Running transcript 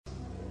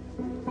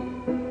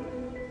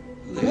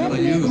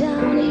you.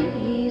 Down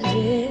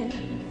easy.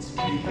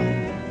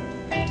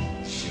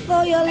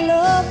 For your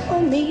love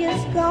for me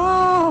is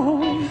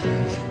gone.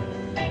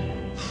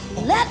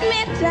 Let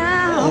me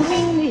down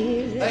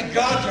easy. Thank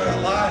God you're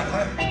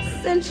alive.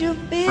 Since you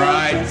feel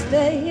Right. this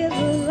day is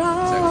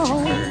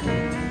wrong,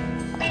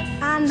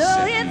 I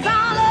know it's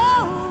all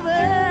over.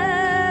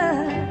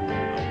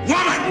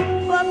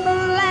 Woman! But the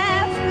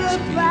last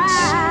goodbye.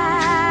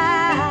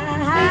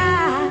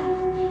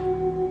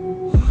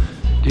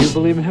 Do you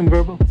believe in him,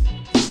 Verbal?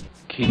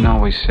 Keaton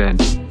always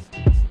said,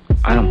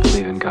 I don't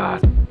believe in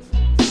God,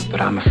 but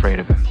I'm afraid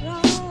of him.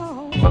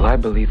 Well, I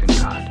believe in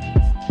God.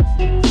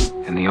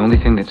 And the only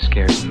thing that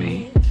scares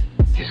me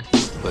is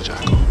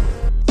LeJackal.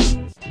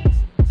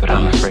 But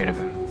I'm afraid of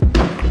him.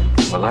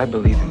 Well, I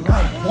believe in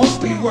God.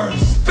 Won't be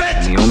worse.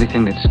 And the only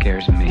thing that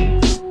scares me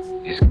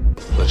is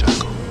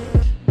LeJackal.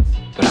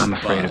 But I'm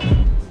afraid of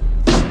him.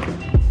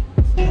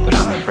 But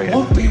I'm afraid of him.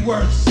 Won't be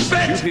worse.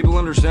 Few people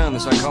understand the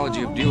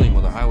psychology of dealing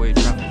with a highway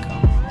traffic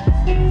cop.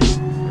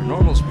 Your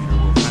normal speeder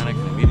will panic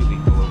and immediately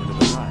pull over to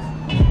the side.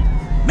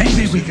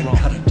 Maybe we can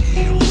cut a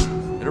deal.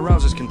 It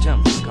arouses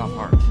contempt in the cop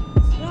heart.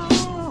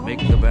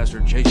 Make the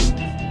bastard chase you.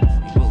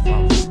 He will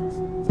follow.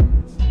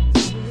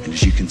 And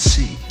as you can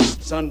see,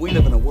 Son, we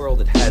live in a world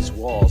that has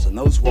walls, and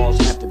those walls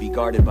have to be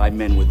guarded by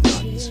men with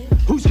guns.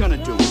 Who's gonna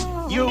do it?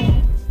 You?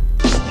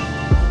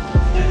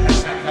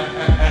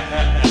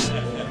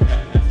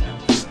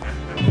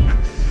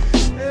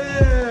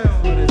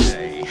 What a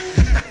day.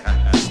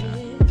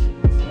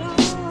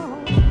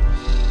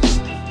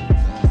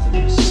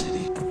 Gotham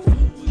City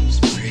always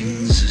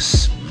brings a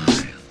smile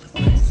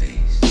to my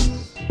face.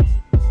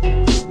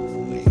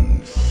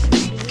 Wing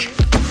freak.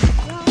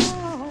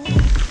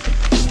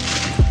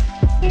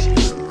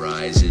 Terror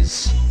rises.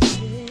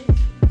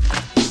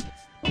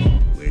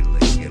 Wait till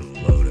they get a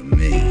load of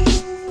me.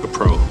 A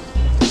pro.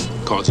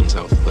 Calls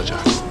himself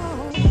LeJackal.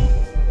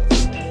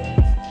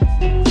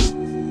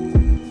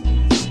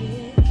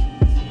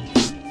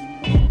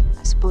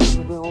 I suppose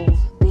we were all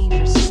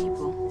dangerous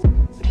people,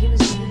 but he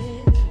was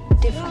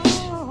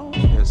different.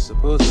 There's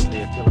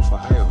supposedly a killer for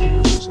hire who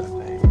uses that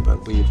name,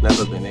 but we've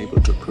never been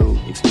able to prove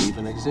if he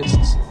even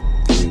exists.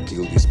 Can you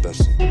kill this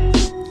person?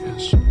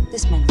 Yes.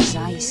 This man was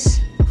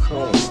ice.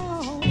 How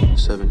much?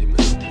 70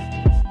 million.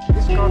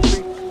 This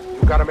country,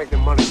 you gotta make the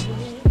money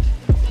first.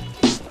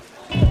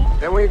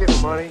 Then when you get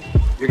the money,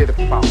 you get the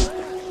power.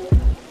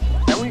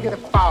 Then when you get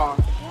the power,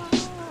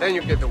 then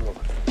you get the woman.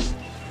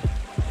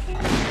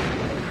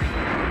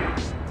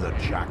 The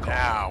Jackal.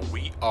 Now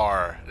we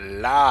are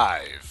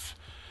live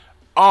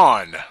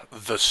on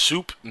the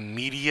Soup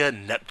Media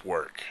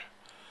Network.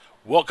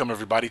 Welcome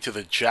everybody to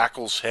the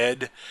Jackal's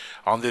Head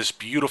on this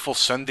beautiful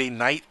Sunday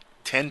night,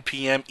 10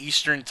 p.m.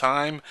 Eastern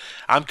Time.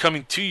 I'm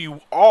coming to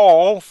you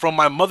all from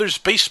my mother's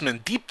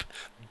basement, deep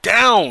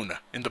down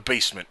in the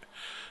basement.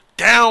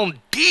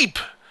 Down deep,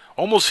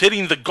 almost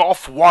hitting the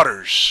Gulf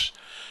waters.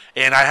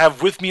 And I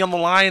have with me on the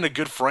line a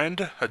good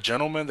friend, a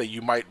gentleman that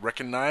you might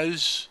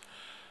recognize,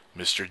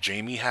 Mr.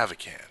 Jamie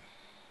Havocan.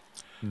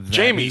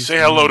 Jamie, say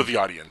hello to the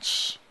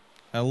audience.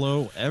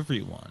 Hello,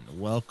 everyone.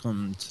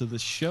 Welcome to the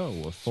show,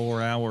 a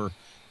 4-hour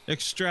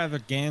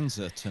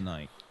extravaganza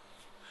tonight.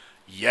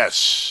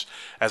 Yes,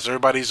 as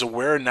everybody's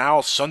aware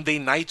now, Sunday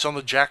nights on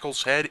the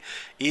Jackal's Head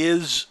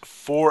is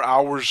 4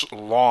 hours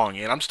long.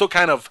 And I'm still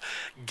kind of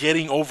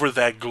getting over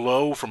that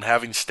glow from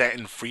having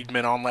Stanton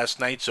Friedman on last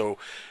night. So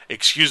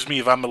excuse me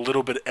if I'm a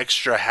little bit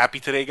extra happy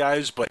today,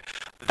 guys. But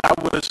that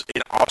was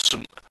an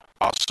awesome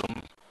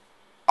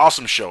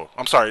show.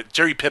 I'm sorry,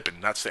 Jerry Pippen,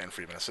 not Stanton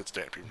Friedman. I said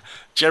Stanton Friedman.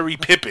 Jerry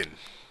Pippen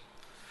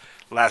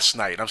last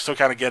night. I'm still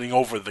kind of getting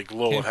over the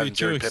glow of having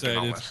Jerry Pippen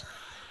on last.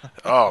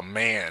 Oh,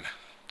 man.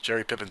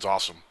 Jerry Pippen's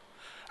awesome.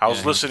 I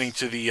was listening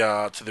to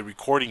the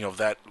recording of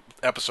that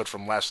episode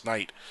from last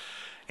night,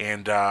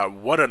 and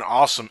what an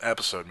awesome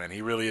episode, man. He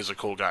really is a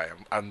cool guy.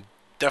 I'm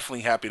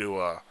definitely happy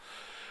to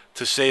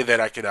say that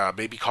I could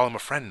maybe call him a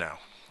friend now,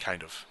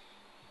 kind of.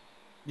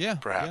 Yeah,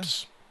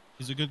 perhaps. Yeah.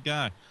 He's a good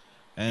guy.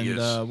 And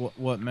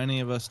what many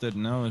of us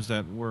didn't know is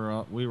that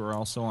we were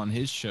also on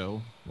his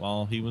show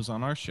while he was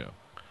on our show.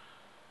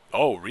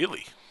 Oh,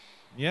 really?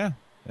 Yeah.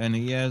 And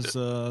he has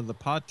the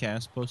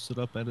podcast posted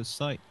up at his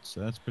site, so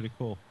that's pretty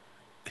cool.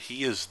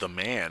 He is the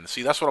man.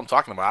 See, that's what I'm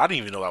talking about. I didn't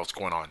even know that was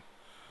going on.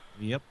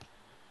 Yep.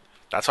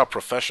 That's how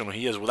professional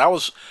he is. Well, that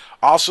was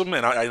awesome,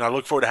 and I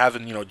look forward to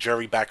having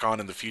Jerry back on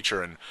in the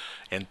future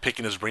and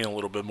picking his brain a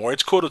little bit more.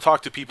 It's cool to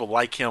talk to people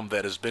like him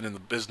that has been in the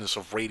business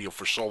of radio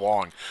for so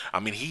long.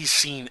 I mean, he's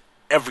seen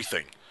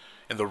everything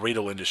in the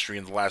radio industry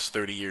in the last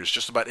 30 years.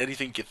 Just about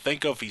anything you could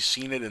think of, he's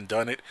seen it and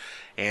done it.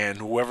 And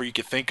whoever you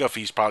could think of,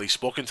 he's probably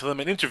spoken to them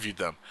and interviewed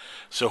them.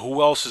 So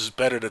who else is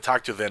better to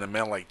talk to than a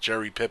man like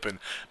Jerry Pippen?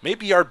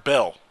 Maybe Art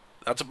Bell.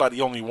 That's about the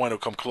only one who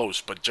come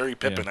close. But Jerry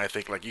Pippen, I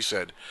think, like you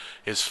said,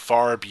 is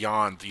far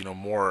beyond,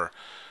 more,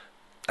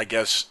 I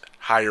guess,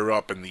 higher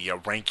up in the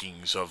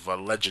rankings of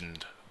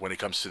legend when it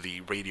comes to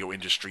the radio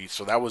industry.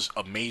 So that was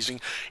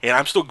amazing, and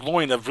I'm still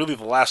glowing of really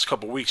the last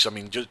couple of weeks. I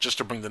mean, just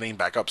to bring the name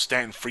back up,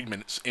 Stanton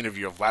Friedman's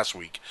interview of last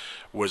week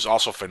was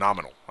also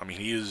phenomenal. I mean,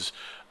 he is,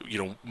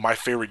 my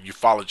favorite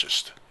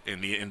ufologist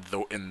in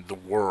the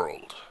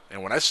world.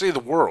 And when I say the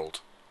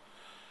world,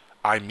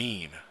 I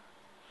mean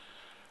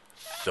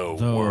the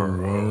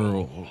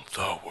world.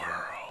 The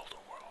world.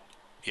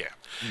 Yeah.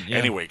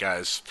 Anyway,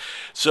 guys.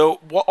 So,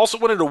 also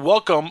wanted to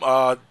welcome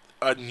a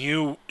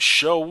new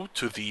show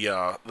to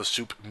the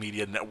Soup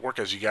Media Network,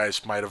 as you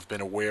guys might have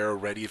been aware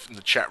already in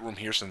the chat room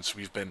here, since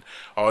we've been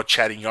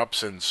chatting up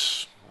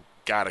since,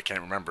 God, I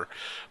can't remember.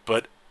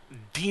 But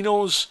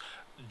Dino's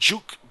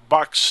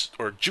Jukebox,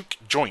 or Juke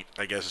Joint,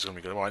 I guess is going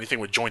to be good. Well, anything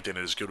with joint in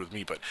it is good with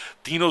me, but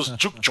Dino's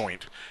Juke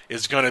Joint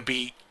is going to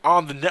be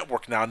on the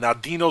network now. Now,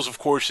 Dino's, of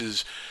course,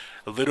 is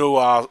a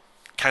little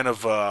kind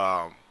of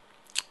a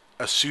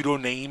pseudo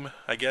name,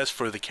 I guess,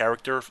 for the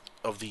character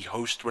of the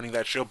host running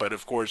that show. But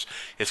of course,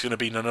 it's going to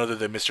be none other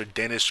than Mr.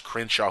 Dennis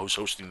Crenshaw, who's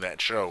hosting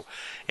that show,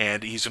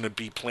 and he's going to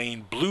be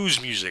playing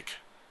blues music.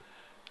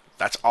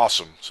 That's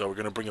awesome. So we're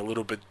going to bring a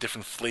little bit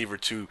different flavor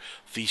to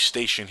the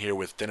station here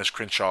with Dennis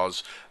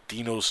Crenshaw's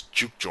Dino's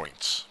Juke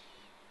Joints.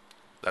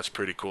 That's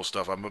pretty cool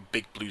stuff. I'm a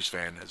big blues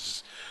fan,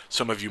 as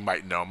some of you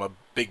might know. I'm a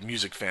big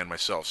music fan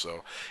myself,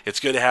 so it's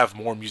good to have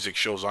more music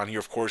shows on here.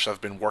 Of course,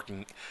 I've been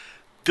working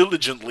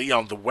diligently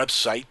on the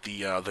website,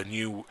 the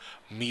new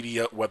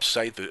media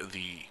website,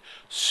 the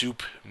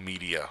Soup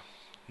Media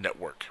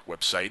Network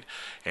website,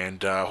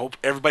 and hope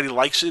everybody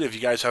likes it. If you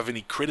guys have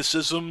any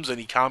criticisms,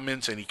 any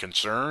comments, any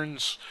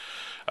concerns,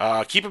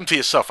 keep them to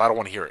yourself. I don't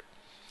want to hear it.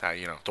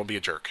 Don't be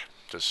a jerk.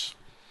 Just,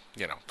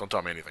 don't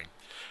tell me anything.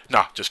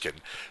 No, just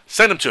kidding.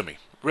 Send them to me.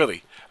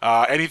 Really.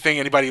 Anything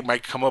anybody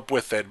might come up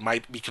with that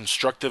might be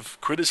constructive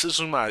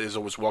criticism is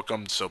always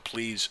welcome. So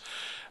please,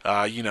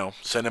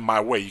 send them my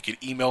way. You can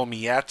email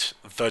me at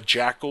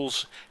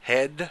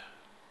thejackalshead,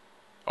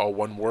 all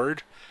one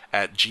word,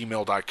 at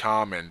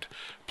gmail.com, and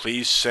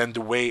please send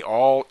away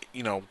all,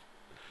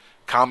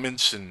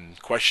 comments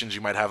and questions you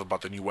might have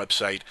about the new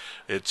website.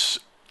 It's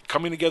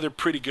coming together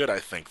pretty good, I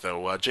think,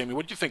 though. Jamie,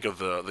 what do you think of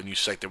the new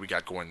site that we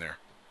got going there?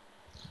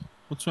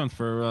 What's one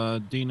for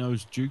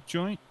Dino's Juke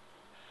Joint?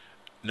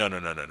 No.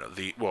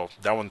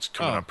 That one's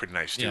coming out pretty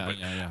nice too.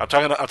 Yeah. I'm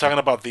talking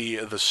about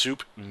the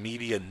Soup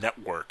Media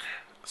Network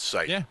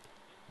site. Yeah,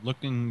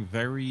 looking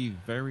very,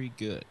 very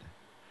good.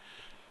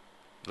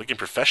 Looking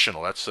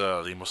professional. That's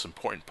the most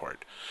important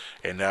part.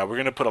 And we're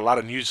gonna put a lot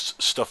of news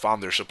stuff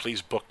on there, so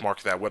please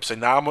bookmark that website.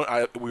 Now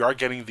we are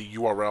getting the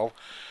URL.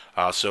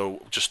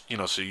 So just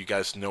so you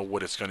guys know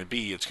what it's going to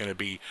be. It's going to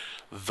be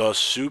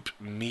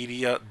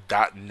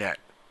thesoupmedia.net.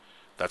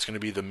 That's going to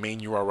be the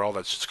main URL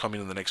that's just coming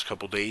in the next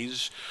couple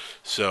days.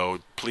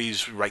 So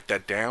please write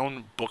that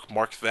down,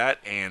 bookmark that,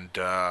 and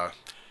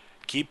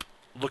keep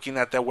looking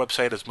at that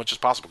website as much as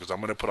possible, because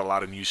I'm going to put a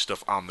lot of new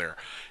stuff on there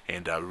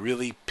and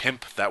really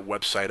pimp that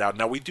website out.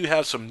 Now, we do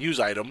have some news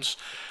items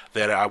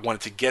that I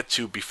wanted to get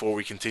to before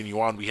we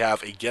continue on. We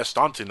have a guest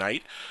on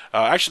tonight.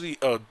 Actually,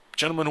 a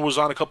gentleman who was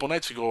on a couple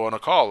nights ago on a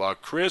call,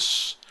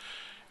 Chris,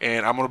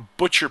 and I'm going to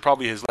butcher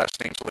probably his last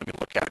name, so let me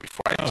look at it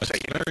before I say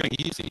it. It's very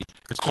easy.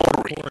 Christopher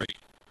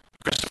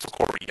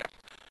Corey, yeah.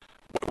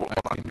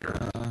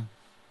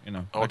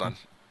 Hold on.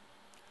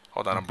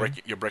 Hold on.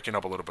 Okay. You're breaking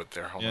up a little bit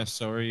there. Hold on.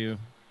 So are you.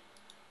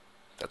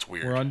 That's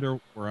weird.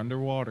 We're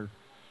underwater.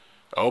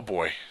 Oh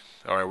boy.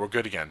 All right, we're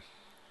good again.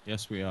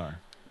 Yes, we are.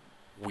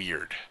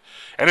 Weird.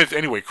 And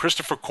anyway,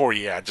 Christopher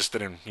Corey, I just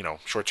didn't,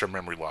 short-term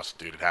memory loss,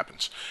 dude. It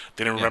happens.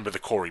 Didn't remember the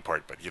Corey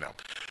part, but But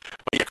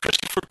yeah,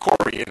 Christopher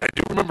Corey, and I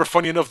do remember,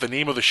 funny enough, the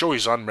name of the show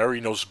he's on,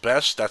 Mary Knows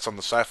Best. That's on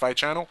the Sci-Fi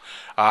Channel.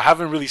 I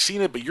haven't really seen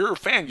it, but you're a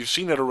fan. You've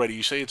seen it already.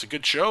 You say it's a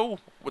good show?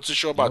 What's the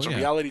show about? It's a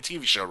reality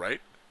TV show,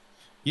 right?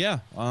 Yeah.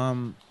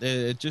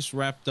 It just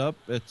wrapped up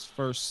its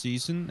first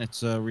season.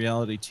 It's a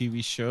reality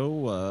TV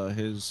show.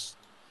 His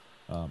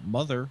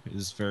mother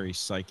is very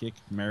psychic,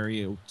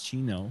 Mary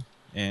Ochino.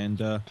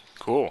 And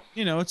cool.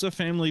 It's a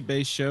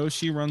family-based show.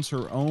 She runs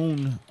her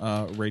own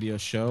radio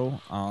show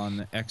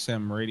on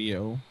XM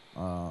Radio,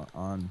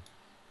 on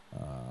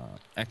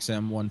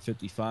XM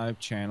 155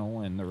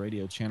 channel, and the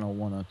radio channel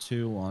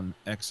 102 on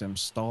XM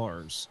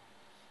Stars.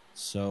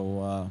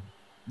 So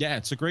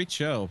it's a great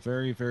show.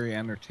 Very, very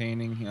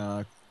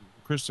entertaining.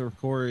 Christopher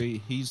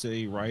Corey, he's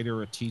a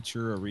writer, a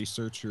teacher, a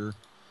researcher,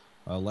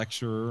 a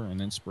lecturer, an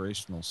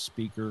inspirational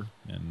speaker,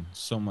 and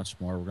so much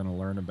more. We're going to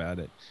learn about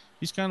it.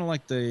 He's kind of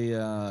like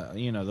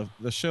the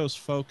show's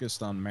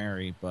focused on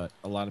Mary, but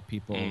a lot of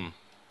people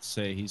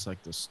say he's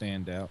like the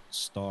standout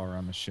star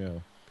on the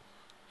show.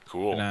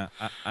 Cool. And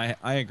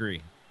I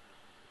agree.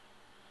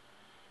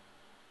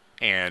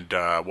 And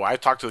I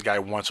talked to the guy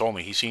once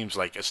only. He seems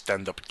like a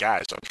stand-up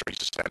guy, so I'm sure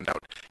he's a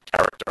standout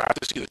character. I have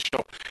to see the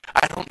show.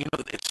 I don't,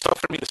 it's tough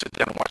for me to sit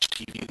down and watch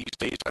TV these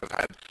days. I've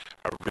had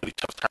a really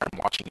tough time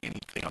watching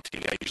anything on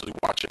TV. I usually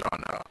watch it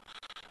on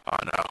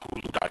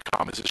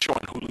Hulu.com. Is it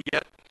showing Hulu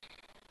yet?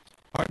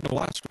 Hard to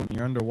watch when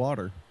you're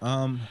underwater.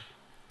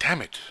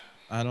 Damn it.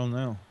 I don't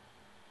know.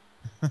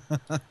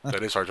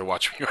 That is hard to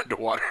watch when you're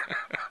underwater.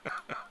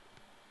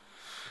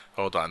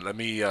 Hold on. Let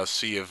me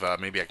see if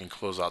maybe I can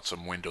close out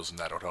some windows and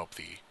that'll help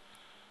the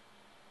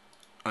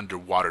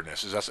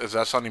underwaterness. Is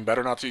that sounding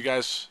better now to you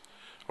guys?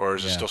 Or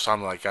is it still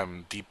sounding like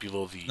I'm deep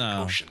below the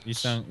ocean? You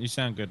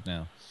sound good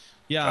now.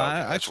 Yeah,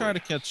 okay, I try to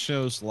catch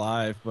shows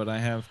live, but I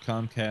have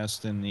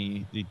Comcast in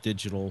the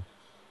digital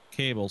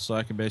cable, so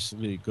I can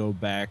basically go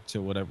back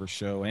to whatever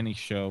show, any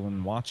show,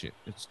 and watch it.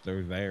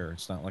 They're there.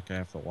 It's not like I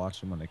have to watch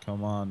them when they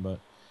come on, but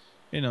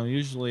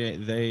usually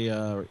they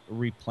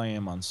replay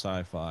them on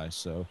Sci-Fi.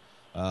 So,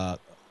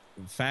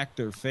 Fact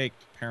or Fake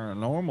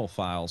Paranormal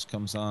Files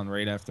comes on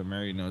right after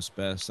Mary Knows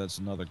Best. That's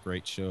another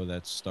great show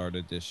that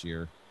started this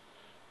year.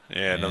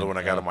 Yeah, another one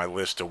I got on my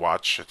list to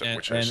watch,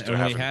 which I still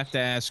haven't. We have to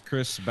ask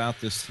Chris about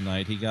this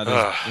tonight. He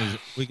got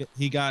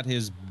he got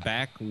his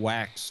back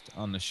waxed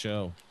on the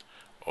show.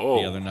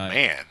 Oh, the other night.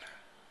 Man.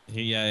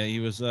 He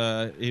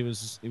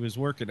was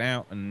working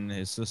out, and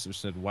his sister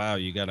said, "Wow,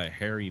 you got a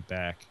hairy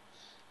back."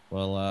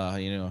 Well,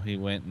 he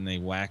went and they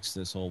waxed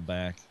his whole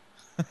back.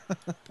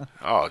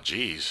 Oh,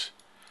 geez.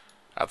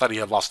 I thought he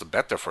had lost a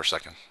bet there for a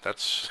second.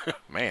 That's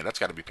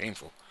got to be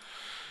painful.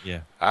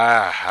 Yeah.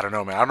 I don't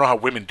know, man. I don't know how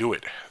women do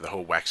it, the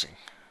whole waxing.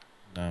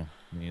 No,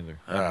 me either.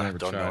 I've never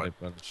tried it,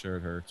 but I'm sure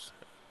it hurts.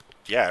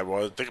 Yeah,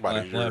 well, think about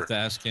it. I'll have to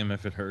ask him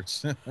if it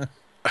hurts.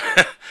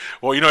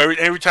 Well,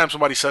 every time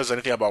somebody says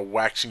anything about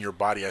waxing your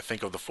body, I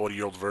think of the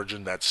 40-Year-Old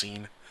Virgin, that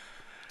scene.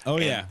 Oh,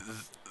 yeah.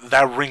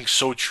 That rings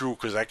so true,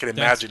 because I can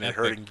imagine it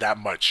hurting that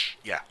much.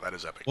 Yeah, that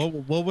is epic.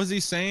 What was he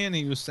saying?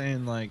 He was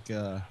saying, like...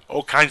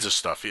 all kinds of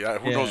stuff. Yeah,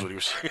 who knows what he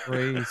was saying?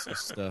 Crazy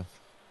stuff.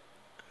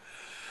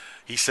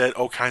 He said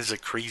all kinds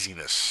of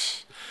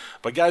craziness.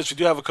 But, guys, we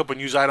do have a couple of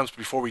news items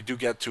before we do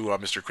get to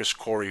Mr. Chris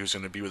Corey, who's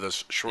going to be with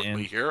us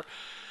shortly here.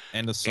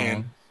 And a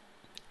song.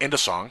 And a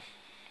song.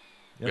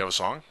 Yep. We have a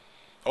song?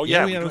 Oh,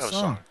 yeah, we do have a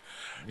song.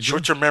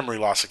 Short-term memory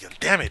loss again.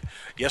 Damn it.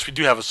 Yes, we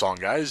do have a song,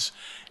 guys.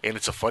 And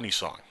it's a funny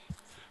song.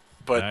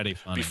 But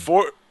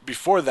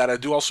before that, I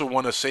do also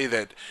want to say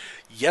that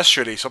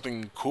yesterday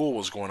something cool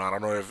was going on. I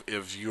don't know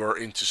if you're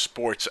into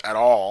sports at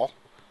all,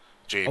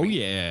 Jamie. Oh,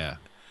 yeah.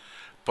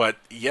 But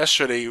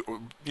yesterday,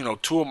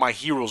 two of my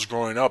heroes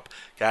growing up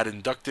got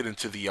inducted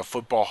into the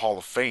Football Hall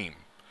of Fame,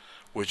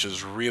 which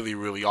is really,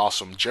 really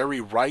awesome.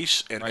 Jerry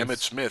Rice and Emmitt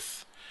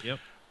Smith. Yep.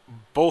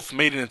 Both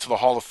made it into the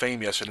Hall of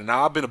Fame yesterday.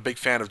 Now, I've been a big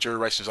fan of Jerry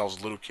Rice since I was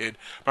a little kid.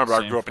 Remember,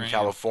 I grew up in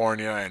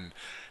California, and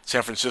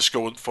San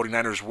Francisco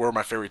 49ers were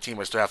my favorite team.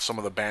 I still have some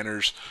of the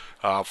banners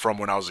from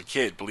when I was a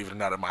kid, believe it or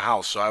not, in my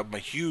house. So I'm a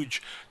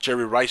huge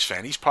Jerry Rice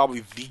fan. He's probably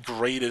the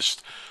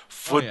greatest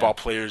football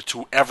player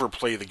to ever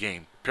play the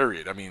game,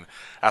 period. I mean,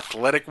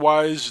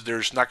 athletic-wise,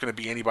 there's not going to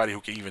be anybody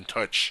who can even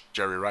touch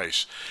Jerry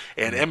Rice.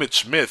 And Emmitt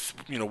Smith,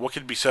 what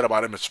could be said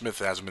about Emmitt Smith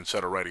that hasn't been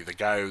said already? The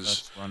guy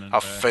is a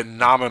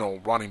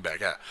phenomenal running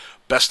back. Yeah,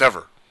 best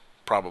ever,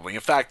 probably.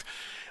 In fact,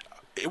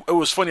 it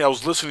was funny. I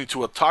was listening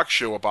to a talk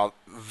show about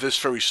this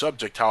very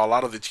subject, how a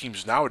lot of the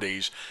teams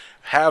nowadays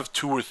have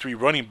 2 or 3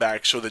 running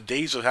backs. So the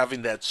days of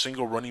having that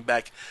single running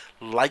back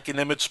like an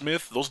Emmitt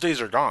Smith, those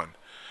days are gone.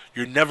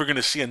 You're never going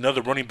to see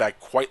another running back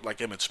quite like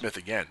Emmitt Smith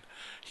again.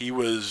 He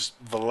was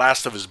the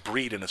last of his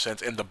breed, in a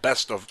sense, and the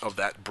best of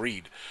that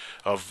breed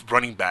of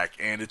running back.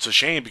 And it's a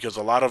shame because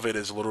a lot of it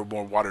is a little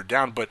more watered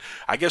down. But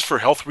I guess for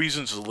health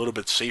reasons, it's a little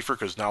bit safer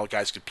because now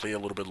guys could play a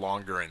little bit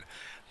longer and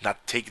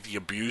not take the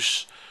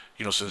abuse.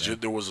 Since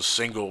there was a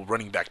single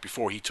running back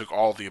before, he took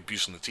all the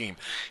abuse on the team.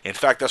 In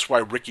fact, that's why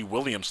Ricky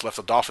Williams left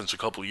the Dolphins a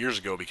couple of years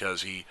ago,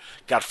 because he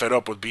got fed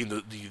up with being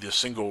the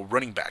single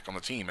running back on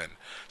the team and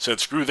said,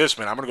 screw this,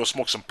 man, I'm going to go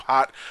smoke some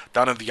pot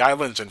down in the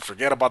islands and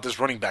forget about this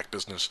running back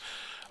business.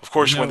 Of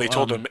course, when they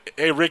told him,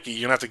 hey, Ricky,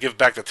 you're going to have to give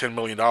back the $10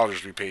 million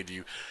we paid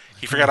you,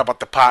 he forgot about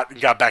the pot and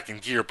got back in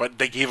gear, but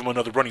they gave him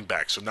another running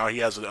back. So now he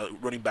has a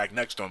running back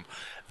next to him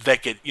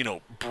that could,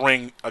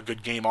 bring a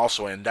good game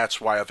also, and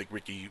that's why I think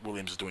Ricky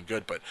Williams is doing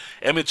good. But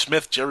Emmitt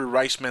Smith, Jerry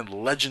Rice, man,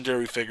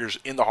 legendary figures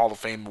in the Hall of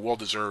Fame,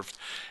 well-deserved.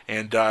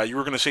 And you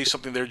were going to say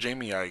something there,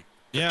 Jamie? I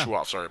cut you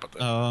off. Sorry about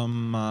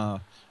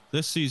that.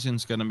 This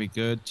season's going to be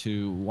good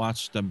to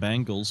watch the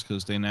Bengals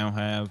because they now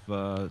have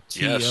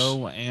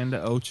T.O. and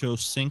Ocho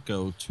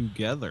Cinco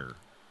together.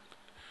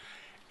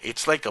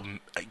 It's like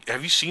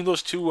have you seen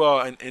those two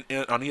on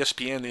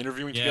ESPN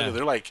interviewing together?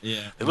 They're like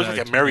they look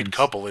like a married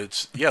couple.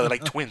 They're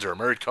like twins or a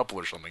married couple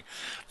or something.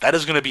 That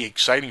is going to be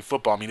exciting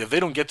football. I mean, if they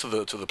don't get to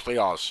the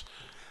playoffs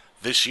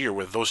this year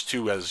with those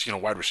two as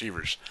wide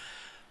receivers,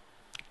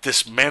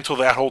 dismantle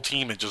that whole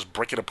team and just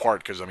break it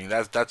apart, because I mean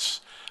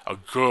that's a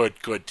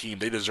good team.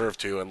 They deserve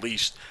to at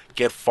least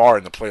get far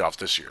in the playoffs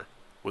this year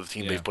with the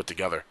team they've put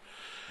together.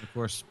 Of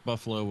course,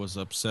 Buffalo was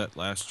upset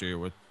last year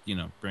with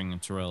bringing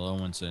Terrell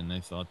Owens in. They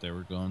thought they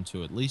were going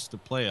to at least the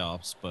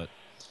playoffs, but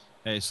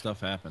hey,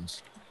 stuff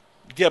happens.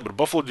 Yeah, but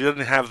Buffalo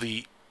didn't have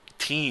the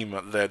team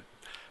that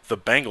the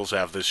Bengals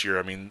have this year.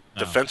 I mean,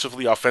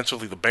 defensively,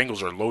 offensively, the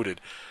Bengals are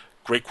loaded.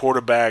 Great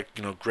quarterback,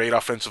 great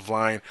offensive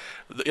line.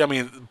 I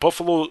mean,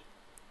 Buffalo,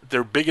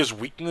 their biggest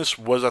weakness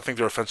was, I think,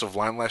 their offensive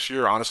line last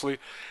year, honestly.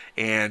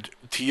 And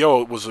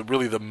T.O. was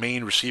really the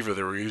main receiver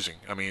they were using.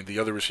 I mean, the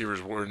other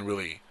receivers weren't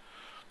really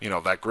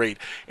that great.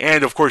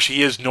 And of course,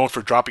 he is known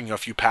for dropping a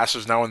few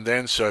passes now and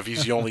then. So if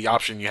he's the only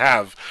option you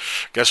have,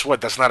 guess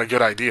what? That's not a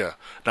good idea.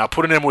 Now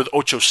putting him with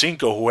Ocho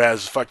Cinco, who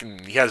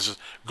he has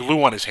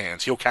glue on his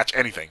hands. He'll catch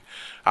anything.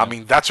 I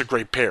mean, that's a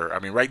great pair. I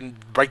mean,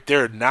 right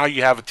there, now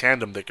you have a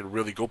tandem that could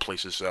really go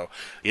places. So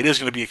it is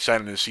going to be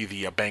exciting to see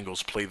the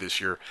Bengals play this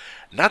year.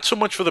 Not so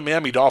much for the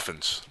Miami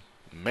Dolphins.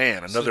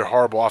 Man, another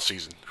horrible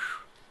offseason.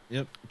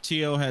 Yep.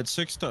 T.O. had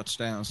 6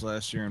 touchdowns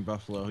last year in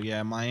Buffalo.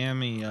 Yeah,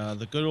 Miami,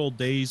 the good old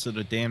days of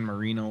the Dan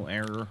Marino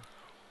era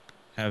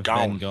have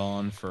been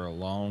gone for a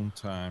long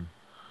time.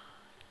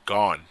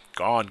 Gone.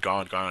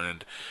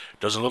 And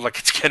doesn't look like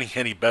it's getting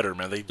any better,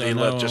 man. They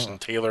let Justin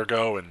Taylor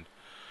go, and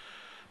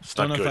it's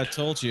not good. Don't know if I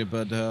told you,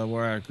 but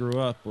where I grew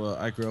up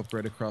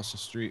right across the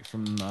street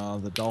from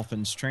the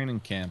Dolphins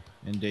training camp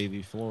in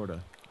Davie, Florida.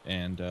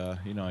 And,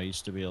 I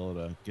used to be able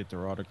to get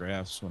their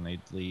autographs when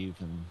they'd leave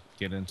and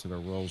get into their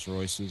Rolls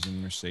Royces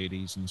and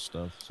Mercedes and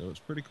stuff. So it's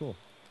pretty cool.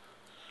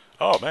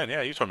 Oh, man,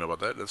 yeah, you told me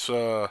about that. That's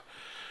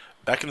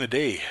back in the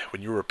day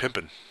when you were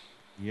pimping.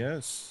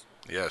 Yes.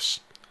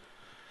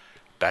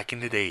 Back in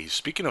the days.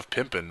 Speaking of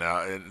pimping,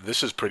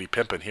 this is pretty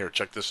pimping here.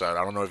 Check this out.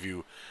 I don't know if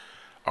you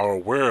are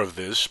aware of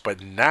this,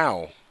 but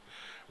now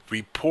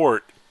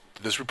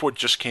this report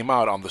just came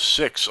out on the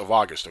 6th of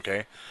August,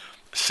 okay?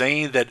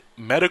 Saying that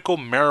medical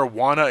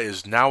marijuana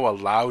is now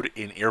allowed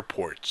in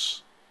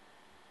airports.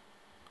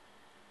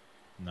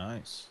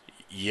 Nice.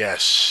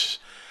 Yes.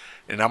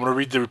 And I'm going to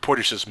read the report.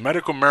 It says,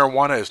 medical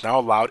marijuana is now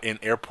allowed in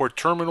airport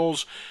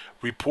terminals,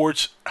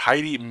 reports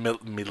Heidi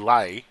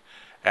Milai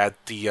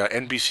at the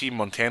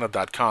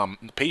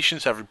NBCMontana.com.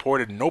 Patients have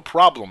reported no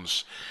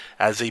problems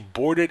as they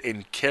boarded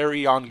in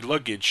carry-on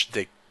luggage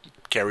that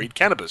carried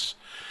cannabis.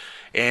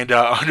 And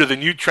under the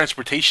new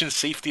Transportation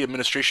Safety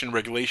Administration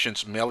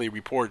regulations, Melly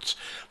reports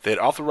that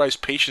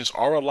authorized patients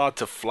are allowed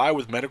to fly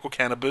with medical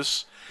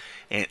cannabis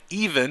and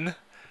even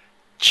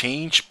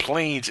change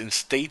planes in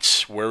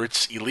states where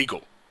it's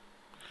illegal.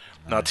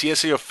 Nice. Now,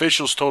 TSA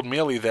officials told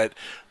Melly that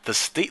the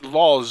state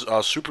laws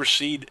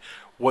supersede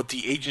what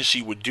the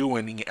agency would do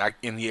in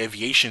the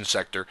aviation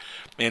sector,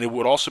 and it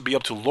would also be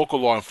up to local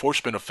law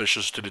enforcement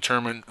officials to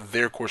determine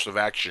their course of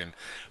action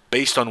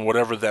based on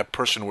whatever that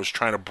person was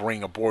trying to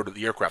bring aboard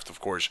the aircraft,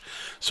 of course.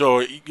 So,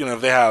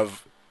 if they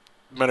have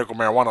medical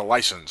marijuana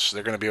license,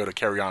 they're going to be able to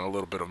carry on a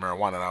little bit of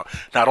marijuana.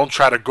 Now, don't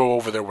try to go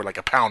over there with like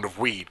a pound of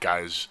weed,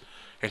 guys,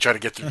 and try to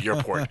get to the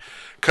airport,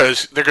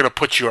 because they're going to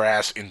put your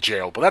ass in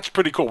jail. But that's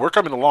pretty cool. We're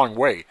coming a long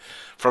way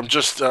from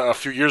just a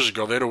few years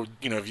ago.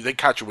 If they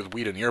caught you with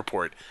weed in the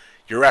airport,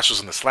 your ass was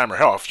in the slammer.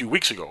 Hell, a few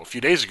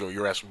days ago,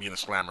 your ass would be in the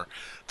slammer.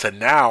 To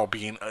now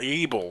being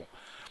able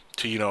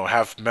to,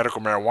 have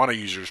medical marijuana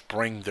users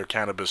bring their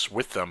cannabis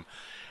with them.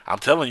 I'm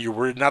telling you,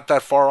 we're not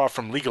that far off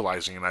from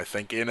legalizing it, I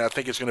think. And I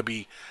think it's going to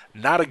be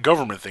not a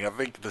government thing. I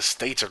think the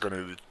states are going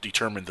to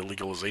determine the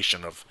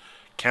legalization of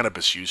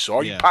cannabis use. So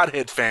all you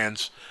pothead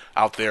fans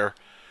out there,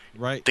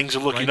 things are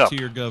looking up. Right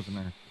to your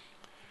governor.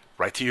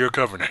 Right to your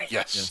governor,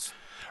 yes.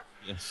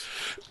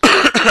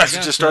 That's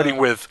just starting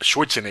with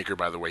Schwarzenegger,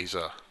 by the way. He's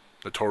a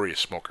notorious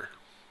smoker.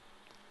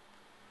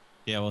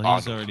 Yeah, well,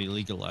 he's already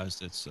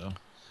legalized it, so...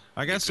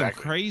 I got some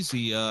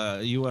crazy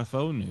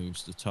UFO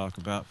news to talk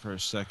about for a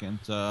second.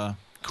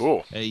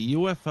 Cool. A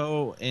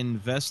UFO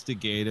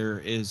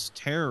investigator is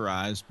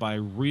terrorized by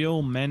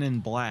real men in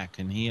black,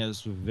 and he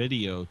has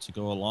video to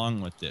go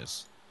along with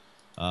this.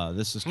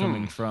 This is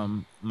coming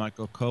from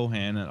Michael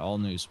Cohan at All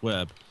News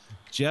Web.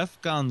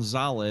 Jeff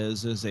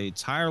Gonzalez is a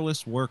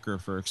tireless worker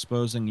for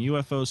exposing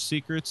UFO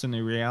secrets and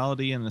the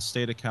reality in the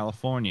state of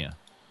California.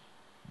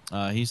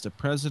 He's the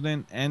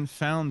president and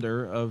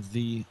founder of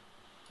the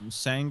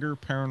Sanger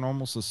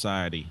Paranormal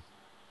Society.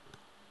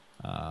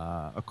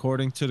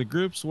 According to the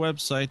group's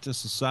website, the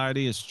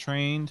society is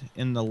trained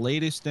in the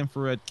latest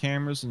infrared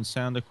cameras and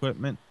sound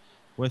equipment,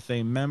 with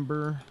a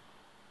member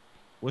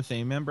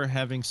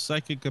having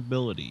psychic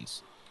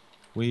abilities.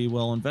 We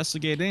will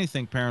investigate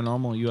anything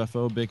paranormal,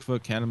 UFO,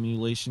 Bigfoot, cattle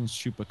mutilations,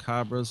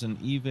 chupacabras, and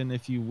even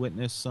if you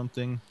witness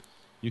something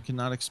you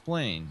cannot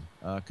explain.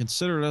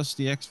 Consider us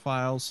the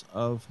X-Files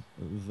of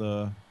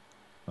the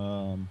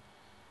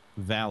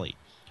Valley.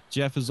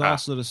 Jeff is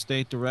also the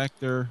state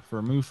director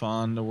for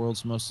MUFON, the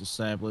world's most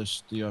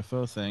established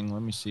UFO thing.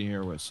 Let me see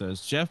here what it says.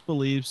 Jeff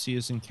believes he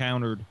has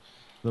encountered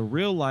the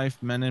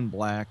real-life men in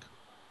black,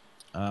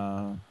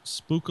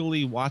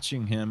 spookily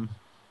watching him.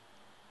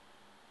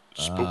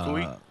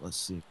 Spookily? Let's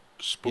see.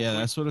 Spookily? Yeah,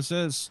 that's what it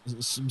says.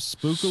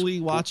 Spookily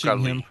watching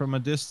him from a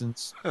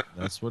distance.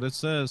 That's what it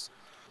says.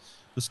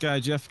 This guy,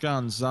 Jeff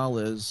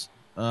Gonzalez,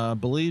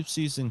 believes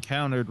he's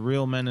encountered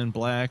real men in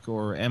black,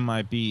 or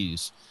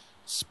MIBs,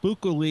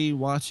 spookily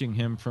watching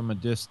him from a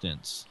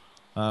distance.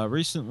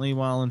 Recently,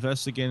 while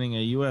investigating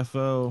a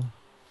UFO,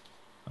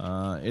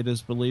 it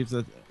is believed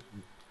that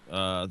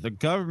the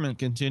government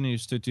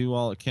continues to do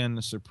all it can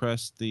to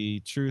suppress the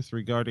truth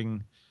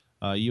regarding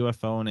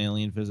UFO and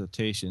alien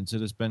visitations.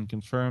 It has been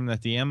confirmed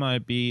that the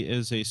MIB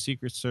is a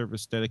secret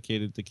service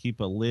dedicated to keep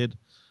a lid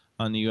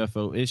on the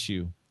UFO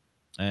issue.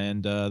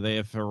 and they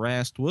have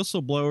harassed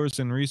whistleblowers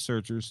and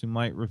researchers who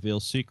might reveal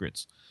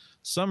secrets.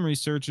 Some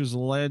researchers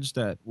allege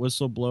that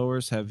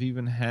whistleblowers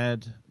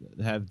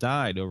have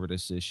died over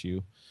this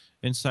issue.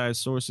 Inside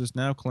sources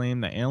now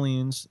claim the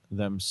aliens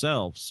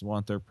themselves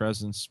want their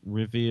presence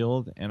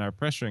revealed and are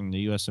pressuring the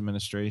U.S.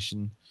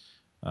 administration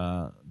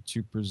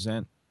to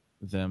present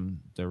them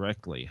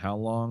directly. How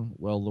long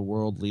will the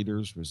world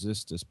leaders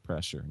resist this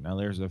pressure? Now,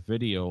 there's a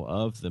video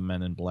of the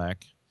Men in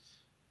Black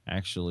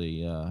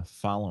actually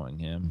following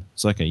him.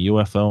 It's like a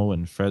UFO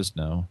in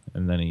Fresno,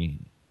 and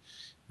then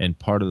in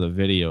part of the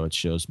video, it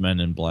shows Men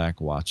in Black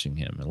watching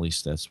him. At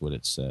least that's what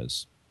it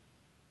says.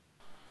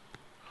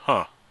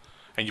 Huh.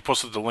 And you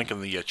posted the link in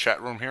the chat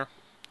room here?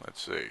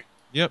 Let's see.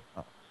 Yep.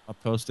 I'll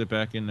post it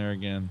back in there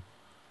again.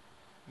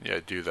 Yeah,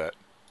 do that.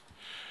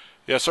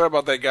 Yeah, sorry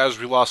about that, guys.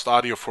 We lost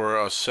audio for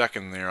a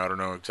second there. I don't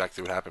know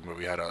exactly what happened, but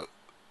we had a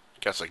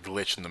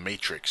glitch in the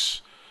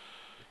Matrix.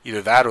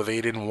 Either that or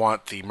they didn't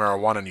want the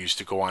marijuana news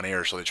to go on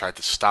air, so they tried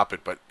to stop it,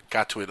 but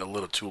got to it a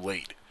little too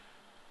late.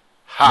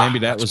 Maybe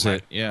that was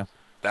it, yeah.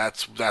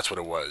 That's what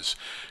it was.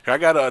 Here, I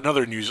got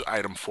another news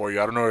item for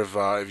you. I don't know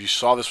if you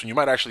saw this one. You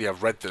might actually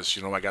have read this.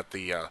 You know, I got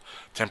the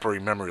temporary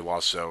memory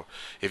loss, so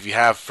if you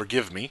have,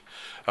 forgive me.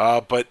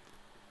 But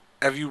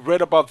have you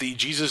read about the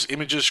Jesus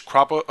Images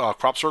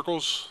crop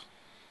circles?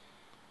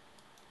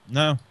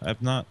 No,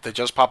 I've not. They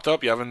just popped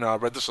up. You haven't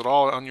read this at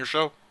all on your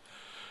show?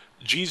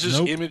 Jesus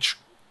image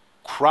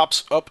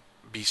crops up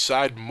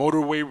beside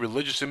motorway.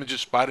 Religious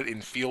images spotted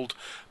in field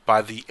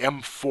by the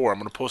M4. I'm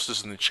going to post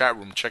this in the chat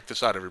room. Check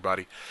this out,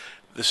 everybody.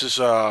 This is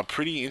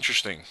pretty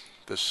interesting,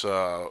 this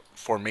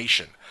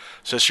formation.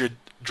 It says here,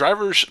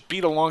 drivers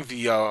speed along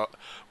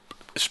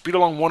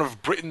one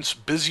of Britain's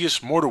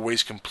busiest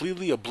motorways,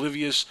 completely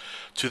oblivious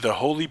to the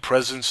holy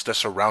presence that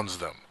surrounds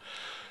them.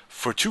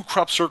 For two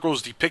crop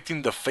circles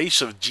depicting the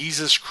face of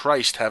Jesus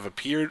Christ have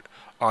appeared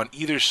on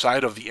either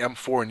side of the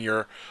M4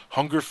 near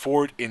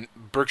Hungerford in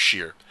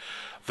Berkshire.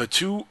 The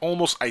two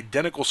almost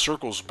identical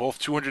circles, both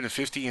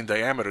 250 feet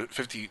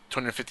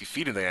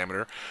in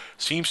diameter,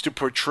 seems to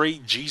portray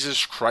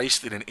Jesus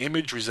Christ in an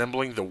image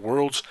resembling the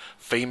world's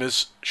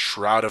famous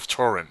Shroud of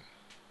Turin.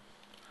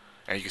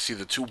 And you can see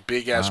the two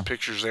big-ass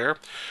pictures there.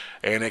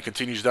 And it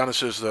continues down. It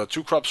says the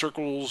two crop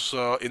circles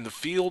in the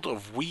field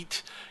of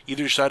wheat,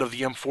 either side of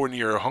the M4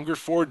 near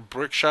Hungerford,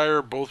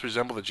 Berkshire, both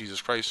resemble the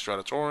Jesus Christ Shroud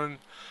of Turin.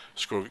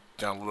 Scroll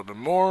down a little bit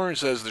more. It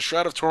says the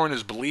Shroud of Turin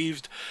is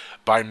believed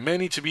by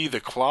many to be the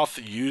cloth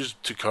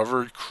used to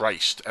cover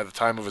Christ at the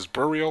time of his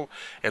burial,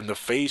 and the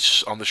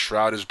face on the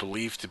shroud is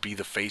believed to be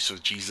the face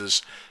of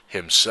Jesus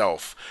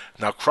himself.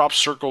 Now, crop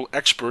circle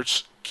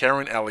experts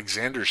Karen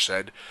Alexander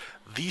said,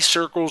 these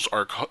circles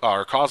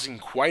are causing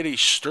quite a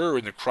stir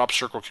in the crop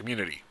circle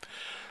community.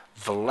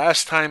 The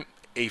last time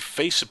a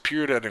face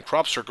appeared at a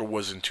crop circle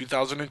was in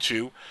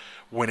 2002,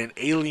 when an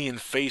alien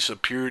face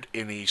appeared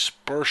in a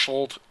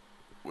Sparsholt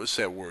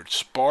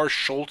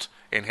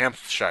in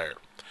Hampshire.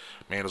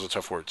 Man, those are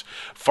tough words.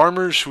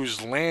 Farmers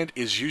whose land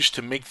is used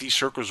to make these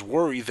circles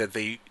worry that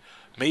they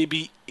may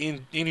be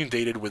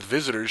inundated with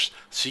visitors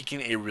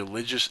seeking a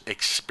religious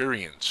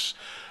experience.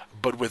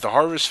 But with the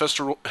harvest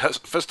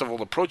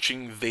festival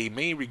approaching, they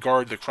may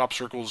regard the crop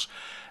circles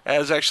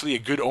as actually a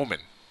good omen.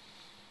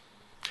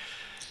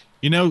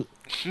 You know,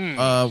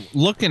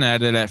 looking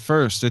at it at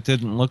first, it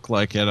didn't look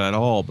like it at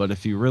all. But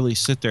if you really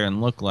sit there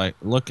and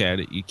look at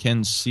it, you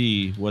can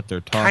see what they're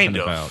talking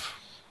about.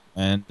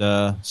 And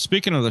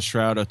speaking of the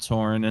Shroud of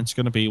Turin, it's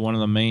going to be one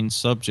of the main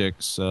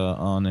subjects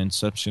on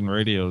Inception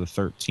Radio the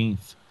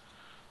 13th.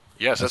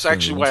 Yes, that's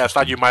actually why I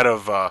thought you might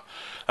have.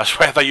 That's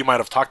why I thought you might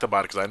have talked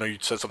about it, because I know you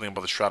said something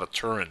about the Shroud of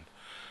Turin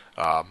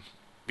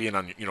being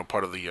on,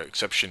 part of the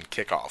Inception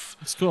kickoff.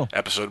 It's cool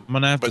episode. I'm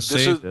gonna have to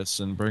save this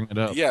and bring it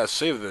up. Yeah,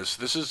 save this.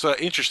 This is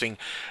interesting.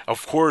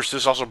 Of course,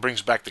 this also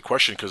brings back the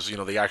question, because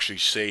they actually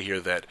say here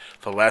that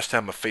the last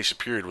time a face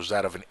appeared was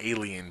that of an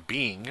alien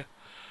being.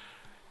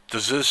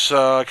 Does this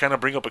kind of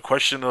bring up a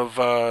question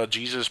of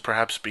Jesus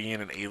perhaps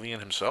being an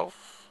alien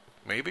himself?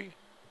 Maybe?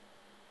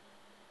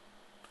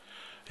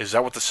 Is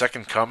that what the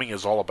second coming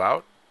is all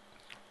about?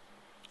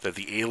 That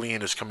the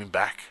alien is coming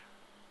back?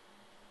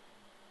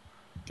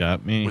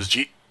 Got me.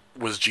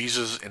 Was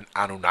Jesus an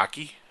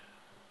Anunnaki?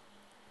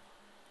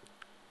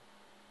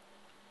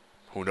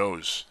 Who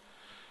knows?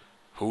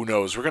 Who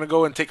knows? We're going to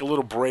go and take a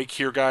little break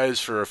here, guys,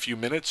 for a few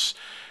minutes.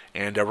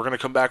 And we're going to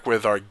come back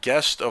with our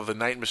guest of the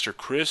night, Mr.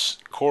 Chris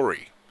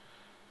Corey.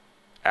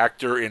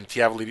 Actor in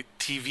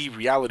TV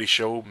reality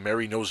show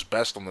Mary Knows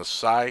Best on the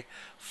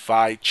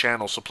Sci-Fi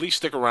Channel. So please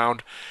stick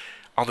around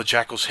on the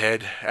Jackal's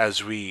Head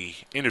as we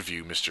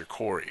interview Mr.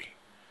 Corey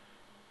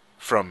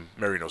from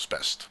Mary Knows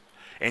Best.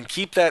 And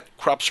keep that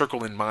crop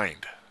circle in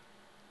mind.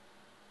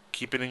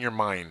 Keep it in your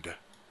mind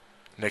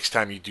next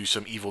time you do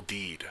some evil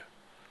deed.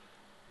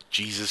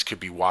 Jesus could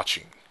be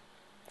watching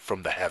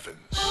from the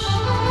heavens.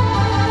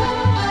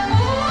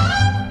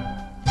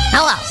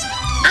 Hello,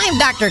 I'm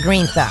Dr.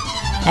 Green Thumb.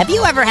 Have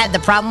you ever had the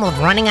problem of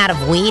running out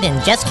of weed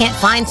and just can't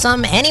find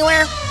some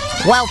anywhere?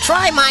 Well,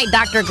 try my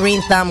Dr. Green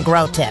Thumb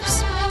Grow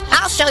Tips.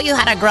 I'll show show you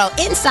how to grow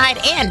inside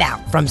and out,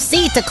 from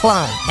seed to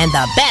clone, and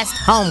the best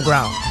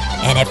homegrown.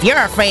 And if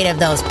you're afraid of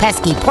those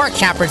pesky pork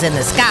choppers in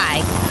the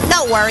sky,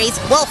 no worries,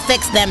 we'll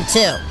fix them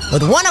too.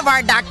 With one of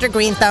our Dr.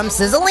 Green Thumb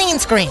sizzling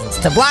screens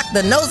to block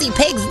the nosy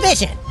pig's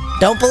vision.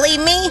 Don't believe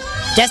me?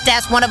 Just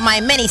ask one of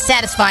my many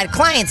satisfied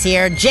clients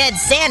here, Jed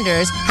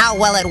Sanders, how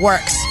well it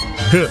works.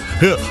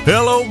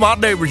 Hello, my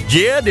name is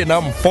Jed, and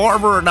I'm a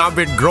farmer, and I've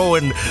been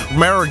growing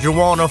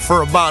marijuana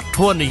for about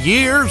 20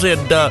 years. And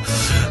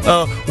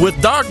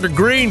with Dr.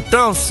 Green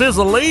Thumb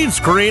Sizzling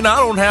Screen, I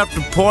don't have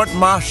to point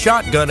my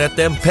shotgun at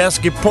them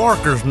pesky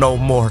porkers no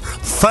more.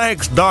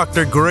 Thanks,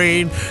 Dr.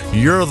 Green.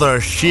 You're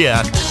the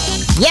shit.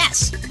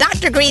 Yes,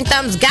 Dr. Green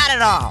Thumb's got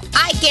it all.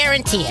 I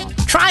guarantee it.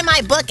 Try my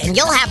book and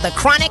you'll have the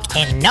chronic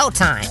in no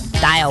time.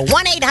 Dial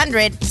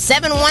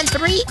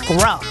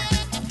 1-800-713-GROW.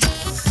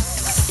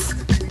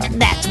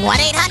 That's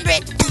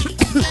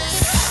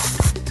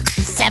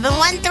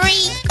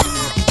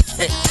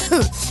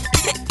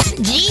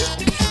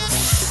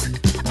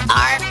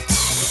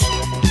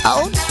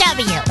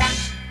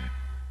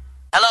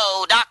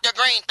Hello, Dr.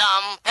 Green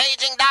Thumb.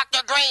 Paging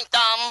Dr. Green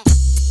Thumb.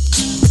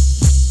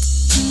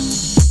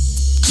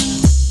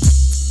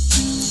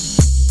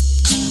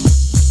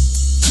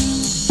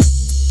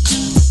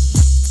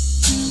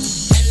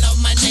 Hello,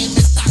 my name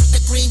is Dr.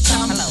 Green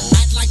Thumb. Hello.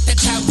 I'd like to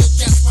tell you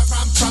just where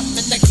I'm from.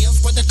 In the hills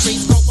where the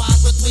trees grow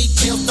wild with weed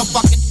fields. The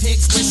fucking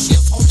pigs with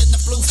shields holding the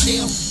blue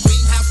steel.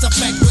 Greenhouse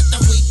effect with the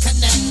weed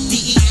connect.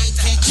 DEA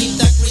can't keep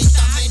the green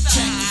thumb in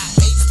check.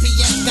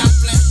 HPS, God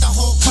bless the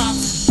whole crop.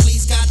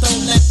 Please God,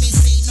 don't let me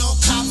see no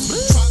cops.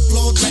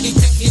 Truckload ready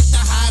to hit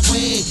the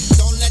highway.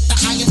 Don't let the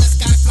eye in the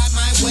sky fly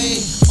my way.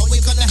 Or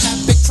we're gonna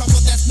have big trouble,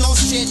 that's no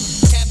shit.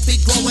 Can't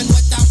be growing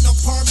without no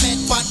permit.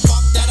 But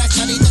fuck that, I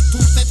study the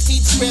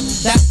 215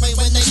 script. That way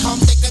when they come,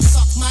 they can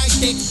suck my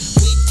dick.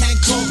 We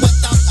can't grow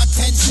without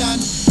attention.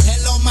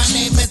 Hello, my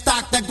name is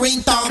Dr.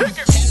 Green Thumb.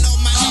 Hello,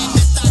 my name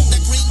is Dr.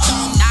 Green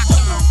Thumb.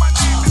 Hello, my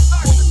name is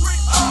Dr. Green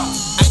Thumb.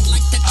 I'd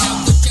like to tell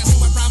you just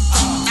where I'm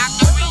from.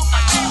 Dr. Green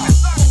Thumb.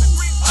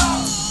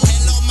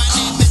 Hello, my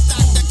name is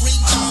Dr.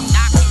 Green Thumb.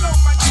 Hello,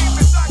 my name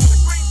is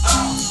Dr. Green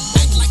Thumb.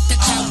 I'd like to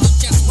tell you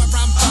just where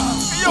I'm from.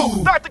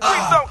 Yo, Dr.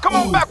 Green Thumb, come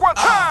on back one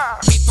time.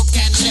 People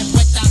can't live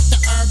without the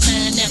herb,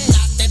 man. If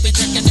not, they be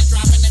drinking and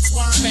dropping and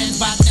swerving.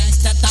 But thanks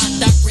to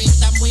Dr. Green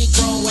Thumb, we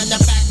grow in the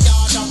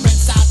backyard or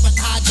inside with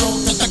hydro.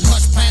 To the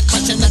kush plant,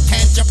 crushing the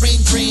tangerine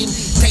dream.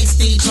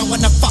 Tasty,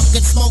 blowing the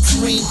fucking smoke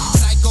screen.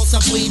 Cycles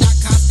of weed are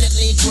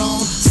constantly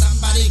grown.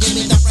 Somebody give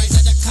me the price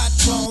of the cut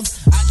drones.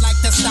 I'd like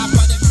to stop,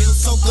 but it feels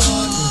so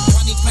good.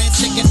 20 plants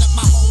sticking up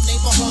my whole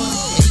neighborhood.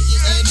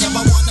 DEA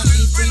never wanna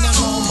leave green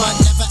alone, but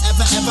never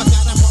ever ever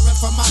gotta worry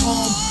from my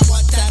home.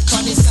 What that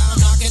funny sound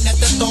knocking at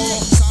the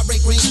door? Sorry,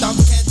 Green Thumb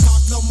can't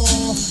talk no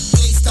more.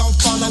 Please don't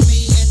follow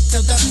me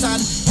into the sun.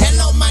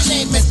 Hello, my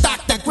name is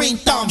Dr. Green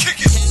Thumb.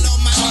 Hello,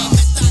 my name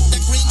is Dr.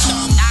 Green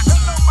Thumb.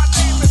 Hello, my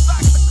name is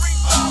Dr. Green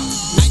Thumb.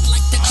 I'd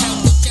like to tell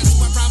you just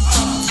where I'm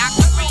from.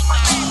 Dr. Green Thumb. My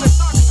name is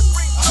Dr.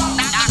 Green Thumb.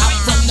 I'm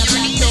from the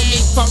back, no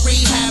need for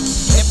rehab.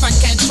 If I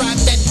can't drive,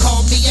 then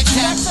call me a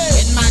cab.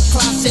 In my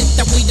closet,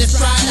 the weed is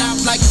dried out.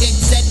 Like King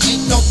said,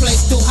 ain't no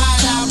place to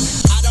hide out.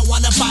 I don't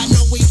wanna buy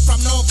no weed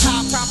from no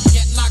cop.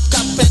 Get locked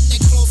up and they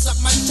close up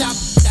my shop.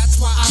 That's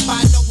why I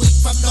buy no weed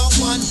from no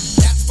one.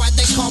 That's why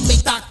they call me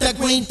Dr.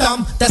 Green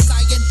Thumb, the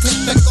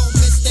scientifical,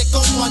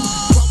 mystical one.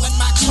 Growing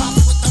my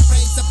crops with the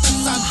rays of the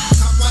sun.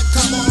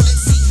 Come on and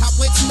see how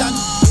it's done.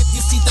 If you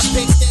see the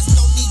pigs, there's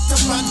no need to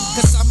run.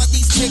 Cause some of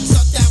these pigs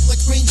are down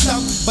with Green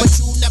Thumb. But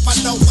you never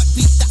know what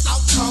be the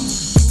outcome.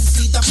 You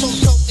see the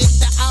photo in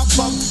the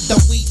album. The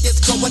weed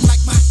is growing like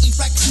my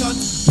erection.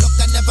 Look,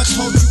 I never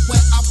told you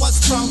where I was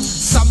from.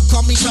 Some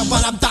call me real,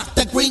 but I'm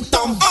Dr. Green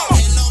Thumb.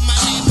 Hello, my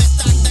name is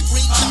Dr.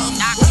 Green Thumb.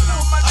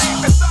 Hello, my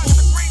name is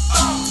Dr. Green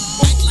Thumb.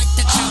 I'd like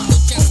to tell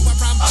you just where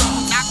I'm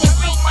from.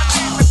 Hello, my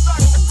name is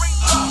Dr. Green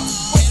Thumb.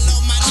 Hello,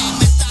 my name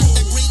is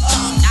Dr. Green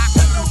Thumb.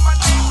 Hello, my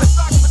name is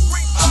Dr.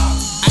 Green Thumb.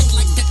 I'd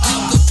like to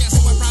tell you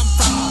just where I'm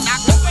from.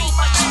 Hello,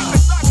 my name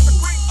is Dr.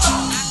 Green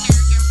Thumb.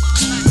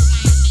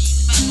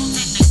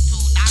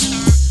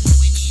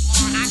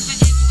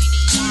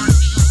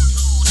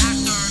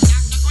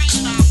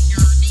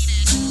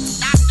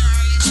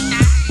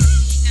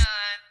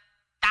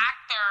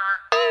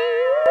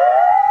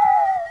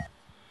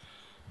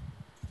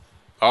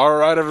 All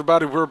right,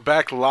 everybody, we're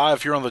back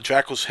live here on the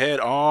Jackal's Head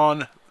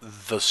on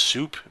the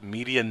Soup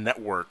Media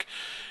Network.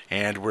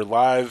 And we're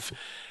live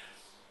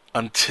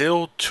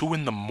until 2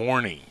 in the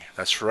morning.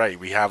 That's right.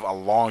 We have a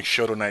long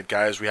show tonight,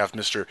 guys. We have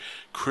Mr.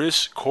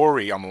 Chris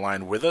Corey on the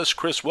line with us.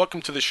 Chris,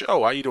 welcome to the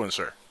show. How you doing,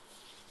 sir?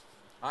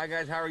 Hi,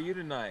 guys. How are you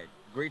tonight?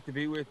 Great to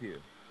be with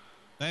you.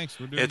 Thanks.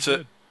 We're doing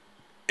good.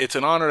 It's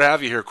an honor to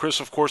have you here. Chris,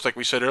 of course, like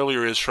we said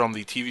earlier, is from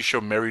the TV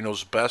show Mary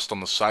Knows Best on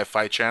the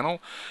Sci-Fi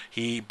Channel.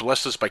 He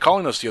blessed us by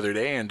calling us the other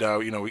day, and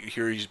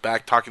here he's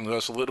back talking to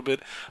us a little bit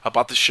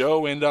about the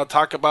show and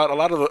talk about a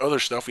lot of the other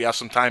stuff. We have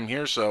some time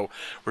here, so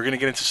we're going to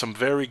get into some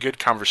very good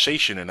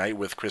conversation tonight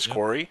with Chris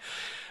Corey.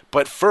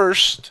 But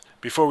first,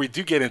 before we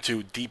do get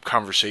into deep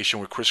conversation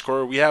with Chris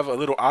Corey, we have a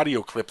little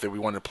audio clip that we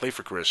want to play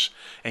for Chris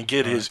and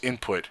get his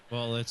input.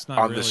 Well, it's not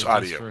on really this just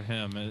audio for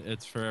him.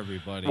 It's for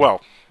everybody.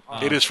 Well,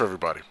 it is for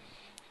everybody.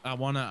 I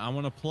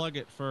wanna plug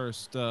it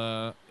first.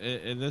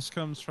 This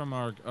comes from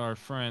our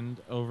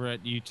friend over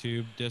at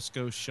YouTube,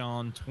 Disco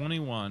Sean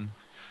 21,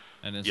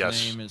 and his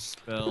name is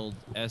spelled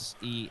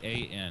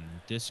SEAN.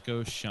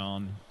 Disco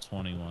Sean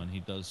 21. He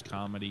does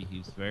comedy.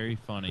 He's very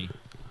funny.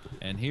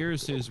 And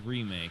here's his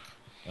remake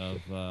of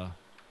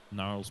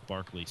Gnarls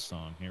Barkley's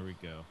song. Here we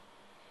go.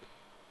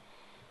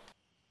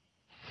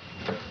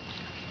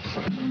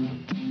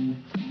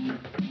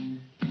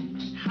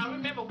 I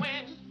remember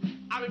when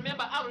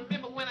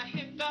I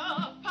hit the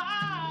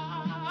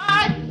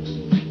pipe.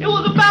 It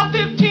was about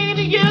 15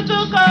 years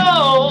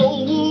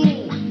ago.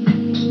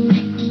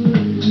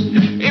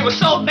 It was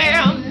so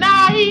damn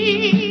nice.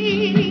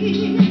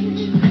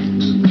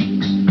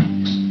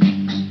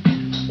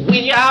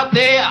 When you're out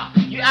there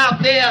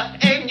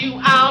and you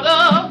out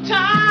of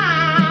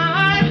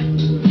time.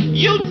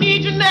 You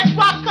need your next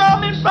rock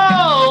coming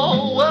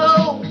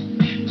forward.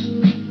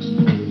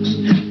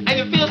 And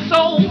you feel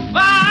so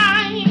fine.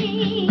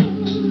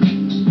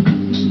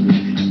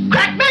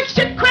 Crack makes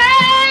you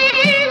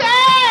crazy.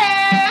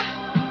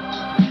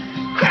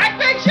 Crack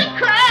makes you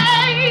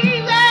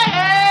crazy.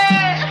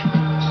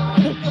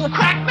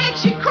 Crack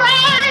makes you crazy.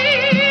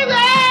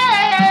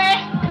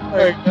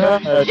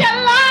 You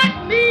like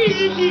me.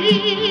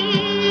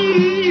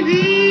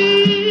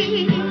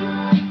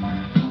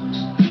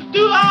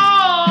 Do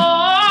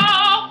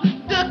all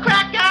the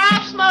crack I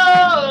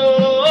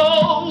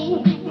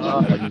smoke.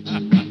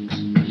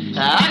 I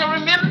can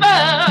remember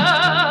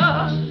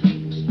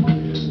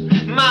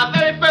my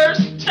very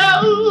first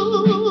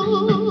toast.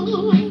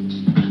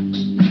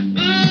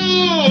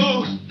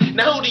 Ooh,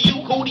 now who do you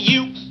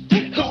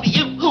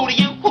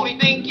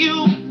think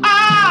you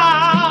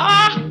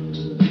are?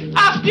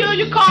 I'll steal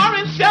your car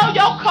and sell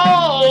your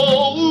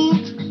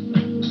coat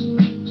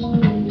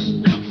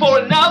for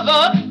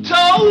another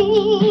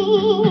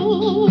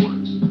toast.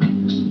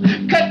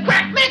 'Cause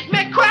crack make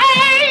me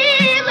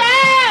crazy.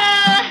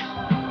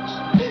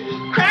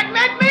 Crack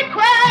make me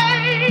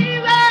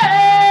crazy.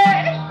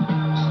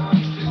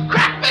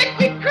 Crack make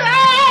me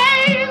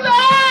crazy.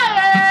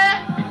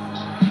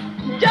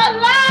 Just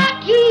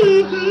like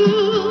you.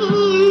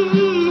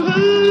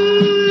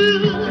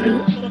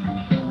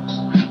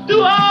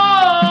 Do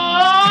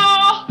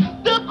all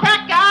the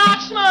crack I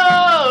smoke.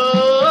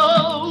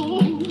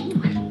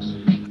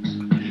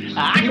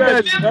 I can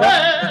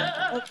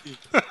remember.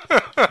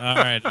 All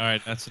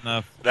right, that's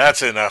enough.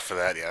 That's enough for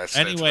that. Yeah. That's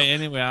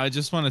Anyway, I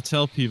just want to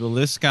tell people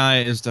this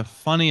guy is the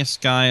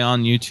funniest guy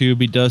on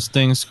YouTube. He does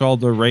things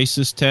called the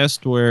racist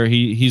test, where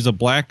he's a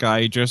black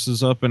guy. He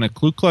dresses up in a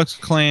Ku Klux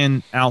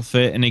Klan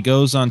outfit, and he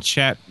goes on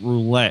chat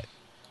roulette,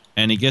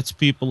 and he gets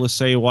people to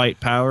say white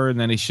power, and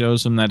then he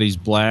shows them that he's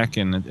black,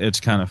 and it's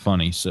kind of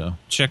funny. So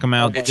check him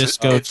out.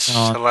 It's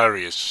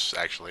hilarious,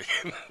 actually.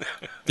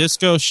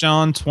 Disco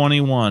Sean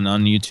 21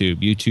 on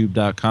YouTube.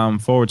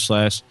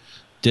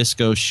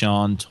 YouTube.com/Disco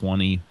Sean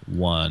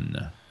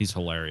 21. He's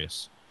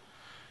hilarious.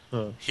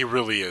 He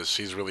really is.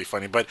 He's really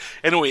funny. But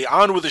anyway,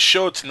 on with the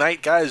show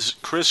tonight, guys.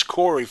 Chris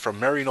Corey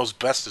from Mary Knows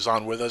Best is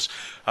on with us.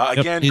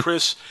 Again,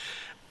 Chris.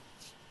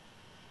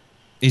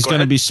 He's going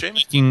to be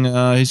speaking.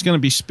 He's going to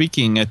be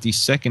speaking at the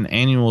second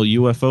annual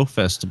UFO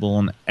Festival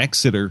in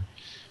Exeter,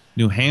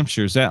 New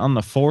Hampshire. Is that on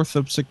the 4th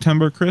of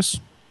September, Chris?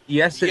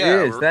 Yes, it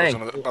is. Thanks.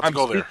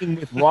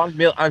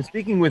 I'm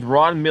speaking with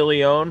Ron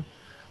Milione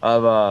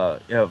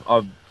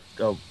of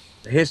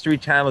History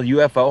Channel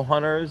UFO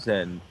Hunters,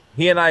 and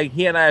he and I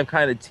have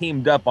kind of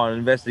teamed up on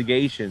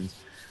investigations,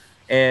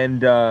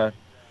 and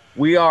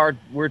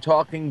we're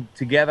talking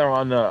together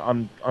on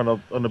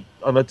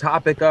the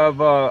topic of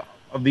the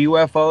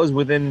UFOs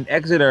within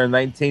Exeter in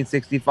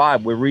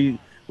 1965. We're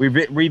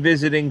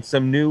revisiting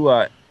some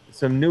new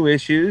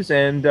issues,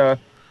 and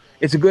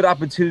it's a good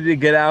opportunity to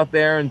get out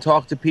there and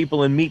talk to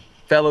people and meet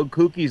fellow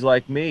kookies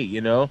like me,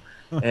 and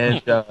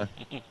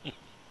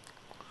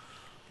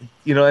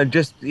and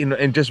just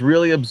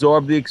really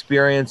absorb the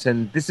experience.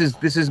 And this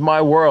is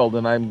my world,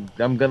 and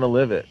I'm gonna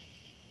live it.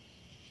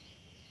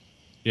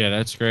 Yeah,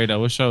 that's great. I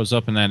wish I was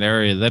up in that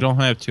area. They don't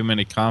have too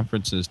many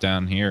conferences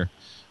down here.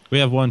 We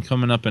have one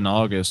coming up in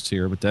August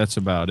here, but that's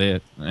about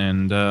it.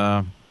 And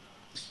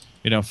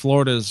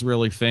Florida is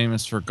really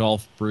famous for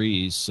Gulf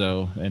Breeze,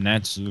 and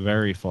that's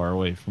very far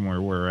away from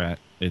where we're at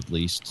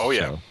least. Oh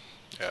yeah. So.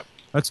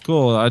 That's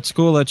cool. It's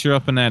cool that you're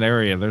up in that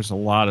area. There's a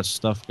lot of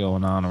stuff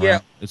going on around.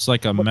 Yeah. It's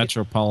like a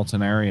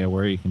metropolitan area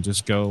where you can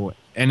just go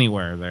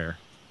anywhere there.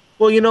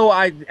 Well,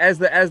 as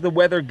the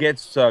weather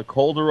gets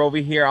colder over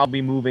here, I'll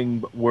be moving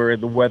where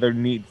the weather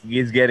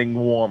is getting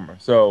warmer.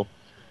 So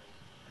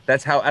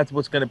that's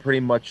what's going to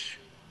pretty much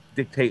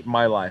dictate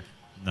my life.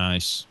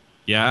 Nice.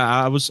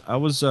 Yeah, I was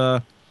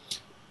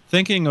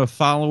thinking of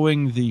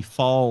following the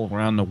fall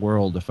around the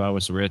world. If I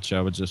was rich,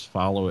 I would just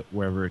follow it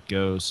wherever it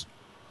goes.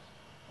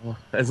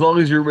 As long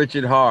as you're rich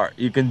at heart,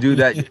 you can do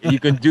that. You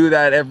can do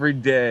that every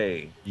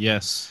day.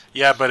 Yes.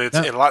 Yeah, but it's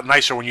a lot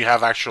nicer when you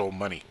have actual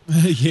money.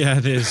 Yeah,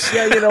 it is.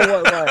 Yeah, you know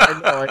what? Right.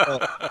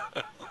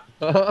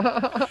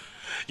 I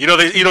know.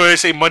 They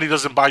say money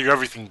doesn't buy you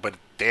everything, but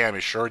damn,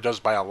 it sure does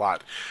buy a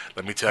lot.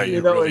 Let me tell you,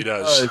 it really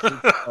does.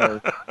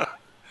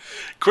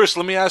 Chris,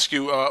 let me ask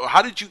you,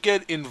 how did you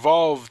get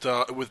involved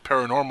with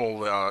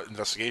paranormal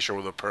investigation,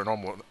 with the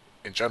paranormal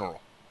in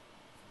general?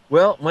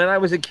 Well, when I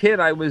was a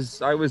kid, I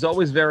was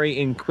always very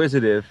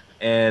inquisitive,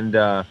 and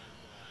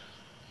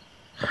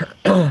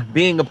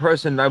being a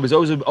person, I was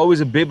always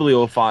a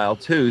bibliophile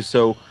too.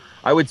 So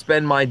I would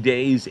spend my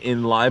days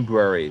in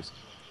libraries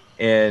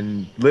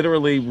and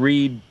literally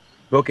read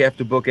book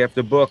after book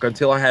after book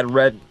until I had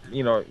read,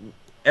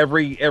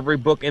 every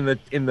book in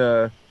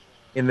the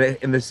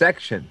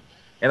section.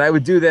 And I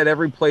would do that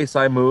every place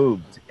I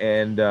moved.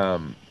 And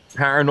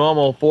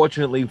paranormal,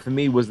 fortunately for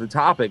me, was the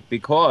topic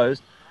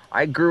because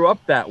I grew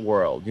up that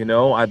world.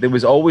 There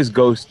was always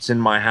ghosts in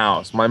my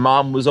house. My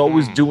mom was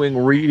always doing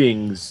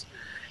readings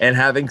and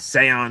having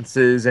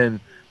seances and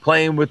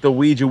playing with the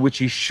Ouija, which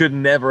she should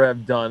never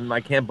have done.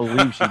 I can't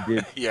believe she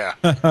did. Yeah.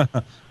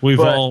 We've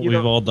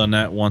all done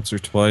that once or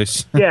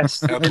twice.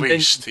 Yes. At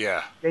least,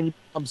 yeah. Then you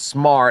become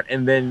smart,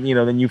 and then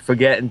you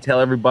forget and tell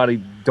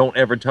everybody, don't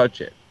ever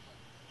touch it.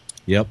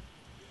 Yep.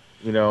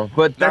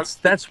 But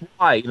that's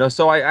why,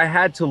 so I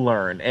had to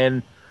learn.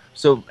 And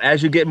so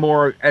as you get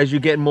more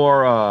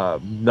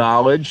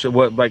knowledge,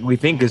 what like we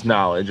think is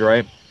knowledge,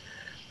 right?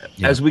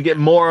 Yeah. As we get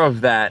more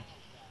of that,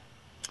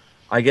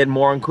 I get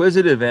more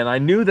inquisitive, and I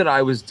knew that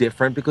I was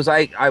different because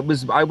I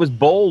was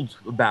bold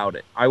about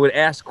it. I would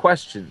ask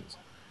questions.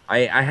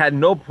 I had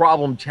no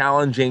problem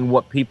challenging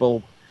what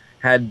people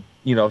had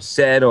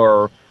said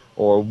or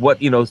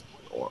what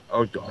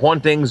or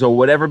hauntings or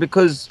whatever,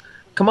 because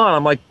come on,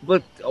 I'm like,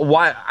 look,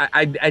 why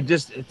I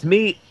just, to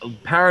me,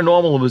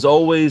 paranormal was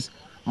always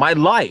my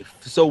life.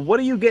 So what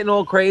are you getting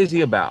all crazy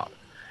about?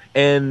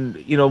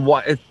 And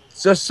what, it's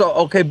just so,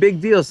 okay, big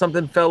deal,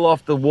 something fell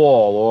off the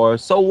wall, or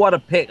so what, a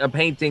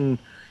painting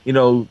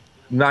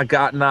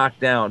got knocked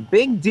down.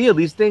 Big deal,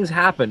 these things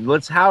happen.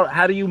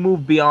 How do you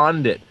move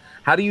beyond it?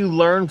 How do you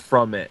learn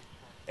from it?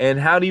 And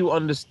how do you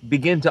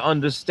begin to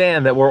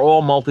understand that we're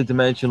all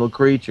multidimensional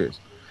creatures?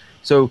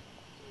 So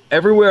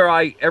everywhere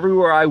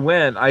I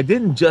went, I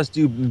didn't just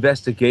do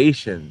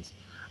investigations.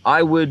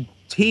 I would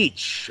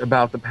teach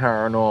about the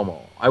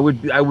paranormal. I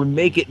would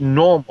make it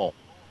normal.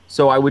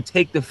 So I would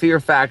take the fear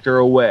factor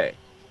away.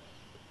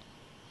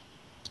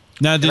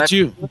 Now, did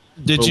you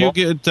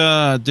get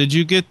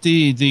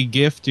the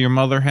gift your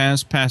mother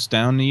has passed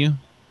down to you?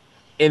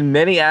 In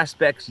many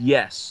aspects,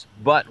 yes.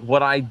 But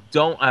what I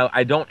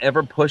don't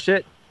ever push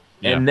it,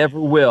 and never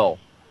will,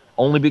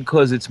 only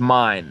because it's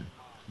mine.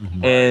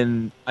 Mm-hmm.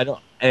 And I don't.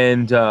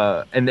 And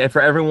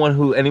for anyone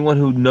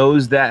who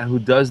knows that, who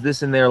does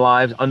this in their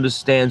lives,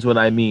 understands what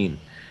I mean.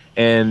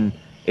 And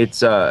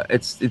it's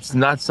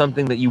not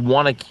something that you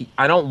want to keep.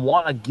 I don't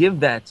want to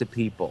give that to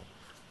people.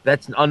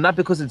 That's not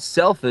because it's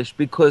selfish,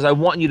 because I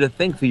want you to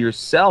think for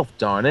yourself,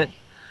 darn it.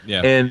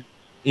 Yeah. And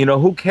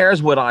who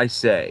cares what I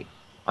say?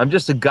 I'm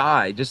just a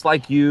guy, just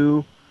like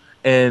you,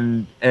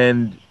 and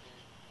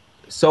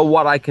so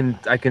what, I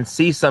can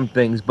see some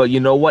things, but you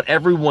know what?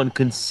 Everyone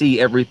can see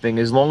everything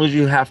as long as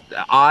you have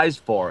eyes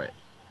for it.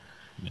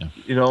 Yeah.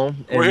 Well,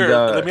 here,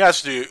 let me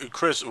ask you,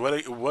 Chris,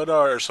 what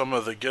are some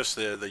of the gifts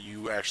that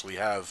you actually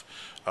have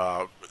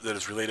that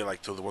is related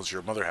to the ones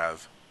your mother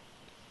have?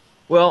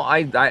 Well,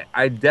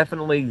 I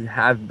definitely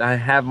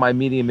have my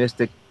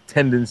mediumistic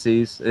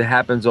tendencies. It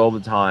happens all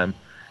the time,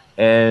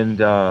 and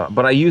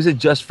but I use it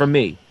just for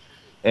me,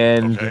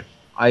 and okay.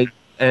 I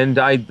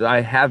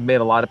have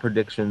made a lot of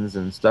predictions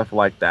and stuff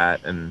like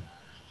that, and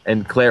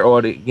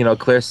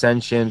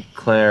clairsentient,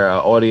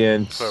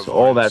 clairaudience,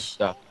 all that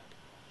stuff.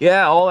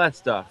 Yeah, all that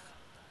stuff.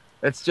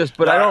 It's just,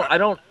 but I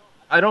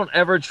don't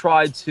ever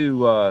try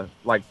to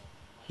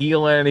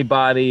heal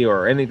anybody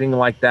or anything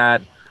like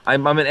that.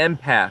 I'm an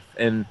empath,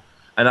 and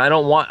I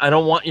don't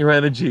want your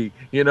energy,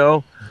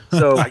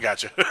 So I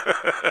got you.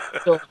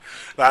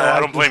 I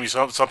don't blame you.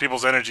 Some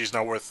people's energy is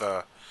not worth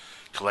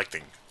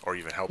collecting or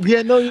even helping.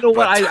 Yeah, no, you know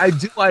what I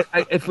do.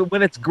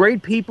 When it's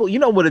great people, you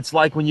know what it's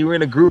like when you're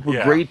in a group of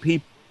great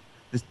people.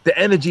 The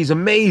energy's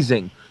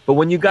amazing, but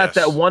when you got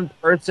that one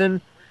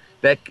person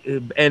that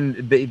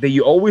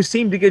you always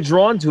seem to get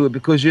drawn to it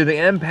because you're the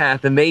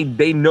empath, and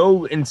they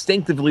know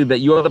instinctively that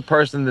you're the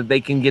person that they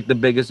can get the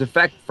biggest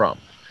effect from.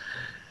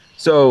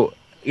 So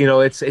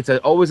it's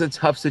always a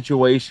tough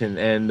situation,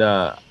 and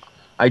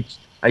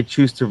I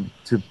choose to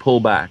pull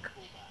back.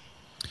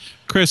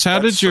 Chris, how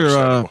did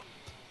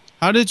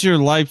your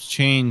life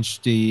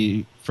change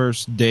the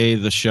first day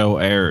the show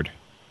aired?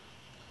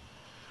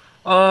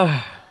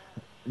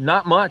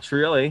 Not much,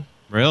 really.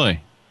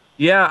 Really?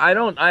 Yeah,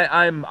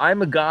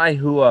 I'm a guy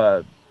who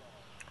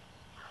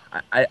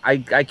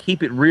I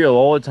keep it real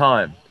all the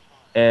time,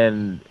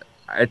 and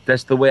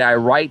that's the way I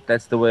write.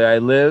 That's the way I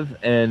live.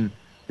 And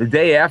the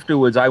day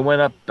afterwards, I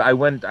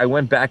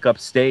went back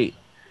upstate,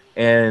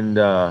 and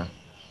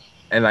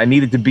I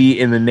needed to be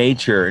in the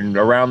nature and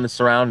around the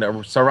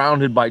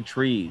surrounded by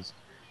trees,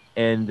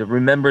 and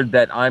remembered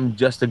that I'm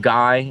just a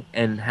guy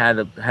and had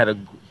a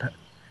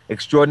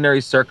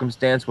extraordinary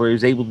circumstance where he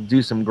was able to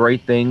do some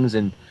great things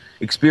and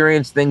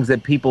experience things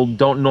that people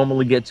don't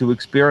normally get to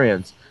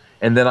experience.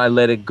 And then I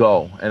let it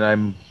go, and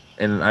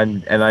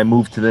I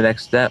moved to the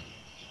next step.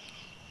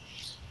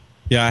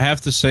 Yeah, I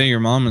have to say your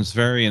mom is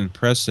very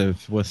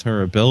impressive with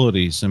her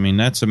abilities. I mean,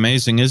 that's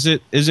amazing. Is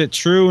it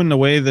true in the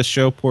way the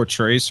show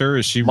portrays her?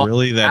 Is she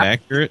really that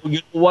accurate? You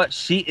know what?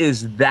 She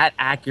is that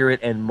accurate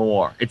and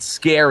more. It's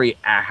scary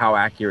at how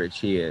accurate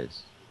she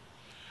is.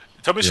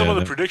 Tell me some of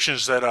the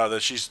predictions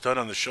that she's done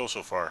on the show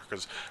so far.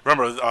 Because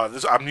remember,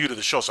 I'm new to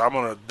the show, so I'm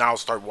gonna now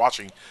start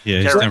watching.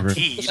 Yeah,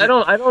 guaranteed. I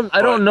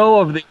don't know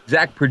of the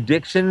exact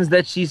predictions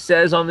that she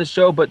says on the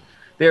show, but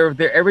they're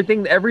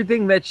everything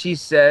that she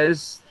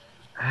says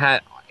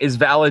is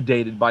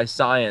validated by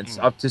science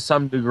up to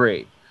some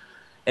degree,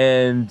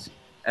 and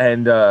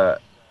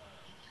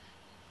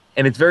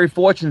it's very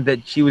fortunate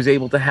that she was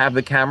able to have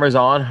the cameras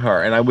on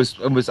her. And I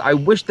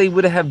wish they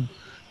would have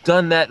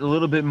done that a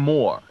little bit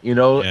more, you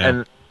know.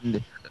 Yeah.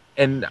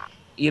 And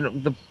you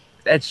know,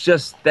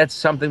 that's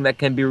something that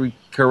can be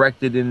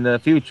corrected in the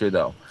future,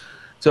 though.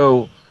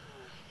 So,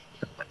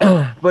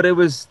 but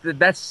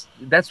that's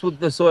what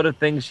the sort of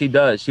thing she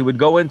does. She would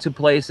go into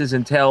places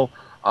and tell,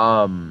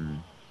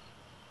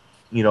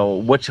 you know,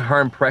 what's her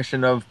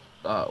impression of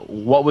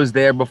what was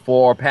there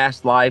before,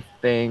 past life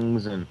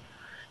things, and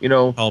you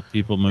know, help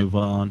people move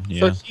on.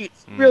 Yeah. So she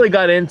really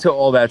got into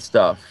all that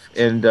stuff,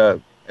 and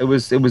it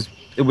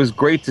was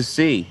great to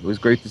see. It was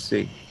great to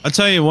see. I'll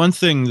tell you one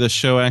thing the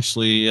show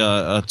actually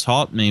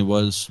taught me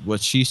was what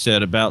she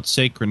said about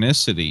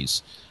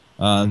synchronicities.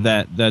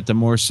 That the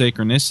more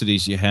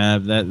synchronicities you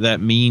have,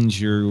 that means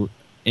you're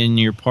in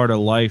your part of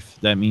life.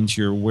 That means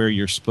you're where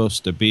you're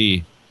supposed to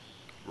be.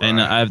 Right.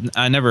 And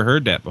I never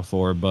heard that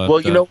before. But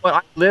well, you know what?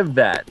 I lived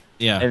that.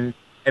 Yeah.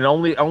 And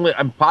only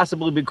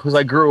possibly because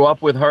I grew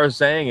up with her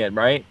saying it,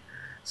 right?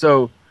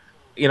 So,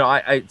 you know,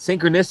 I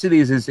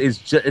synchronicities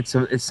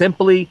is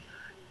simply.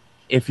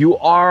 If you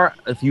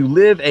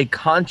live a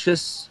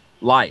conscious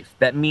life,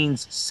 that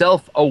means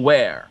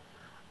self-aware.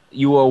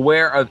 You are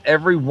aware of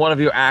every one of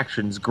your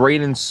actions,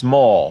 great and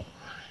small.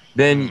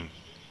 Then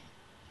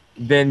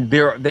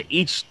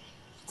each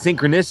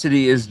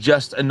synchronicity is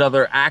just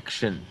another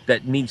action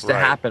that needs to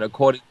happen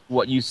according to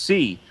what you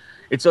see.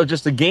 It's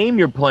just a game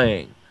you're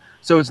playing.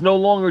 So it's no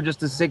longer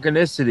just a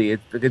synchronicity.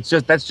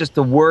 That's just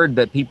a word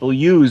that people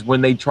use when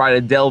they try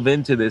to delve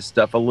into this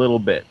stuff a little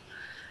bit.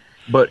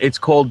 But it's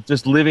called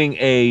just living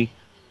a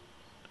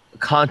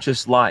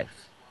conscious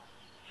life.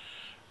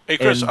 Hey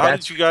Chris, how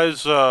did you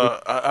guys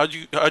how'd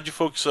you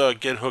folks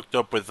get hooked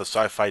up with the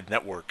Sci-Fi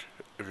Network,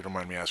 if you don't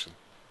mind me asking?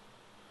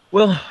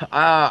 Well,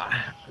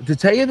 to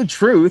tell you the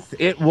truth,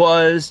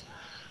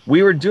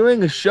 we were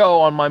doing a show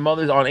on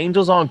on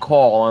Angels on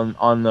Call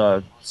on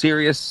the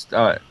Sirius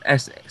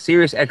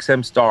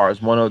XM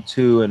Stars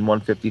 102 and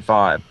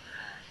 155,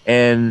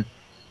 and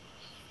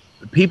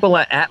people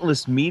at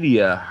Atlas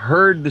Media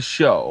heard the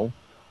show.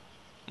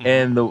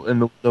 And the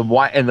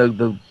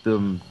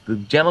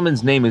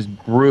gentleman's name is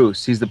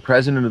Bruce. He's the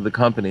president of the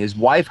company. His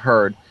wife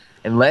heard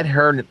and let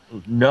her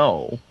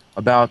know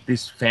about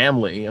this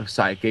family of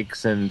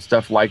psychics and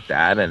stuff like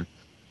that, and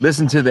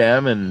listened to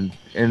them, and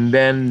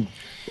then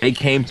they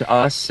came to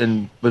us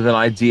and with an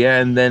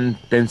idea, and then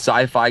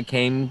Sci-Fi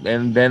came,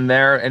 and then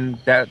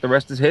the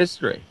rest is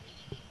history.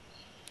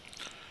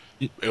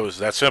 It was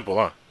that simple,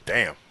 huh?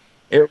 Damn.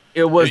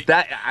 It was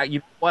that. You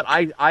know what?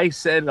 I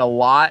said a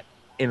lot.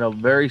 In a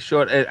very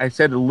short, I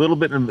said a little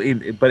bit,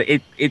 but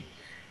it.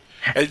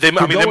 They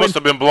must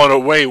have been blown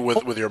away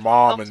with your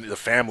mom and the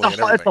family and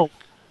everything.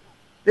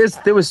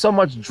 There was so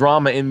much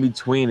drama in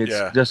between.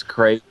 It's just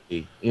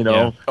crazy, you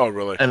know. Yeah. Oh,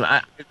 really? And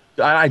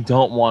I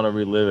don't want to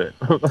relive it.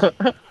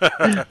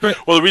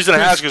 Well, the reason I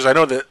ask is I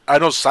know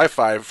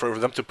Sci-Fi, for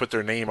them to put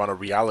their name on a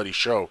reality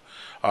show,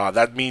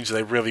 that means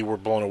they really were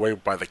blown away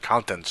by the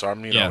content. So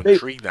I'm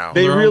intrigued now.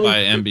 They're owned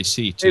by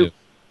NBC too.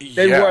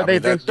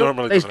 That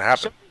normally doesn't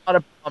happen. A lot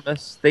of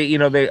promise.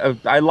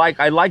 I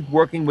like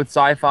working with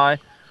Sci-Fi.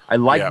 I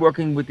like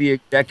working with the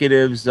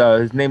executives.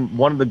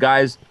 One of the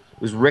guys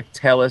was Rick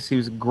Tellis. He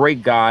was a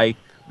great guy.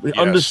 He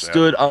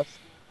understood us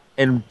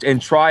and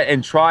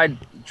tried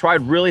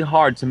really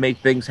hard to make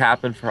things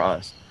happen for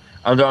us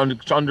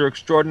under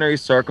extraordinary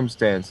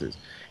circumstances.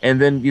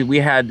 And then we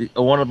had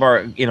one of our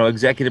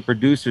executive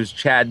producers,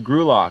 Chad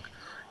Grulock.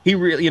 He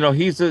really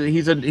he's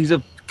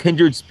a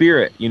kindred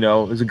spirit.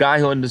 He's a guy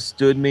who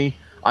understood me.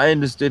 I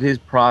understood his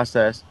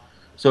process,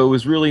 so it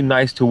was really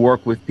nice to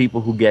work with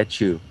people who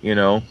get you.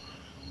 Yeah,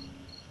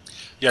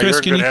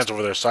 Chris, you're in good hands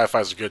over there.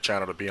 Sci-Fi is a good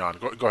channel to be on.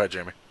 Go ahead,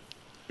 Jamie.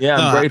 Yeah,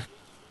 I'm grateful.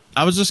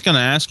 I was just going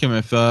to ask him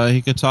if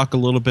he could talk a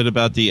little bit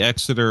about the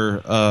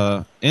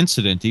Exeter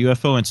incident, the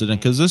UFO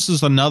incident, because this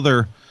is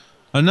another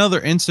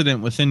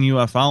incident within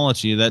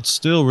ufology that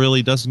still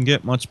really doesn't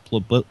get much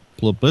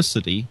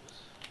publicity.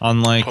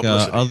 unlike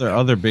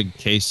other big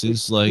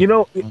cases, like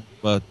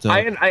But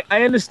I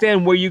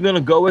understand where you're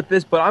gonna go with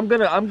this, but I'm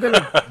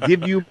gonna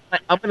give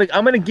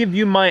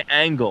you my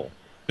angle.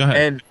 Go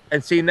ahead.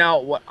 And see now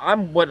what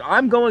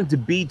I'm going to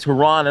be to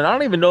Ron, and I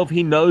don't even know if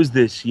he knows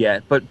this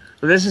yet, but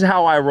this is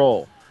how I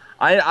roll.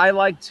 I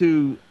want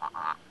to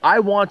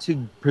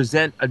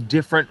present a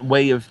different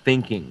way of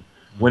thinking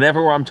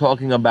whenever I'm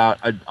talking about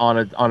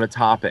on a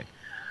topic.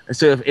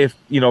 So if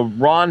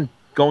Ron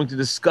going to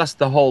discuss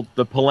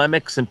the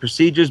polemics and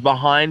procedures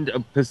behind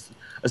a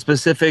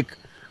specific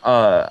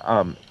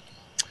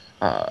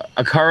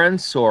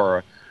occurrence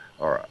or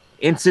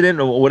incident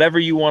or whatever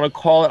you want to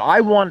call it,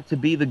 I want to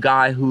be the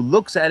guy who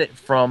looks at it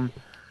from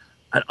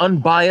an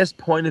unbiased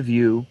point of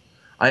view.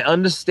 I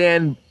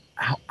understand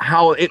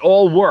how it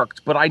all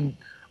worked, but I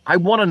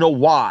want to know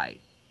why.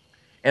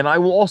 And I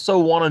will also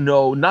want to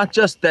know not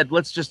just that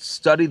let's just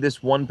study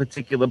this one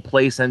particular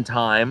place and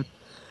time,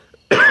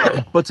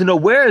 but to know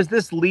where is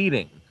this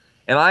leading.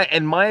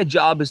 And my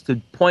job is to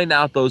point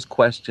out those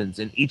questions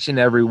in each and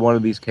every one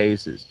of these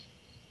cases.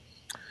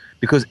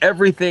 Because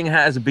everything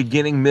has a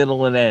beginning,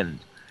 middle, and end.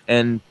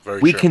 And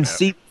we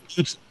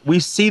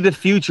see the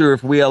future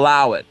if we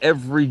allow it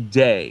every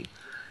day.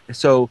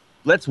 So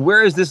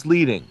where is this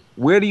leading?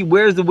 Where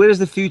does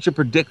the future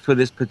predict for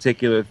this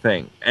particular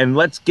thing? And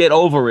let's get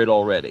over it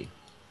already.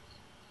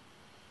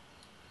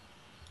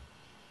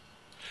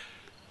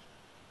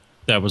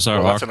 That was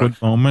our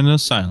awkward moment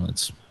of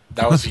silence.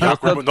 That was the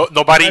awkward.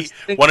 Nobody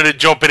wanted to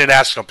jump in and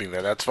ask something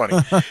there. That's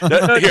funny.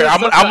 Here,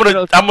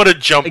 I'm gonna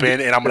jump in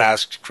and I'm gonna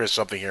ask Chris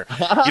something here.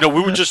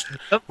 We were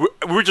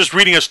just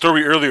reading a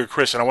story earlier,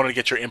 Chris, and I wanted to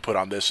get your input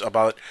on this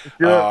about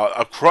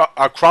a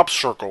crop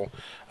circle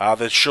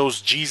that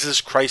shows Jesus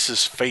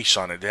Christ's face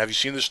on it. Have you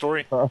seen this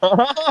story?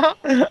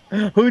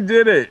 Who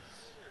did it?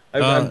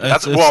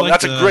 That's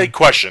a great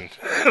question.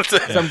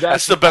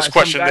 That's the best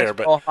question there.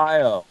 But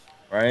Ohio,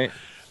 right?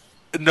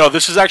 No,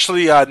 this is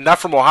actually not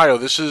from Ohio.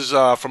 This is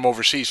from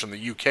overseas, from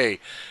the UK.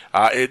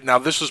 Now,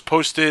 this was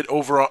posted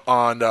over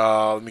on,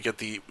 let me get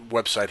the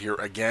website here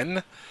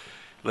again.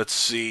 Let's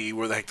see,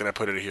 where the heck did I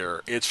put it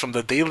here? It's from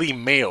the Daily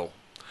Mail,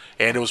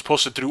 and it was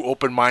posted through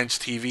Open Minds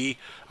TV.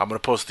 I'm going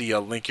to post the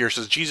link here. It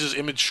says, Jesus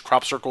image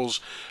crop circles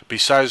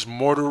besides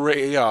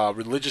mortuary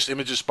religious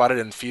images spotted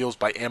in fields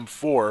by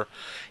M4,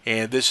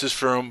 and this is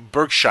from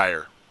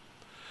Berkshire.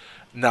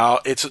 Now,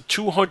 it's a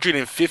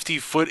 250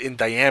 foot in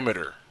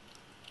diameter.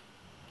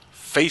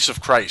 Face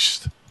of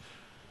Christ.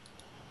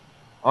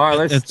 All right,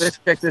 let's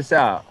check this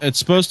out. It's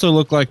supposed to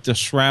look like the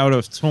Shroud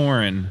of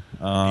Turin.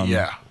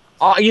 Yeah.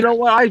 Oh, you know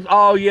what?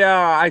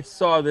 I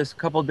saw this a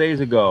couple days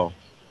ago.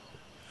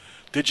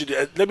 Did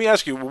you? Let me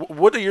ask you.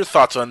 What are your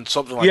thoughts on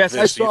something like this?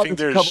 Yes, I saw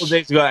this a couple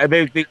days ago.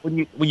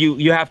 When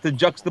you have to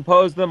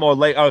juxtapose them or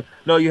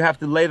you have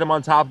to lay them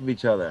on top of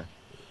each other.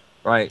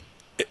 Right.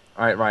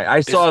 Right.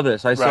 I saw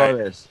this.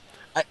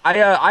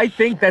 I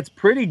think that's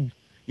pretty.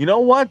 You know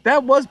what?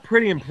 That was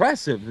pretty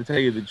impressive, to tell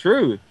you the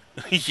truth.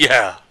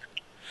 Yeah.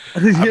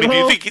 Do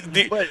you think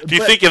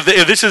if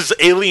this is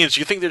aliens,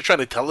 you think they're trying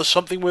to tell us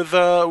something with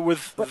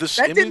this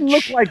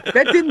image?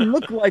 That didn't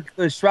look like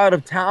the Shroud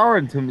of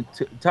Turin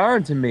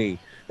to me.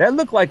 That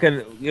looked like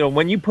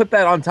when you put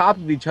that on top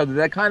of each other,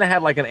 that kind of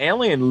had like an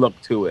alien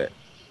look to it.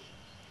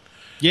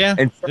 Yeah,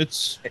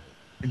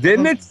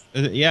 didn't it?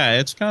 Yeah,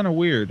 it's kind of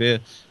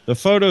weird. The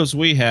photos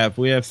we have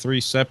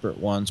 3 separate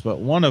ones, but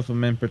one of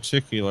them in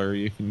particular,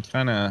 you can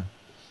kind of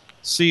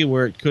see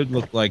where it could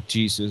look like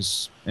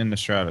Jesus in the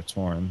Shroud of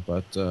Turin.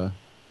 But yeah,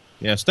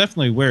 it's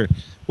definitely weird.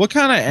 What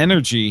kind of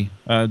energy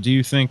do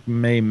you think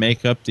may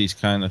make up these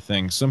kind of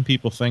things? Some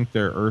people think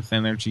they're Earth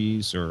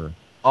energies, or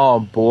oh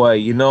boy,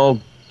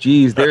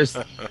 geez, there's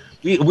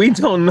we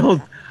don't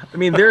know. I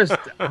mean, who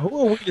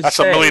are we to That's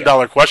say? $1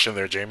 million question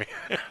there, Jamie.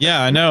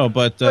 Yeah, I know,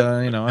 but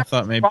I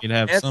thought maybe you'd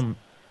have some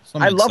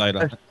insight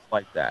on it.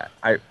 Like that.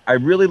 I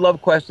really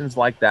love questions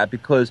like that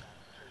because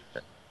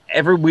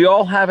we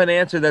all have an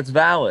answer that's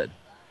valid.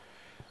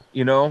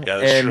 Yeah,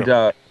 that's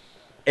true.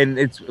 And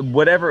it's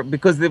whatever,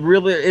 because there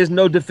really is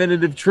no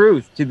definitive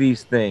truth to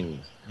these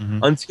things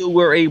until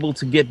we're able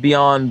to get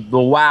beyond the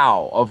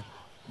wow of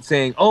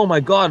saying, "Oh my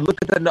God, look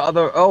at that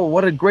other! Oh,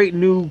 what a great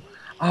new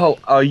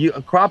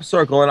a crop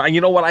circle!" And you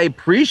know what? I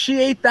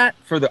appreciate that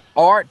for the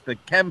art,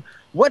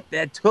 what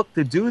that took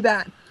to do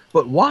that.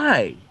 But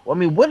why? I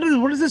mean, what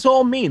does this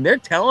all mean? They're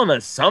telling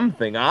us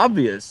something,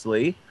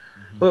 obviously,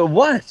 but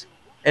what?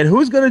 And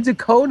who's going to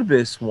decode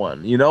this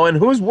one? And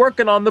who's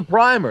working on the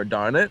primer?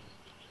 Darn it!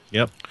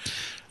 Yep.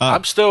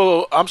 I'm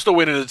still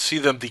waiting to see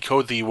them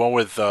decode the one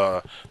with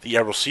the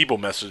Arecibo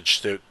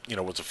message that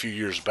was a few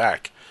years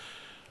back.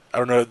 I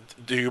don't know.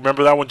 Do you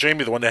remember that one,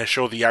 Jamie? The one that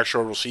showed the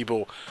actual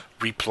Arecibo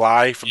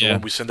reply from the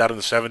one we sent out in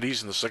the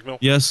 70s in the signal?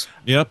 Yes.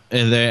 Yep.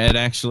 And it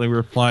actually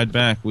replied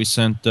back. We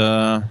sent,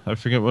 I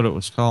forget what it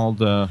was called,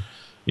 but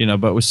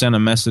we sent a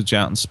message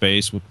out in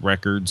space with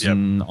records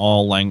in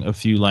a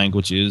few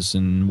languages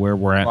and where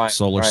we're at in the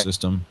solar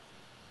system.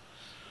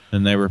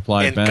 And they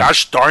replied and back.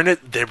 Gosh darn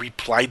it, they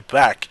replied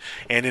back.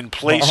 And in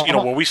place, you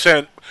know, when we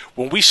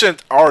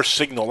sent our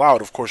signal out,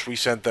 of course, we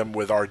sent them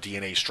with our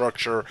DNA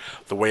structure,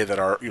 the way that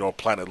our, you know,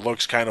 planet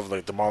looks, kind of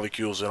like the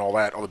molecules and all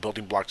that, all the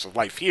building blocks of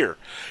life here,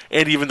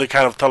 and even the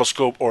kind of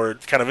telescope or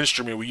kind of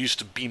instrument we used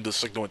to beam the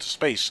signal into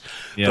space.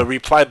 Yeah. The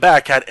reply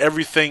back had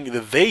everything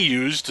that they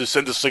used to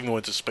send the signal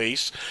into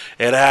space.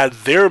 It had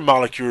their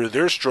molecule,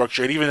 their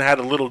structure. It even had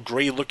a little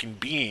gray-looking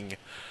being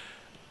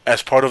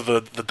as part of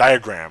the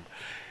diagram.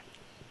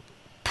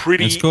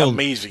 Pretty cool.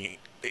 amazing.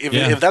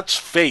 If that's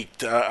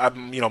faked,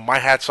 I'm, you know, my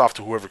hat's off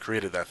to whoever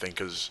created that thing,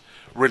 because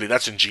really,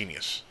 that's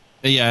ingenious.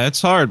 Yeah,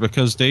 it's hard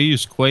because they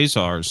use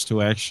quasars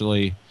to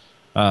actually,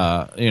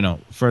 you know,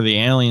 for the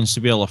aliens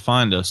to be able to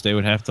find us, they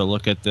would have to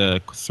look at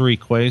the 3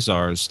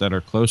 quasars that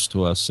are close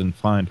to us and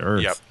find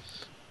Earth. Yep.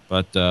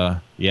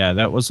 But yeah,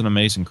 that was an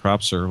amazing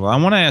crop circle. Well, I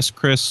want to ask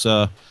Chris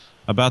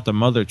about the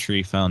Mother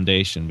Tree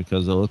Foundation,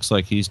 because it looks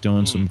like he's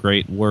doing some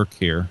great work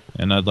here,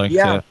 and I'd like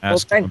to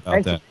ask him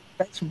about that.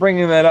 Thanks for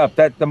bringing that up.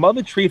 That the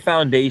Mother Tree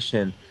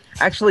Foundation,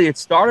 actually, it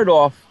started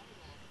off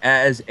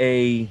as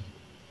a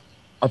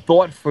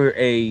thought for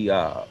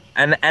an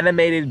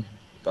animated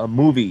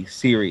movie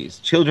series,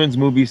 children's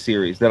movie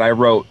series that I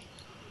wrote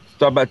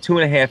about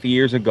 2.5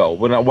 years ago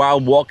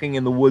while walking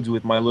in the woods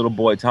with my little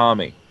boy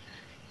Tommy,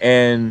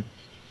 and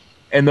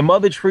the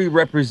Mother Tree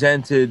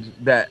represented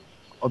that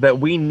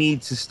we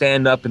need to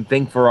stand up and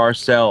think for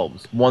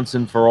ourselves once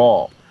and for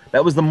all.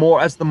 That's the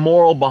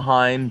moral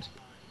behind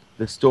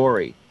the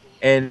story.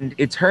 And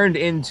it turned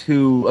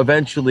into,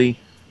 eventually,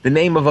 the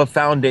name of a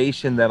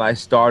foundation that I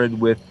started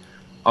with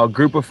a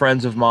group of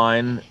friends of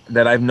mine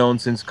that I've known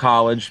since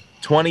college,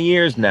 20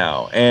 years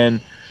now. And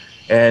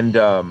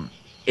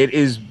it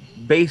is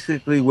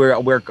basically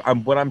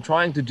what I'm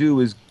trying to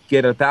do is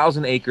get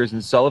 1,000 acres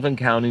in Sullivan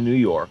County, New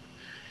York.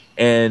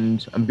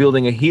 And I'm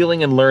building a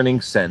healing and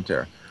learning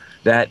center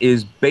that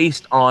is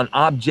based on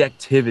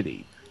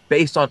objectivity,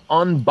 based on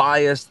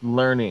unbiased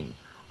learning,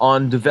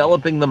 on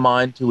developing the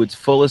mind to its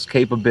fullest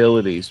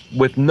capabilities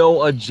with no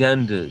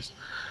agendas,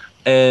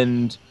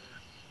 and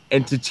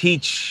to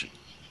teach,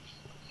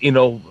 you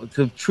know,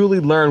 to truly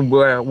learn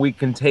where we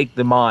can take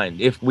the mind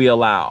if we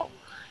allow.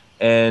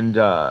 And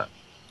but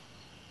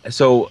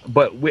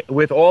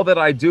with all that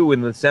I do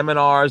in the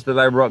seminars that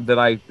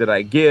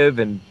I give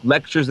and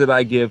lectures that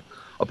I give,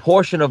 a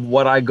portion of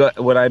what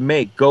I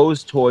make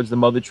goes towards the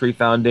Mother Tree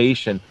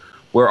Foundation,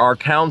 where our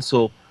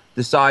council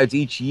decides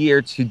each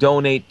year to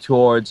donate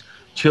towards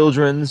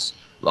children's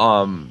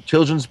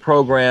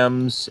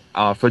programs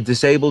for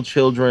disabled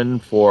children,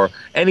 for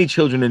any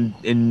children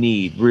in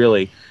need,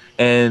 really,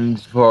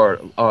 and for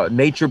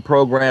nature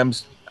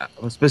programs,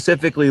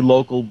 specifically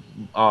local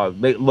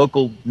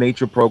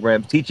nature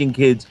programs, teaching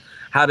kids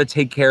how to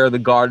take care of the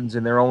gardens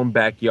in their own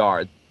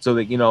backyard, so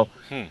that, you know,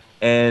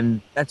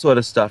 and that sort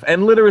of stuff,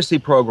 and literacy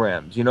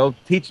programs, you know,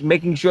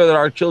 making sure that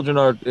our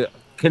children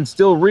can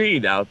still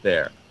read out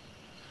there.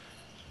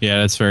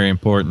 Yeah, that's very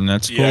important.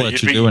 That's cool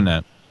that you're doing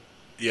that.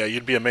 Yeah,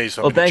 you'd be amazed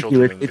how many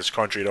children in this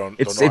country don't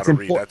know how to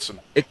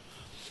read.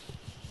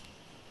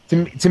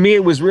 To me,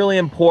 it was really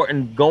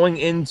important going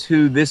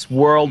into this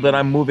world that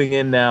I'm moving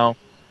in now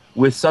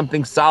with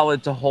something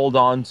solid to hold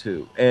on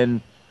to,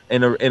 and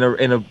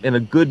a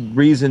good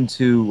reason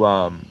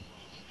to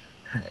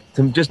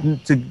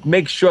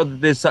make sure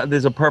that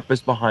there's a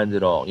purpose behind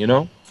it all. You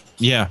know?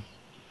 Yeah.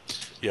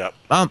 Yeah.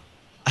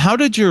 How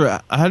did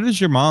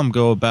your mom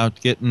go about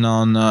getting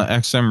on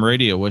XM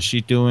radio? Was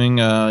she doing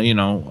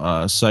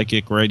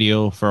psychic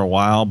radio for a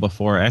while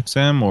before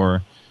XM,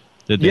 or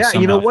did they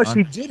you know what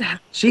she did?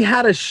 She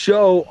had a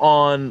show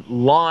on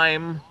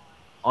Lime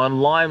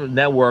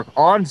Network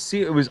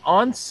it was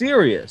on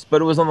Sirius,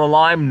 but it was on the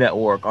Lime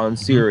Network on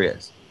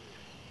Sirius,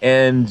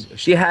 and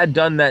she had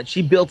done that.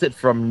 She built it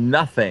from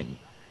nothing,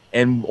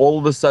 and all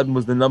of a sudden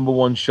was the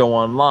 #1 show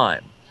on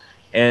Lime,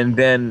 and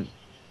then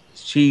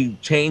she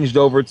changed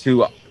over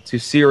to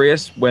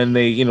Sirius when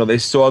they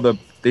saw the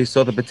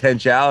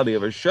potentiality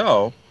of her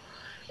show,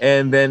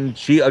 and then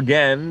she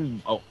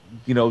again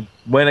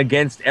went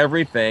against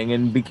everything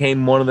and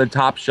became one of the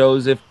top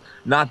shows, if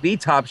not the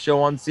top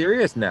show on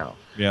Sirius now.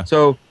 Yeah.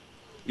 So,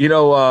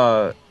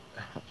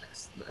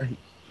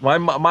 my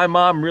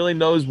mom really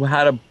knows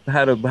how to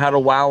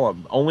wow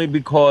them, only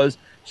because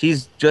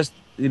she's just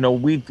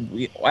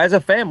we as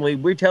a family,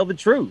 we tell the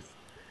truth.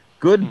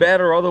 Good, bad,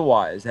 or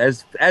otherwise,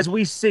 as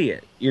we see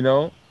it,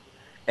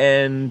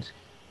 and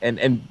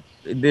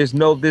there's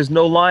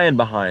no lying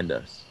behind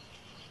us.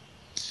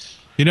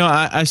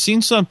 I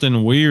seen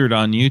something weird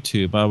on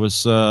YouTube. I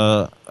was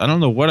I don't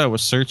know what I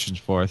was searching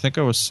for. I think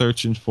I was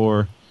searching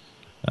for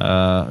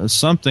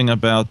something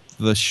about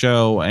the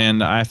show,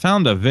 and I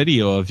found a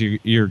video of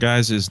your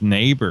guys'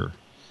 neighbor.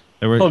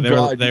 They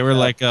were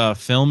like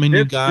filming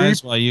you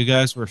guys while you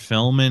guys were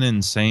filming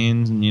and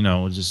saying,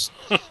 just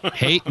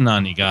hating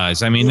on you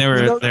guys. I mean,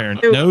 they're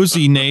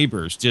nosy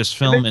neighbors just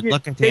filming.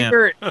 Look at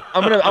him.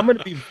 I'm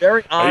gonna be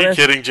very honest. Are you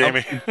kidding,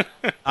 Jamie?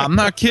 I'm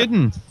not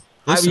kidding.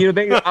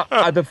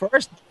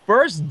 The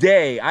first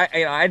day,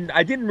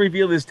 I didn't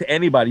reveal this to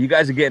anybody. You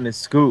guys are getting a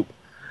scoop.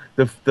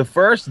 the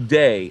first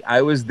day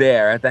I was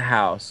there at the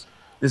house,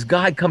 this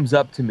guy comes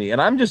up to me,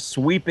 and I'm just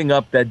sweeping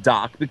up that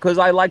dock because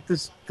I like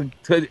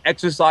to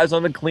exercise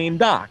on a clean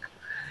dock,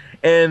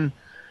 and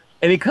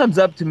he comes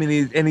up to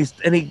me and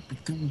he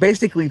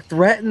basically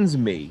threatens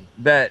me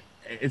that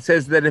it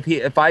says that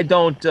if I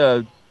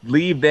don't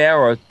leave there,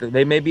 or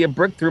there may be a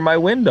brick through my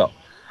window.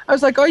 I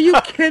was like, "Are you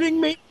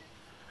kidding me?"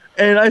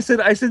 And I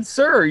said,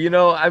 "Sir, you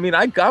know, I mean,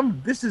 I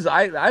love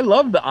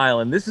the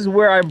island. This is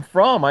where I'm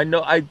from. I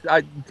know. I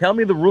tell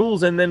me the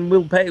rules, and then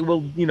we'll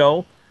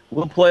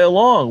play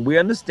along. We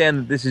understand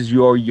that this is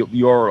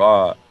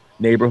your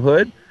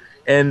neighborhood."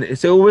 And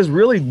so it was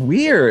really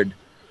weird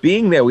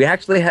being there. We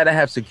actually had to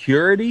have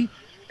security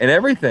and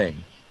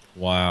everything.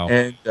 Wow.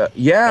 And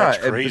That's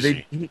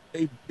crazy.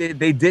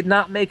 They did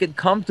not make it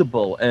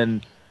comfortable,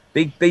 and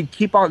they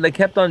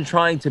kept on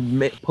trying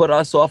to put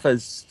us off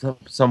as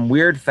some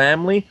weird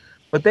family,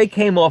 but they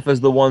came off as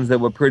the ones that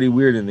were pretty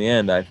weird in the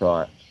end, I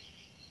thought.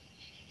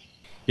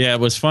 Yeah, it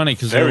was funny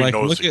because they're like,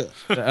 nosy.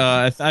 look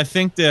at. I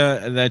think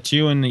that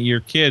you and your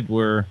kid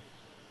were,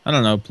 I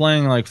don't know,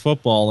 playing like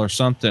football or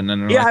something.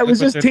 And yeah, like, I was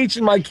just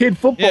teaching my kid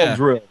football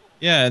drill.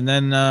 Yeah, and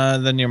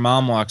then your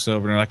mom walks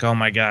over and you're like, oh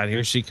my God,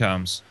 here she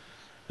comes.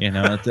 You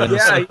know,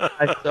 yeah,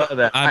 I saw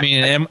that. I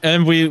mean,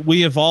 and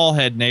we have all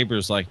had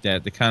neighbors like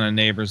that, the kind of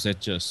neighbors that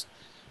just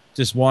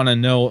want to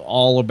know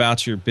all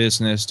about your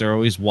business. They're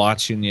always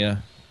watching you.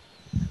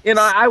 You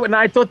know,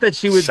 I thought that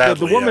she was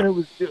the woman who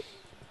was.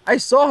 I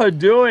saw her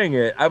doing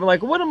it. I'm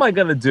like, what am I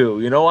gonna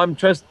do? You know, I'm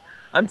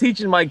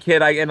teaching my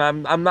kid, and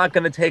I'm not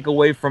gonna take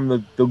away from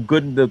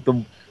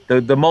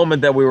the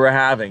moment that we were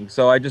having.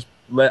 So I just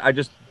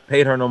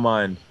paid her no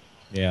mind.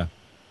 Yeah.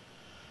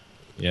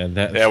 Yeah,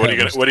 what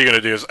are you gonna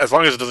do? As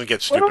long as it doesn't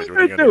get stupid. What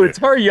are you gonna do? It's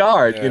her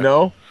yard, you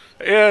know.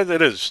 Yeah,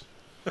 it is.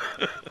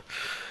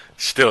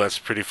 Still, that's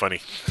pretty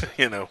funny,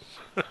 you know.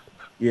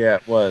 Yeah,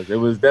 it was. It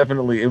was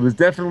definitely.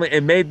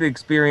 It made the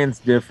experience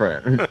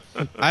different.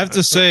 I have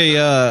to say,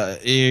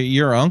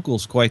 your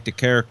uncle's quite the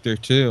character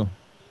too.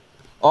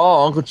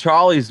 Oh, Uncle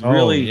Charlie's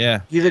really. Yeah.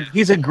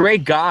 He's a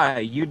great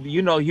guy. He's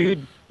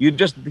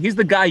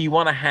the guy you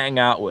want to hang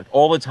out with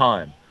all the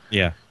time.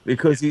 Yeah.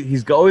 Because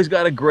he's always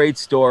got a great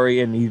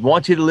story, and he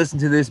wants you to listen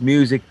to this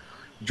music,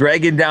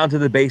 dragging down to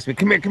the basement.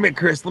 Come here,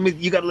 Chris.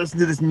 You got to listen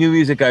to this new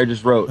music I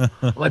just wrote.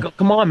 I'm like, oh,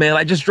 come on, man.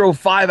 I just drove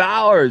 5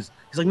 hours.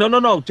 He's like,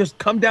 no. Just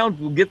come down.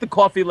 We'll get the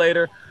coffee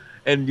later,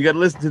 and you got to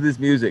listen to this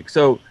music.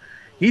 So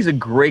he's a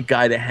great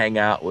guy to hang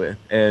out with,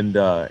 and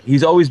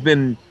he's always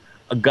been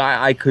a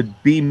guy I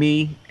could be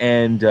me,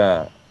 and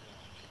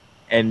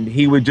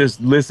he would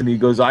just listen. He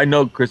goes, I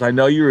know, Chris. I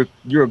know you're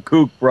a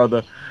kook,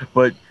 brother,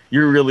 but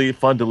you're really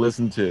fun to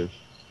listen to.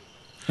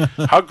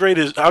 How great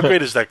is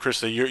that, Chris,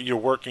 that you're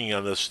working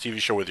on this TV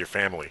show with your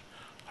family?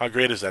 How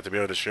great is that to be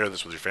able to share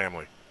this with your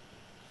family?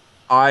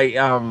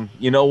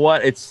 You know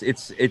what?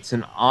 It's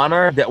an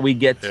honor that we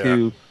get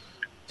to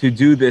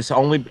do this.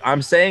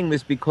 I'm saying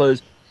this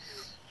because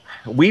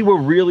we were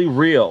really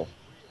real.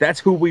 That's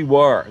who we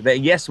were.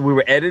 That yes, we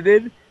were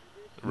edited,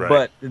 right.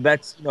 But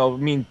that's I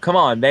mean, come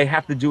on, they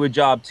have to do a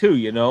job too,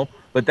 you know.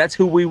 But that's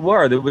who we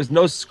were. There was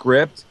no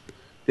script.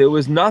 There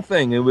was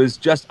nothing. It was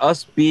just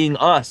us being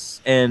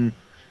us, and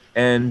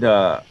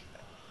there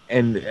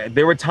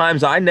were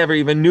times I never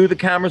even knew the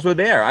cameras were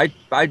there.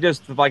 I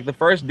just, like, the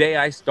first day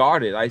I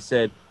started, I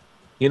said,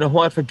 you know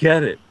what,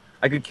 forget it.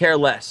 I could care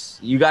less.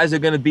 You guys are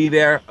going to be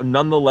there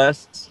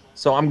nonetheless,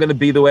 so I'm going to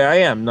be the way I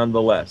am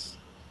nonetheless.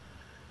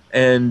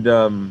 And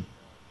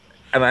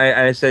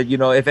I said, you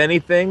know, if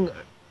anything,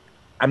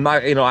 I'm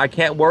not, you know, I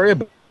can't worry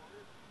about.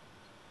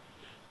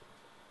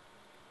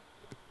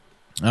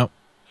 Oh.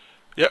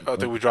 Yeah, I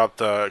think we dropped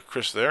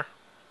Chris there.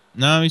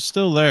 No, he's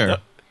still there.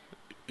 Yep.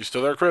 You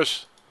still there,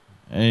 Chris?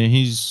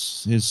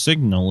 His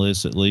signal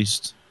is, at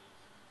least.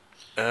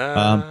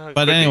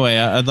 But anyway,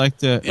 I'd like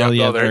to. Yeah, oh,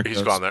 yeah, there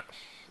he's gone there.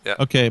 Yeah.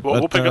 Okay,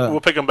 we'll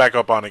pick him back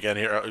up on again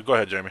here. Go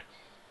ahead, Jeremy.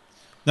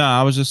 No,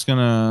 I was just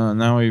gonna.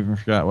 Now I even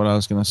forgot what I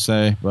was gonna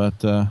say, but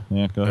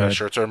yeah, go ahead.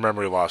 Sure, it's a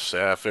memory loss.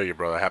 Yeah, I feel you,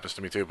 bro. That happens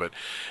to me too. But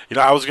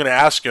I was gonna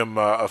ask him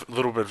a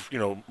little bit,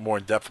 more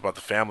in depth about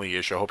the family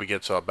issue. I hope he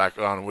gets back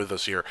on with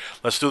us here.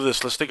 Let's do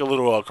this. Let's take a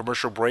little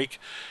commercial break,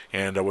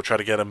 and we'll try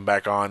to get him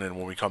back on. And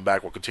when we come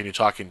back, we'll continue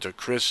talking to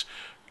Chris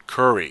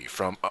Curry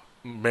from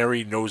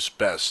Mary Knows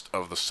Best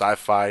of the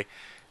Sci-Fi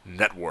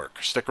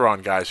Network. Stick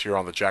around, guys. Here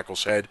on the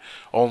Jackal's Head,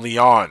 only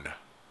on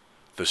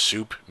the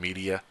Soup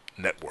Media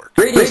Network.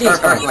 Greetings,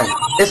 Earthling.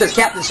 This is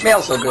Captain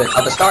Smell So Good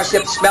of the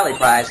Starship Smelly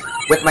Prize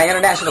with my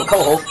international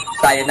co-host,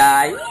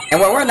 Cyanide. And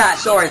when we're not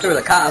soaring through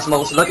the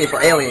cosmos looking for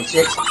alien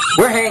chicks,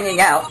 we're hanging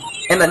out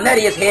in the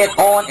nuttiest head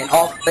on and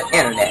off the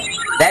internet.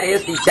 That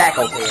is the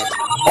Jackal's Head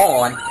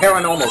on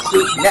Paranormal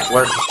Soup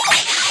Network.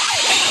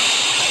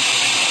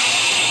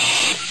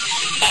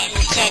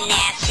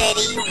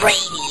 Tenacity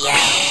Radio.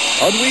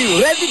 Are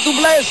we ready to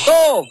blast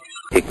off?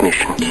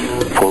 Ignition.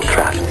 Full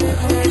thrust.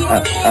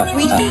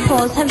 Recent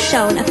polls have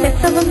shown a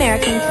fifth of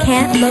Americans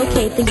can't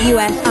locate the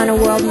U.S. on a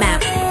world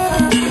map.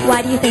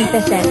 Why do you think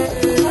this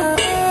is?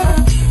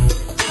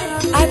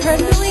 I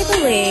personally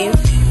believe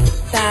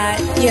that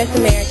U.S.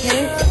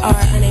 Americans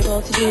are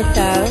unable to do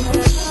so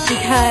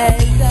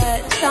because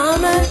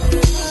some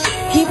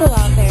people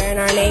out there in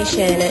our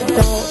nation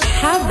don't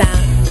have them.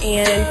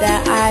 And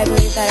I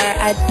believe that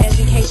our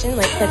education,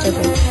 like such as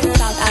in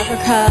South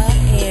Africa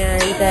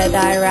and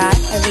Iraq,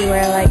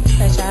 everywhere like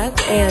such as,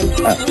 and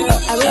I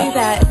believe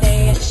that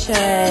they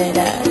should,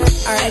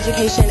 our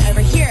education over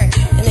here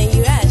in the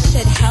U.S.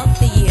 should help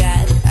the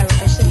U.S.,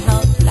 or should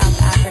help South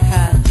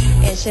Africa,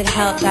 and should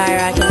help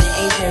Iraq and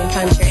the Asian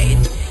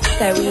countries,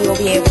 so we will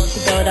be able to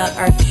build up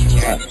our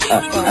future.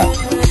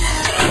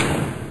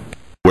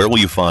 Where will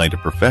you find a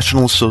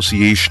professional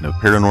association of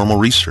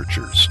paranormal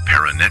researchers?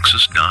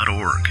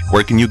 Paranexus.org.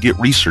 Where can you get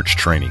research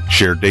training,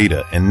 share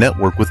data, and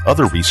network with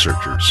other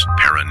researchers?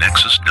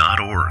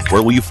 Paranexus.org.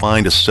 Where will you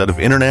find a set of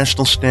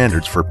international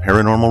standards for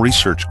paranormal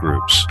research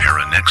groups?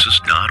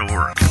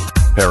 Paranexus.org.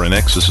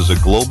 Paranexus is a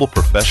global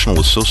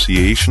professional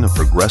association of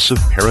progressive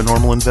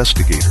paranormal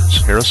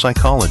investigators,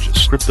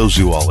 parapsychologists,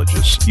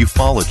 cryptozoologists,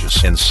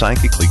 ufologists, and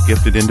psychically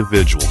gifted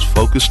individuals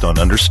focused on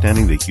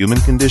understanding the human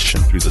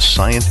condition through the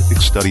scientific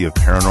study of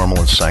paranormal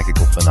and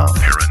psychical phenomena.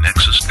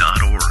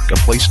 Paranexus.org. A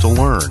place to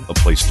learn, a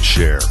place to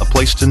share, a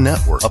place to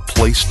network, a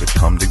place to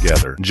come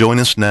together. Join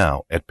us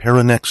now at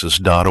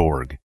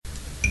Paranexus.org.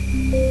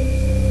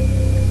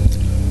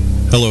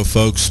 Hello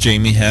folks,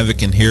 Jamie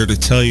Havoc and here to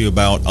tell you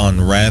about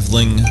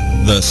Unraveling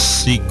the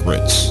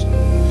Secrets.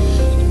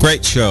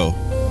 Great show.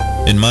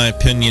 In my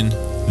opinion,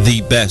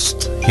 the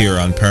best here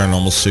on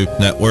Paranormal Soup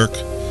Network.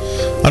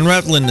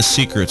 Unraveling the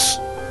Secrets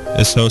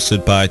is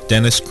hosted by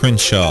Dennis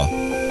Crenshaw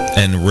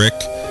and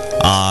Rick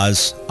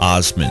Oz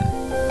Osman.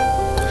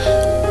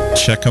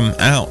 Check them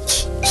out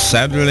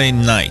Saturday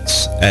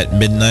nights at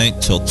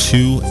midnight till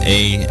 2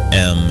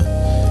 a.m.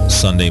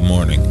 Sunday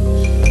morning.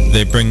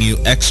 They bring you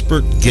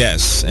expert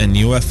guests and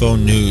UFO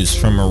news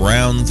from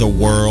around the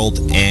world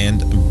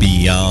and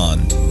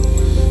beyond.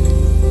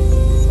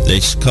 They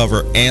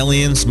cover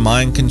aliens,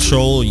 mind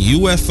control,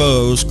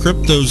 UFOs,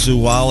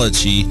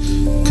 cryptozoology,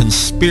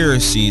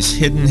 conspiracies,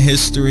 hidden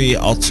history,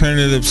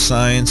 alternative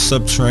science,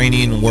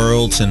 subterranean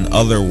worlds, and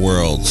other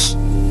worlds.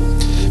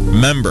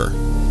 Remember,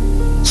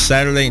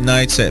 Saturday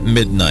nights at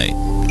midnight,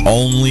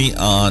 only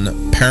on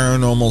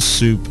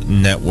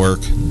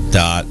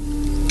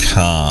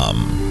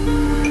ParanormalSoupNetwork.com.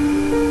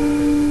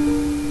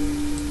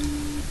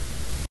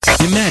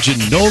 Imagine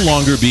no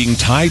longer being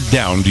tied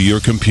down to your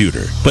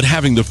computer, but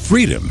having the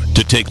freedom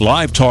to take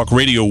live talk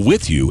radio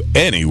with you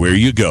anywhere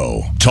you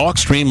go.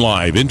 TalkStream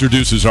Live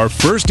introduces our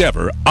first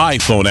ever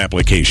iPhone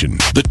application.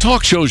 The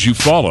talk shows you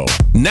follow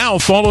now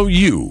follow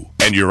you.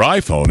 And your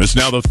iPhone is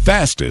now the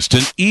fastest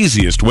and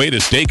easiest way to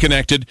stay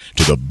connected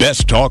to the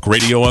best talk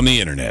radio on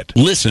the internet.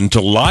 Listen to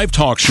live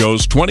talk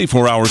shows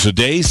 24 hours a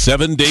day,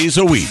 7 days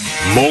a week.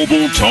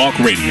 Mobile talk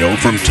radio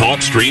from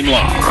TalkStream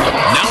Live.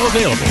 Now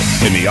available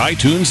in the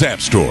iTunes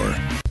App Store.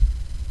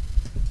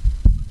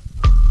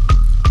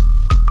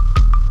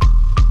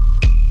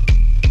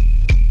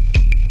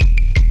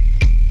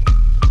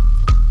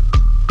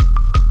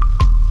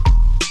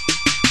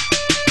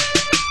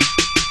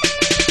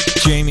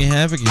 Jamie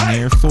Havoc in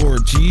here for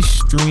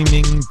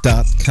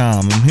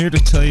GStreaming.com. I'm here to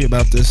tell you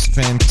about this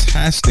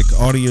fantastic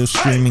audio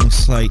streaming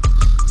site,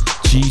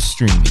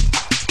 GStreaming.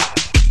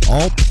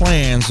 All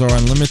plans are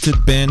unlimited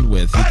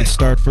bandwidth. You can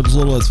start for as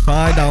little as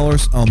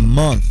 $5 a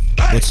month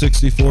with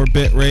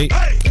 64-bit rate,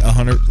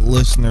 100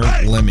 listener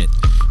limit.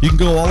 You can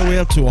go all the way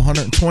up to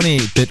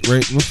 128-bit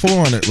rate with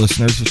 400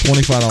 listeners for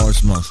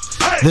 $25 a month.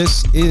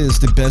 This is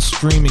the best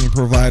streaming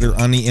provider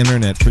on the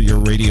internet for your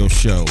radio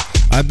show.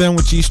 I've been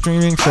with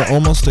GStreaming for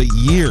almost a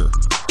year,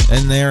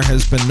 and there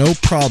has been no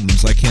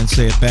problems. I can't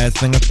say a bad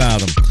thing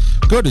about them.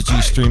 Go to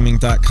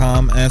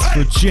gstreaming.com, ask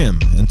for Jim,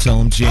 and tell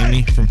him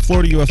Jamie from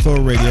Florida UFO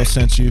Radio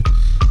sent you,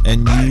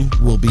 and you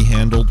will be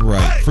handled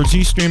right. For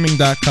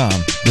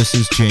gstreaming.com, this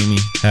is Jamie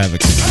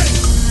Havoc.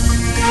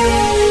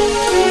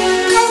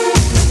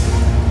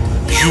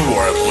 You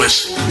are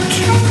listening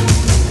to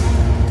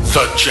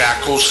The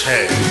Jackal's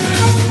Head,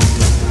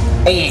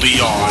 only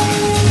on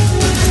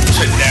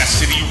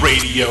Tenacity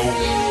Radio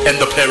and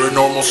the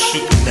Paranormal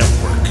Soup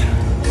Network.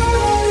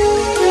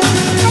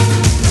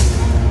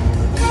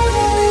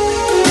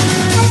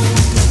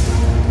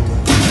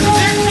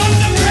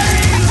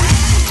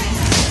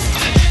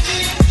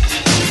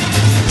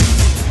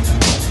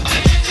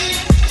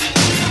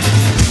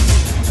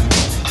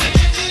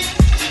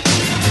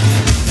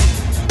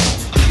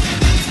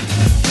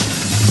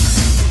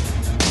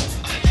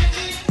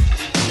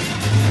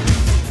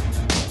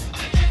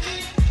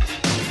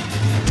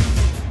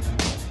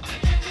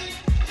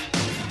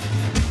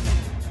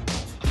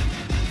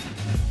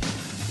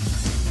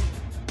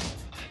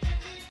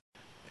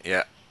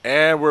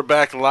 And we're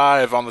back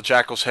live on the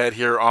Jackal's Head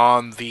here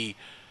on the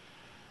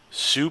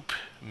Soup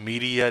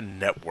Media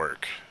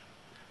Network.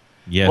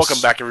 Yes. Welcome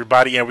back,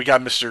 everybody. And we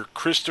got Mr.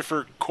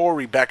 Christopher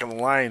Corey back on the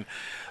line.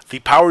 The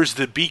powers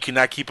that be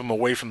cannot keep him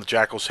away from the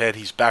Jackal's Head.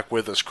 He's back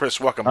with us. Chris,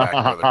 welcome back,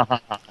 brother.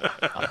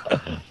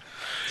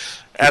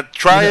 And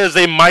try as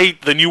they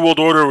might, the New World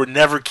Order would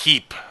never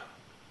keep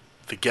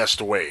the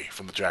guest away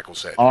from the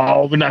Jackal's Head.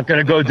 Oh, we're not going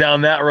to go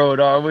down that road,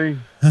 are we?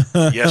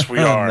 Yes, we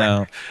are.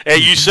 No. Hey,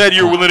 you said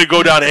you're willing to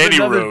go down any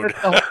road.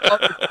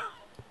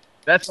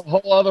 That's a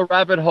whole other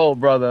rabbit hole,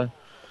 brother.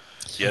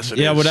 Yes, it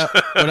yeah, is.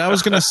 what I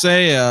was gonna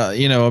say,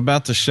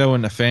 about the show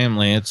and the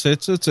family, it's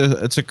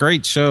a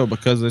great show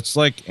because it's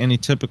like any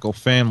typical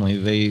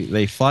family.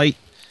 They fight,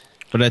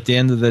 but at the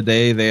end of the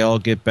day, they all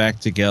get back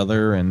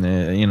together, and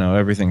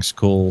everything's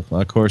cool.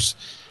 Of course,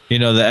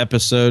 the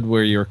episode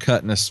where you're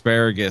cutting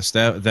asparagus,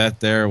 that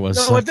there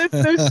was. No,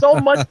 there's so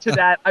much to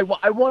that. I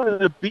wanted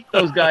to beat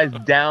those guys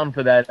down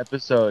for that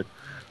episode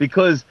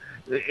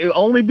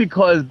only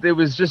because there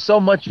was just so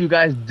much you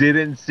guys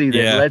didn't see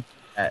that led to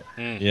that.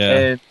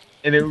 Yeah.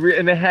 And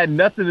it had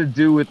nothing to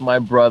do with my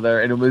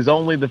brother, and it was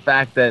only the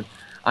fact that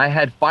I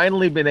had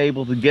finally been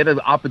able to get an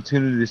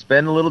opportunity to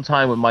spend a little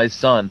time with my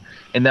son.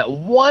 And that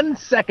 1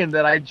 second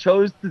that I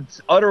chose to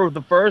utter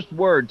the first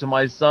word to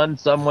my son,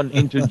 someone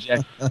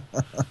interjected.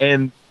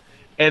 and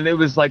it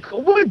was like,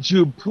 would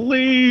you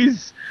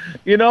please?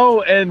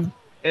 And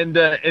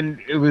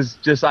it was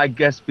just, I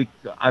guess,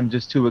 I'm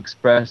just too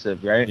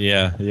expressive, right?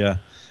 Yeah.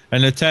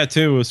 And the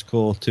tattoo was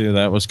cool too.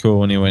 That was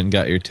cool when you went and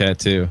got your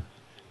tattoo.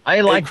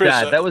 I like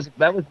that.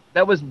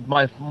 That was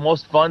my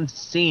most fun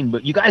scene.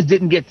 But you guys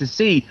didn't get to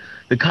see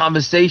the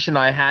conversation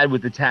I had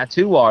with the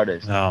tattoo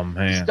artist. Oh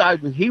man, this guy,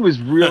 he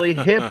was really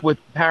hip with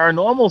the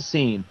paranormal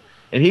scene,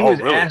 and he was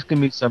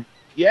asking me some.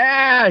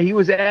 Yeah, he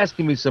was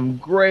asking me some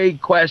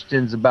great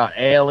questions about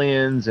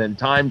aliens and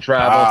time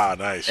travel. Ah,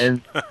 nice.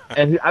 And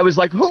I was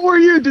like, "Who are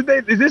you?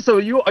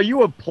 Are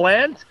you a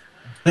plant?"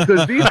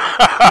 Because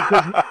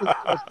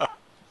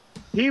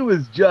he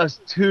was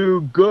just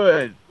too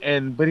good,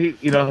 but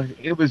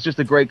it was just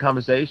a great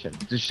conversation.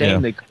 It's a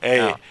shame they.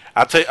 Hey,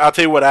 I'll tell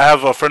you what. I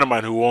have a friend of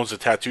mine who owns a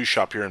tattoo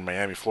shop here in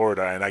Miami,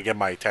 Florida, and I get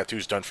my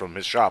tattoos done from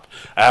his shop.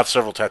 I have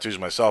several tattoos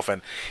myself,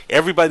 and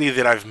everybody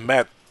that I've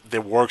met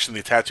that works in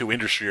the tattoo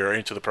industry are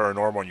into the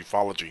paranormal and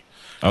ufology.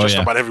 Just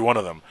about every one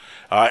of them.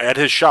 At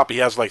his shop, he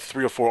has like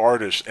 3 or 4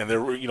 artists, and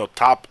they're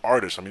top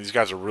artists. I mean, these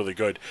guys are really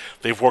good.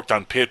 They've worked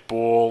on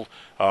Pitbull,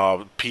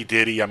 P.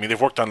 Diddy. I mean, they've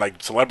worked on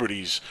like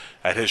celebrities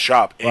at his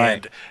shop,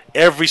 and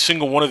every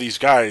single one of these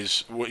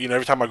guys,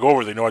 every time I go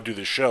over, they know I do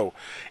this show,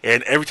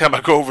 and every time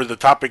I go over, the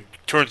topic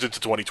turns into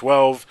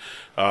 2012,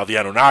 the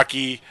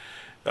Anunnaki.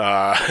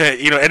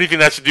 Anything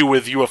that has to do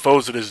with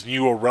UFOs that is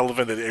new or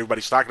relevant that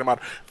everybody's talking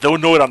about, they'll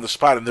know it on the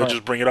spot, and they'll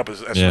just bring it up as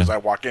soon as I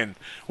walk in,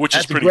 which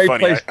is pretty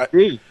funny.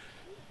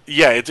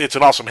 Yeah, it's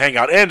an awesome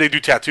hangout, and they do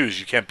tattoos.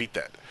 You can't beat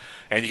that.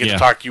 And you get to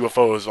talk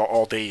UFOs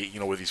all day,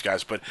 with these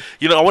guys. But,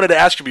 I wanted to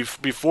ask you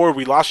before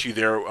we lost you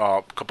there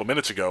a couple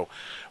minutes ago.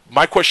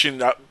 My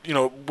question,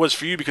 was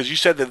for you because you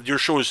said that your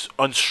show is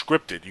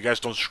unscripted. You guys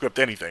don't script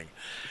anything.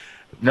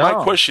 No. My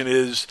question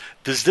is,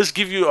 does this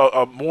give you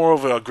a more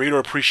of a greater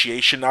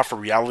appreciation now for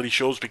reality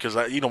shows? Because,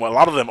 a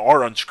lot of them are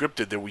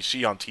unscripted that we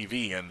see on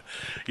TV. And,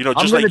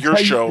 just like your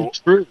show.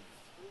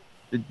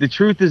 The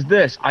truth is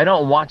this. I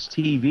don't watch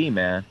TV,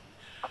 man.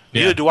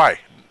 Neither do I.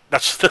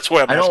 That's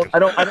why I'm asking. I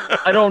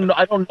don't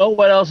know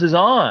what else is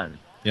on.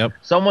 Yep.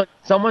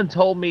 Someone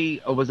told me,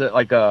 was it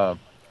like I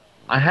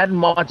hadn't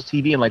watched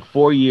TV in like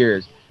 4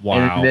 years.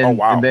 Wow.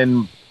 And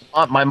then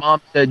my mom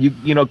said,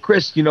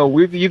 Chris, you're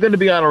going to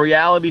be on a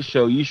reality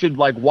show. You should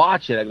like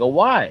watch it. I go,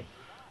 why?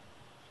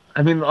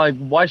 I mean, like,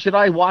 why should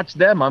I watch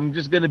them? I'm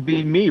just going to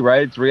be me,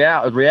 right? It's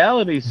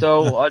reality,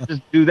 so I'll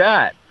just do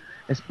that.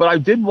 But I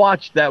did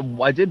watch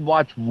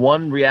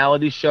one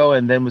reality show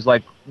and then was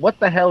like, what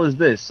the hell is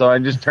this? So I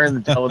just turned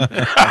the television.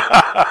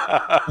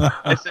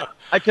 I said,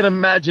 I can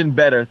imagine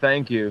better.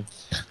 Thank you.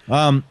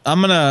 I'm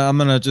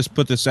gonna just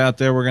put this out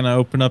there. We're gonna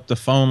open up the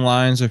phone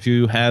lines. If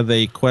you have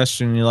a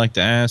question you'd like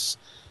to ask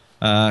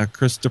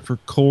Christopher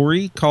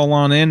Corey, call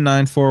on in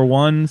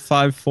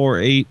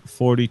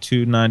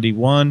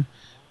 941-548-4291.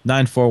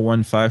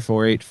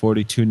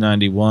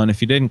 941-548-4291.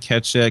 If you didn't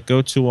catch that,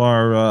 go to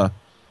our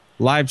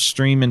live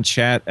stream and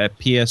chat at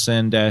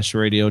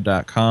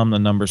psn-radio.com. The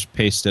number's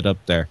pasted up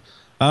there.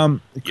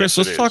 Chris,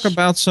 let's talk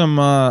about some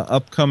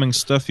upcoming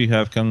stuff you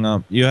have coming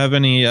up. You have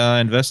any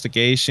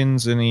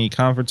investigations, any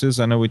conferences?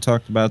 I know we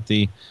talked about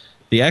the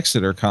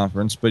Exeter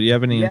conference, but you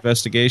have any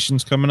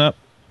investigations coming up?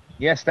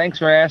 Yes, thanks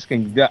for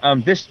asking.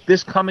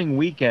 This coming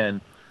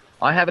weekend,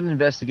 I have an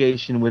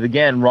investigation with,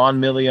 again, Ron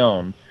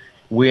Milione,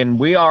 when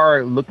we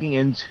are looking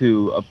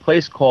into a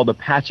place called the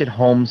Patchett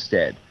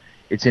Homestead.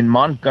 It's in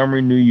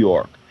Montgomery, New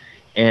York.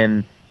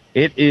 And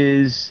it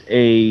is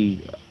a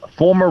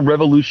former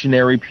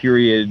Revolutionary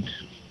period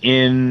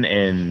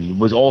and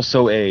was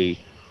also a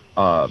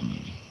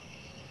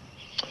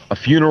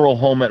funeral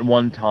home at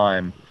one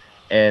time.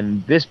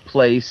 And this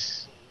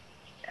place,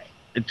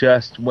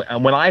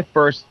 when I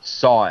first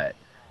saw it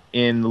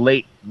in the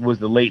late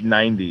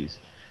 90s,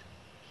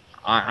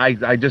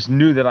 I just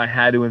knew that I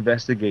had to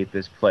investigate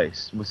this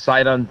place. With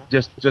sight on,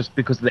 just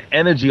because the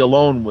energy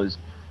alone was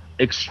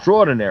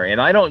extraordinary.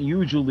 And I don't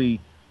usually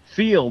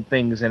feel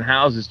things in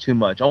houses too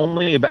much.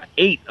 Only about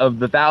 8 of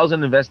the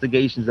 1,000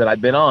 investigations that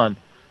I've been on,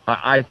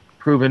 I've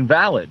proven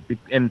valid.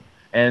 And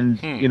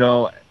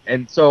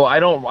and so I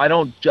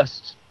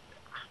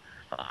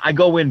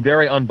go in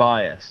very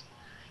unbiased,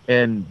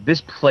 and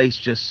this place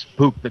just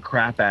spooked the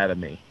crap out of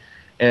me.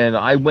 And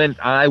I went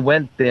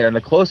there, and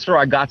the closer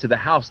I got to the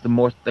house, the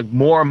more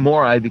and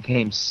more I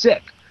became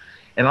sick.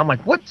 And I'm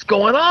like, what's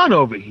going on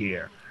over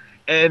here?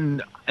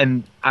 And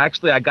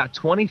actually, I got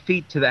 20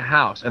 feet to the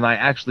house, and I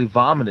actually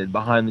vomited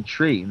behind the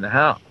tree in the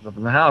house.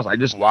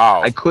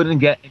 I couldn't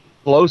get any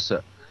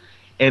closer,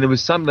 and it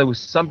was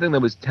something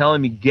that was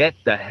telling me, get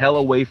the hell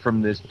away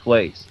from this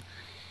place.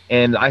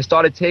 And I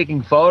started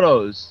taking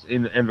photos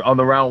on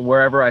the round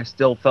wherever I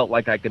still felt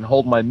like I can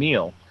hold my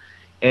meal,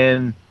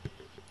 and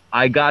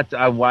I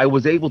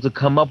was able to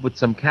come up with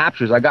some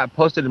captures. I got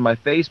posted in my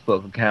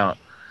Facebook account,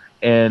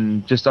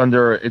 and it's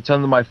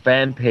under my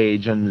fan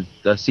page on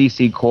the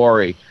CC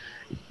Corey.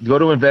 Go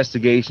to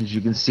investigations,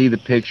 you can see the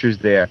pictures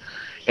there.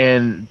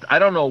 And I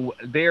don't know,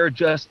 they're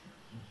just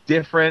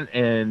different,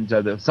 and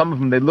some of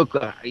them, they look,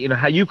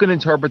 how you can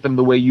interpret them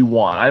the way you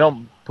want. I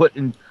don't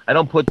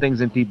put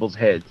things in people's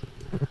heads.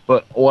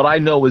 But what I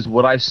know is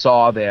what I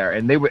saw there,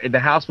 and the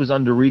house was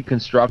under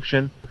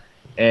reconstruction,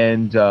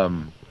 and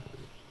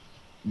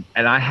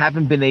I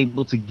haven't been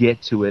able to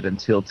get to it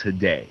until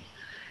today,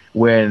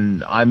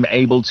 when I'm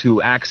able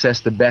to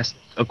access the best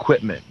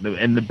equipment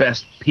and the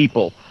best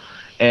people.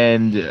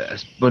 And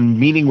when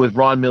meeting with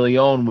Ron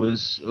Milione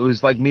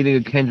was like meeting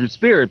a kindred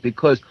spirit,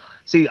 because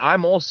see,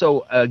 I'm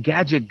also a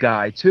gadget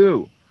guy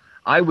too.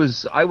 I'm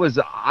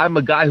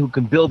a guy who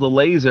can build a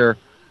laser.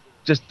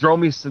 Just give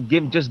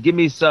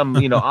me some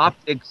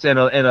optics and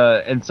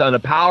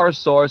a power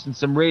source and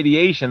some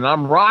radiation, and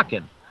I'm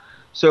rocking.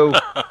 So.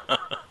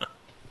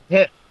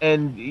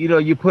 And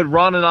you put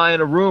Ron and I in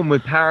a room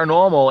with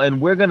paranormal,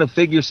 and we're gonna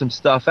figure some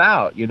stuff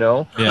out,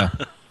 Yeah.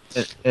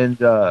 And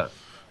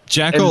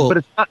Jackal. But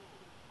it's not.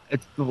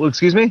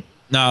 Excuse me.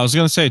 No, I was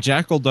gonna say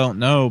Jackal don't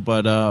know,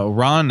 but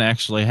Ron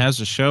actually has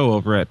a show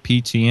over at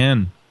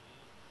PTN.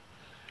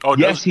 Oh,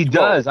 yes, he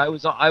does. Really?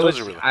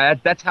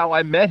 That's how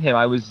I met him.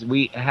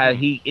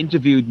 He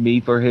interviewed me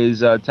for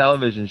his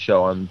television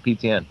show on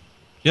PTN.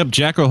 Yep,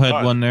 Jackal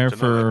had one there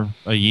for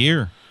a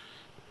year.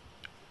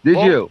 Did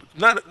you?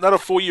 Not a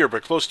full year,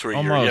 but close to a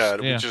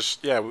Almost, year.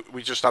 Yeah.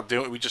 We just stopped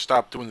doing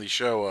the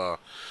show a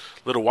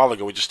little while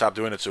ago. We just stopped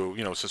doing it, so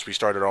since we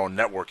started our own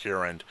network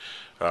here, and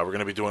we're going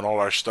to be doing all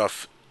our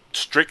stuff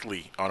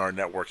strictly on our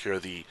network here,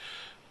 the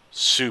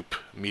Soup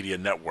Media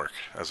Network,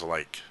 as I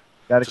like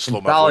to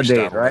slow my voice down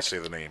when I right? say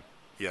the name.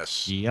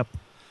 Yes. Yep.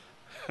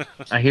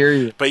 I hear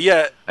you. But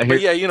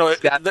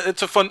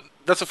it's a fun.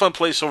 That's a fun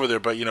place over there,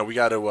 but we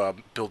got to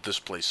build this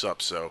place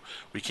up, so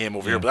we came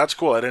over here. But that's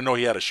cool. I didn't know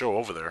he had a show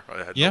over there.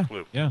 I had no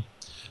clue. Yeah.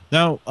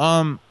 Now,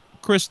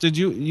 Chris, did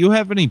you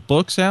have any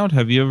books out?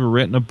 Have you ever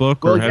written a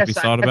book, or have you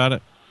thought about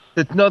it?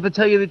 No, to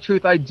tell you the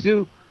truth, I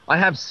do. I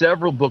have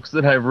several books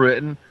that I've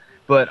written,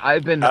 but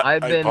I've been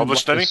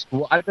published any?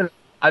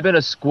 I've been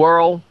a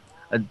squirrel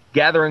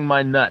gathering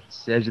my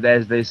nuts,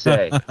 as they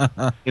say.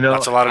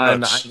 That's a lot of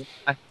nuts.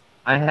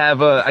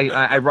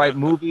 I write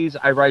movies,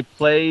 I write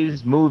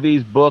plays,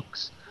 movies,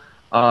 books,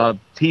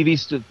 TV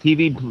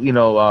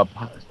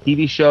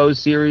shows,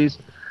 series.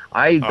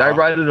 I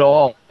write it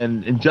all,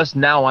 and just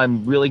now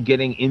I'm really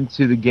getting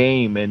into the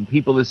game, and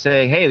people are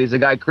saying, hey, there's a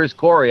guy, Chris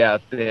Corey,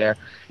 out there,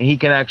 and he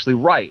can actually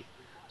write.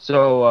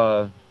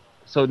 So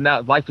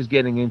now life is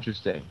getting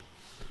interesting.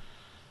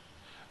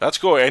 That's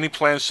cool. Any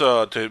plans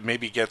to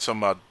maybe get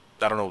some,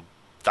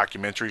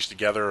 documentaries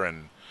together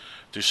and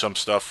do some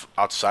stuff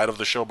outside of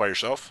the show by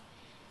yourself?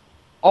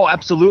 Oh,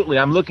 absolutely.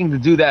 I'm looking to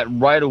do that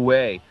right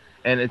away.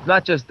 And it's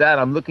not just that.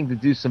 I'm looking to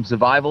do some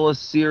survivalist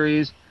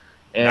series.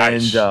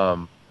 And, nice.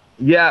 Well,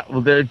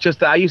 they're just,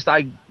 before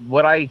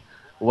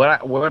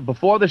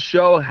the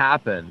show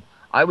happened,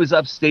 I was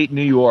upstate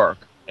New York,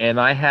 and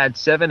I had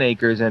 7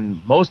 acres,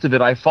 and most of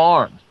it I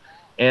farmed.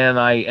 And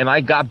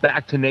I got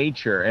back to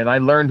nature, and I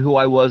learned who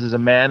I was as a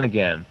man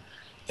again.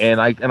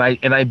 And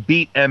I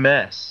beat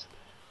MS.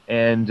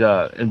 And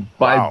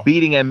by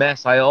beating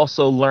MS, I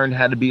also learned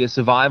how to be a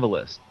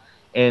survivalist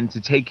and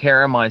to take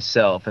care of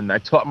myself. And I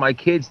taught my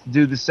kids to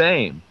do the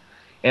same.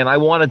 And I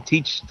want to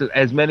teach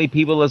as many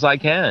people as I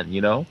can,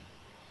 Yeah,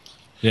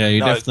 you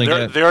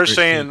definitely. They are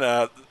saying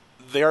that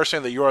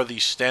you are the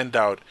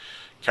standout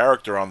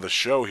character on the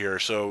show here.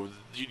 So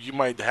you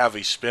might have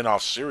a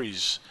spin-off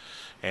series,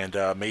 and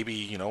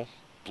maybe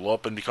blow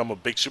up and become a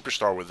big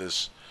superstar with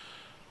this.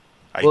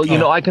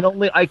 Well, I can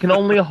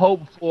only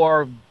hope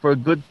for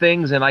good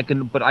things, and I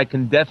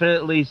can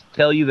definitely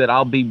tell you that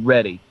I'll be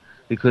ready,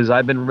 because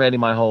I've been ready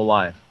my whole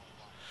life.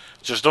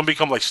 Just don't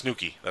become like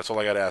Snooki. That's all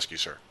I got to ask you,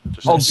 sir.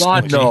 Just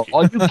God, no!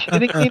 Are you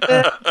kidding me,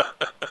 man?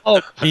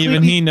 Oh,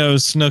 even he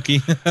knows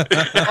Snooki.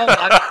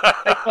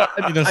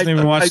 He doesn't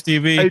even watch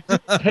TV.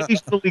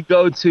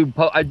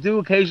 I do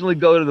occasionally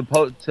go to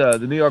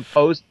the New York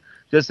Post,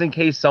 just in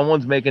case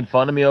someone's making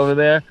fun of me over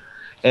there.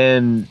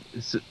 And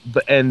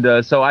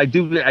so I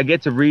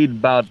get to read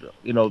about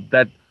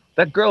that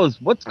girl is,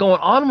 what's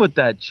going on with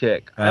that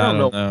chick? I don't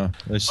know.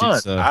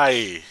 Drugs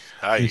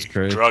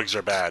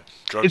are bad.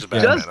 Drugs it's are bad, just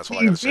man. That's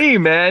TV,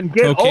 man.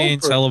 Get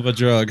Cocaine's over. hell of a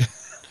drug.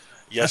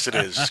 Yes, it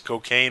is.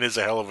 Cocaine is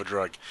a hell of a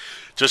drug.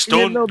 Just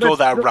don't go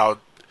that route.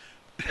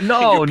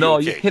 No,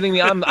 you're kidding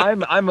me.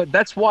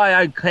 That's why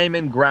I came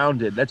in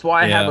grounded. That's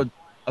why I have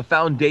a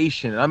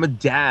foundation. I'm a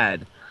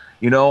dad,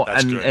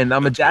 and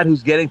I'm a dad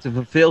who's getting to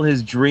fulfill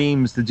his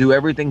dreams, to do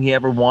everything he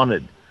ever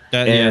wanted.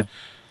 And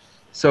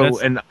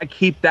I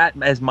keep that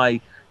as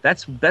my.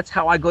 That's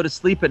how I go to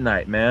sleep at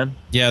night, man.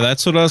 Yeah,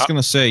 that's what I was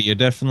gonna say. You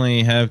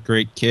definitely have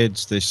great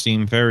kids. They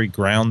seem very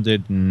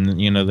grounded, and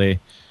they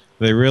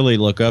really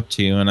look up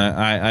to you. And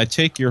I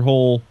take your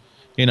whole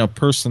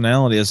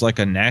personality as like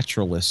a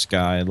naturalist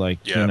guy. Like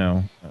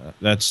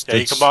that's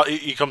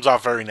he comes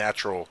off very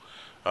natural,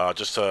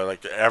 just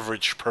like the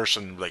average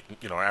person, like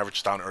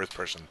average down to earth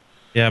person.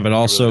 Yeah, but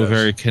also really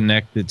very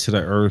connected to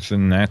the earth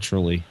and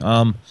naturally.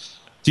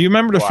 Do you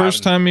remember the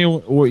first time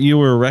you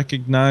were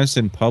recognized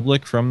in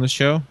public from the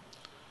show?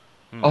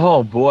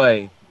 Oh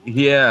boy,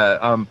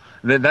 yeah.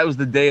 That was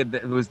the day.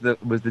 It was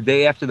the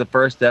day after the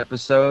first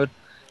episode,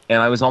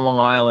 and I was on Long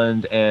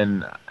Island,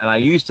 and I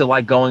used to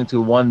like going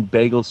to one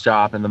bagel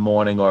shop in the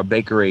morning or a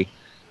bakery,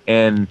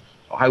 and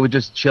I would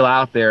just chill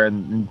out there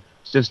and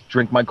just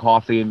drink my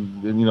coffee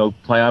and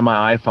play on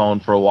my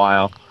iPhone for a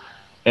while,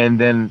 and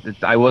then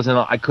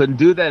I couldn't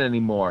do that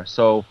anymore.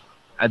 So.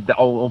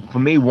 For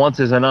me, once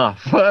is enough.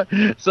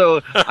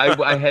 So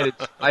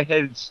I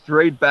headed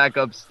straight back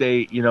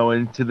upstate,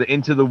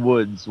 into the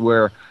woods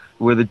where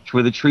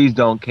the trees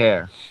don't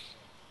care.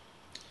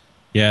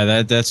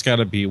 Yeah, that's got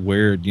to be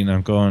weird,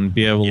 go and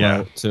be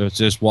able to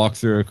just walk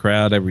through a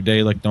crowd every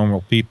day like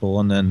normal people,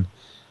 and then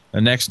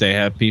the next day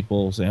have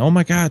people say, "Oh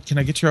my God, can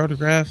I get your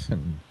autograph?"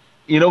 And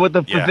what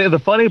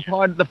the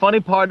funny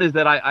part is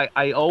that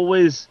I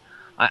always.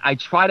 I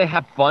try to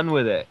have fun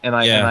with it, and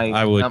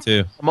I would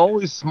too. I'm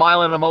always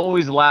smiling, I'm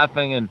always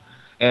laughing,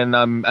 and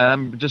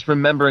I'm just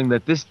remembering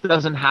that this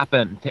doesn't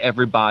happen to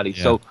everybody.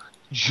 Yeah. So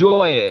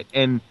enjoy it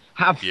and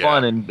have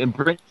fun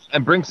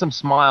and bring some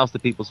smiles to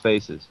people's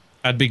faces.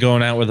 I'd be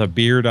going out with a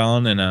beard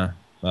on and a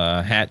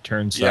hat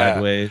turned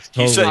sideways.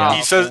 Totally.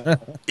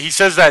 He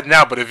says that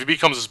now, but if he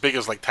becomes as big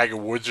as like Tiger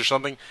Woods or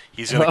something,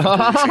 he's going to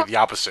completely say the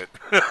opposite.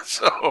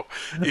 So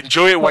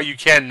enjoy it while you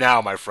can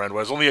now, my friend.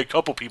 There's only a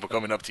couple people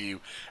coming up to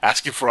you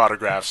asking for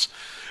autographs.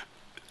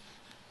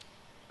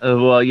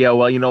 Well,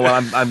 you know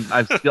what?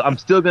 I'm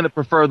still going to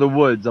prefer the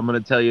woods. I'm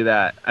going to tell you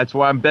that. That's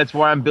why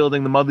I'm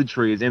building the mother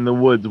trees in the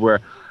woods where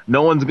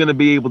no one's going to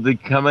be able to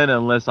come in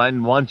unless I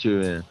want you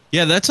in.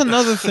 Yeah, that's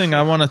another thing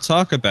I want to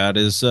talk about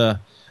is.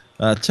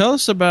 Tell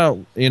us about,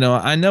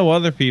 I know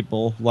other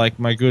people, like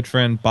my good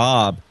friend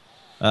Bob,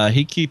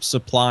 he keeps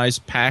supplies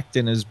packed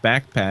in his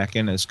backpack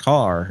in his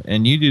car,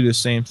 and you do the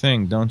same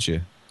thing, don't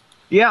you?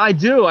 Yeah, I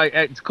do.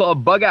 It's called a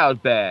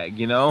bug-out bag,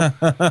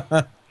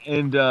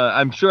 and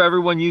I'm sure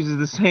everyone uses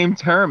the same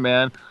term,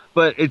 man.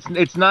 But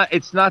it's not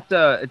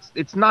for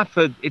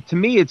it. To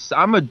me,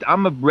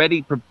 I'm a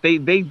ready.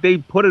 They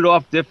put it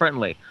off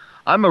differently.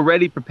 I'm a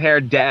ready,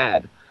 prepared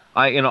dad.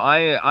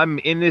 I'm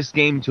in this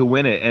game to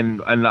win it, and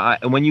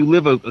when you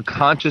live a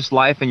conscious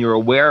life and you're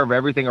aware of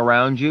everything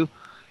around you,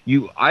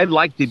 I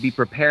like to be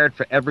prepared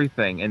for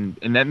everything,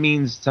 and that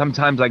means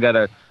sometimes I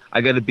gotta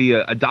be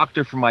a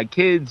doctor for my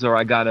kids, or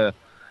I gotta,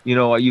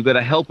 you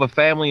gotta help a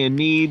family in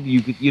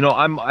need.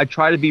 I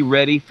try to be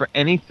ready for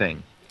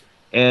anything,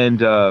 and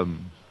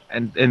when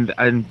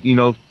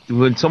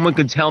someone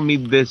can tell me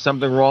there's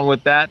something wrong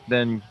with that,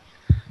 then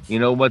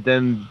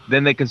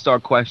then they can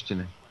start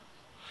questioning.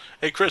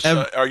 Hey, Chris,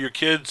 are your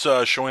kids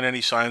showing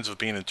any signs of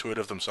being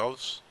intuitive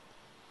themselves?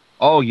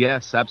 Oh,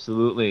 yes,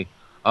 absolutely.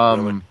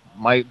 Really?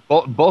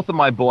 Both of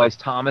my boys,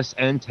 Thomas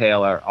and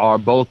Taylor, are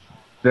both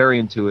very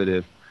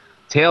intuitive.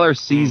 Taylor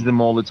sees them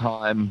all the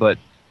time, but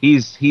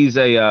he's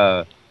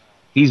very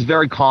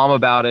calm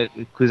about it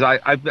because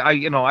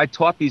I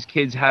taught these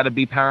kids how to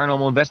be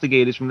paranormal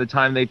investigators from the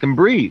time they can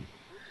breathe.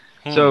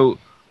 So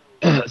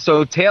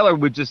Taylor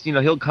would just,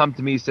 he'll come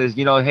to me and says,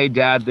 hey,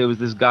 Dad, there was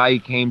this guy who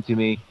came to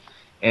me.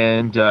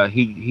 And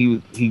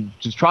he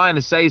was trying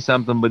to say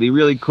something, but he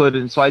really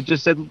couldn't. So I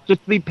just said,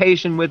 just be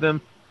patient with him.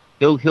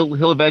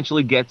 He'll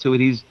eventually get to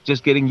it. He's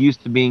just getting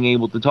used to being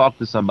able to talk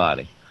to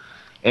somebody.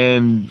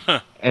 And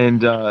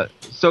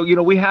so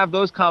we have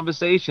those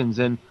conversations,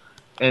 and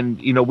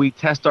we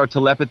test our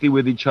telepathy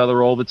with each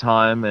other all the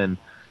time, and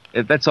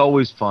that's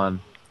always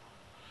fun.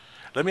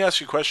 Let me ask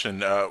you a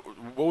question.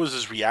 What was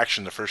his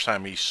reaction the first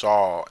time he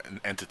saw an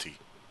entity?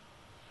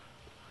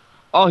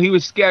 Oh, he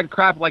was scared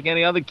crap like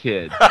any other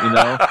kid,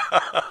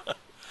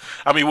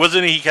 I mean,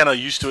 wasn't he kind of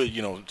used to it,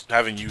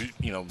 having you,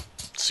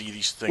 see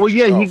these things? Well,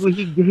 yeah, he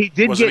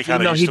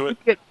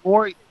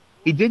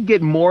did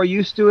get more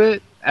used to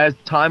it as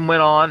time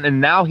went on,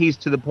 and now he's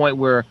to the point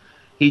where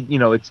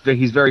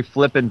he's very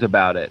flippant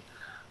about it.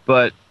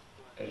 But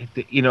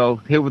he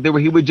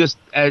would just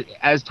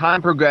as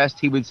time progressed,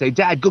 he would say,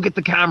 "Dad, go get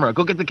the camera,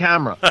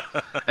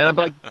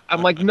 and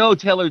I'm like, no,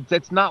 Taylor,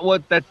 that's not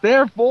what that's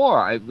there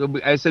for.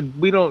 I said,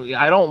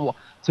 to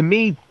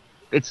me,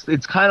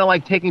 it's kind of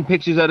like taking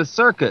pictures at a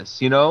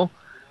circus,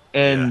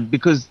 and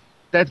because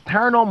that's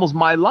paranormal's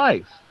my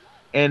life,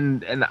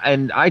 and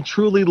I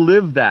truly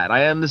live that.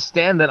 I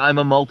understand that I'm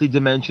a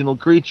multidimensional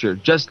creature,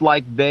 just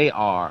like they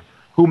are.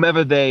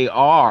 Whomever they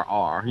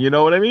are. You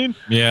know what I mean?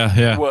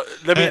 Yeah. Well,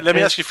 let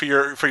me ask you for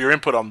your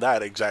input on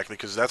that exactly,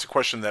 because that's a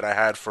question that I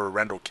had for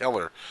Randall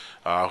Keller,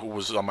 who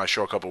was on my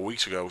show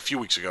a few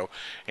weeks ago,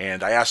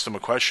 and I asked him a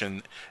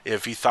question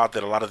if he thought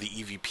that a lot of the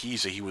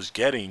EVPs that he was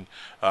getting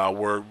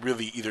were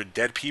really either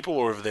dead people,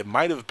 or if they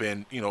might have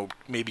been,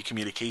 maybe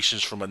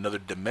communications from another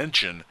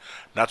dimension,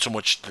 not so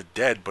much the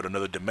dead, but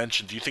another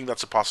dimension. Do you think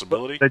that's a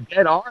possibility? The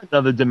dead are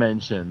another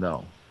dimension,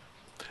 though.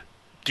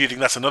 Do you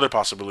think that's another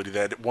possibility,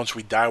 that once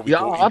we die, we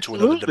go into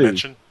another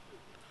dimension?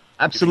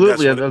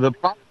 Absolutely.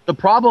 The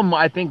problem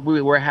I think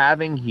we're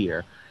having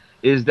here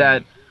is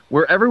that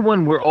when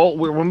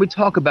we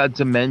talk about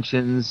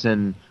dimensions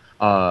and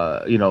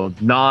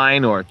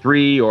 9 or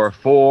 3 or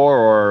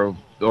 4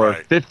 or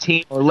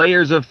 15 or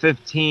layers of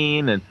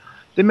 15, and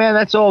man,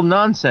 that's all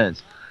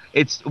nonsense.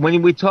 It's when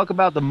we talk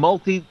about the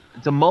multiversal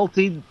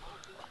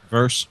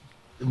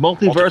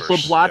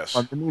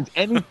platform. Yes. It means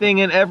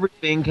anything and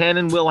everything can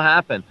and will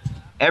happen.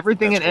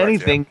 Everything and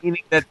anything,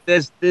 meaning that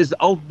there's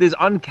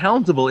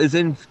uncountable, is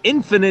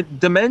infinite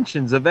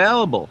dimensions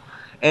available,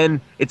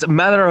 and it's a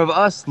matter of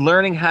us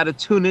learning how to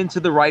tune into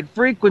the right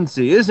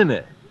frequency, isn't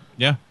it?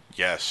 Yeah.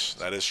 Yes,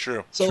 that is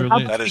true. So how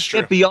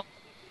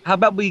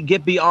about we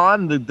get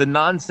beyond the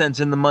nonsense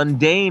and the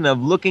mundane of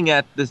looking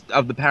at the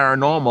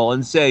paranormal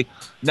and say,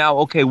 now,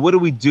 okay, what do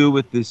we do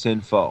with this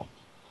info?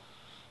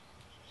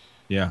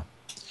 Yeah.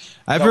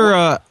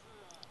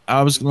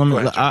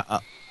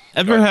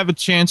 Ever have a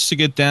chance to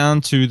get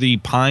down to the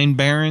Pine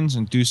Barrens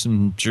and do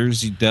some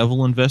Jersey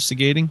Devil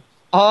investigating?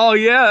 Oh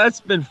yeah, that's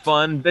been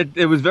fun.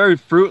 It was very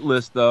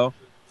fruitless though,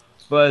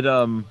 but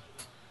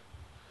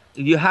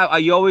you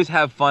always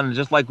have fun,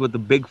 just like with the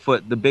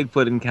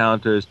Bigfoot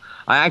encounters.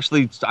 I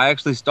actually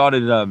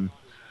started.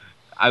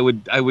 I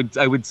would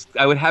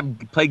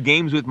play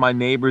games with my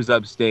neighbors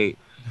upstate,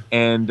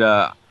 and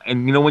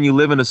when you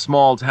live in a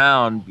small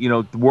town,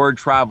 the word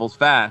travels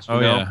fast.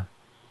 You know? Yeah.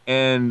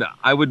 And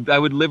I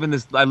live in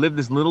this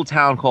little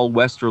town called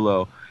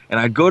Westerlo, and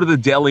I'd go to the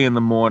deli in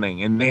the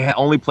morning, and they had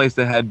only place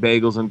that had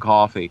bagels and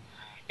coffee,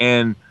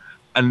 and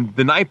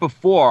the night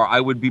before I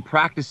would be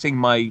practicing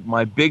my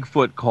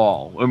Bigfoot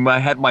call, and I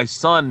had my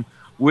son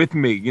with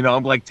me.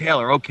 I'm like,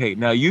 Taylor, okay,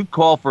 now you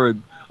call for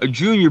a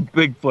junior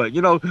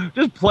Bigfoot,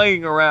 just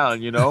playing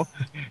around,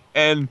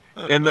 and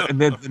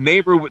the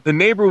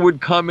neighbor would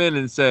come in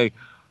and say,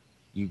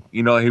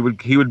 he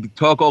would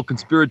talk all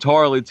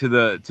conspiratorially to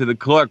the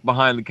clerk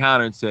behind the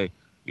counter and say,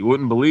 "You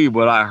wouldn't believe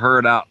what I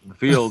heard out in the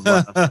fields."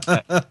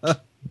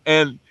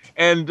 and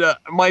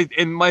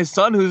my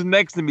son, who's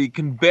next to me,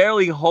 can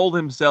barely hold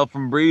himself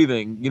from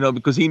breathing,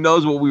 because he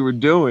knows what we were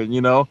doing,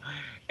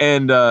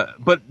 And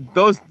but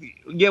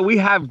we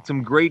have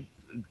some great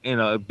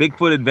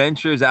Bigfoot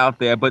adventures out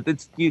there, but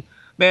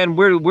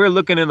we're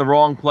looking in the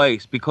wrong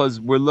place, because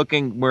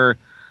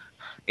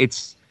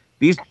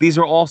These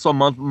are also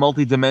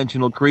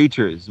multi-dimensional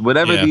creatures,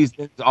 whatever these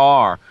things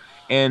are,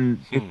 and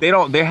if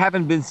they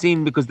haven't been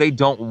seen because they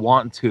don't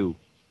want to.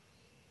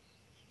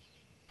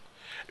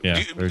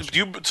 Yeah.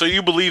 So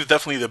you believe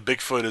definitely that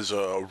Bigfoot is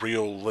a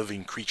real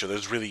living creature?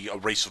 There's really a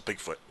race of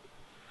Bigfoot.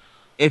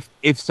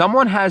 If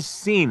someone has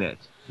seen it,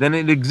 then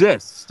it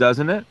exists,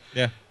 doesn't it?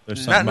 Yeah.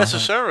 Not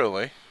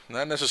necessarily.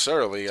 Not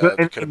necessarily.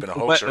 It could have been a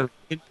hoaxer.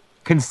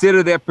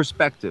 Consider their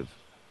perspective.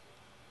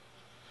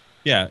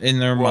 Yeah, in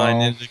their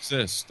mind it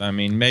exists. I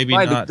mean, maybe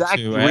not to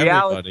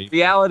everybody.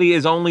 Reality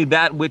is only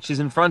that which is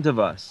in front of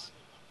us.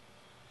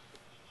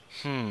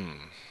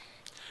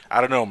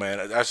 I don't know, man.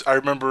 I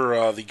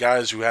remember the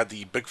guys who had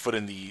the Bigfoot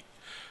in the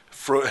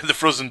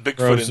frozen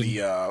Bigfoot in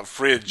the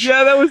fridge.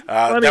 Yeah, that was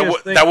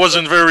that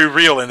wasn't very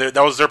real, and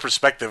that was their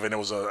perspective, and it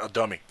was a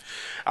dummy.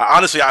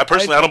 Honestly, I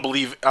don't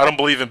believe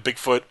in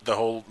Bigfoot, the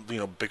whole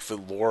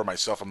Bigfoot lore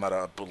myself. I'm not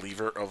a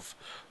believer of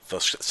the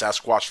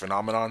Sasquatch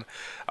phenomenon.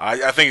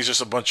 I think it's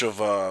just a bunch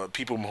of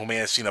people who may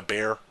have seen a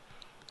bear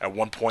at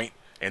one point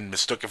and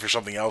mistook it for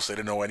something else. They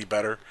didn't know any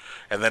better,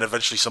 and then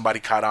eventually somebody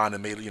caught on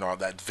and made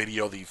that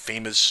video, the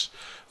famous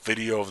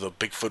video of the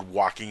Bigfoot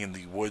walking in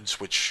the woods,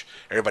 which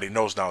everybody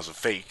knows now is a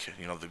fake.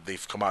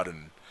 They've come out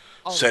and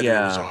said it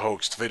was a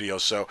hoaxed video.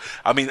 So,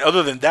 I mean,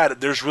 other than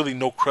that, there's really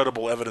no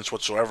credible evidence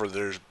whatsoever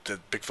that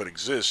Bigfoot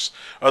exists,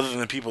 other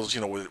than people's,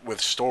 with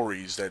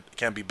stories that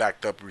can't be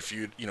backed up,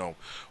 refuted,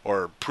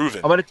 or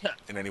proven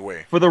in any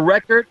way. For the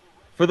record,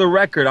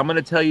 I'm going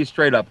to tell you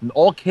straight up, and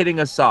all kidding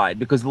aside,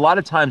 because a lot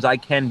of times I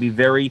can be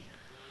very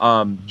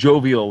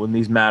jovial in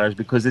these matters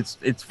because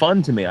it's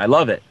fun to me. I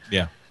love it.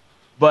 Yeah.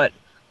 But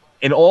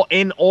in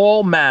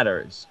all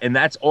matters, and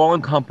that's all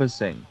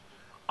encompassing,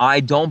 I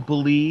don't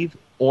believe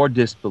or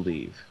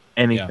disbelieve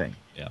anything.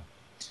 Yeah.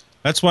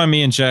 That's why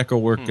me and Jack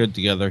will work good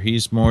together.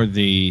 He's more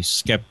the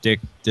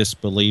skeptic,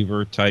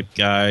 disbeliever type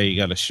guy. You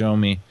got to show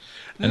me.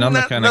 And I'm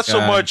the kind of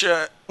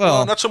guy.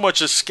 Not so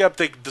much a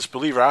skeptic,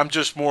 disbeliever. I'm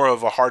just more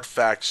of a hard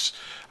facts.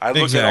 I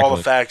look at all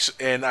the facts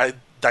and I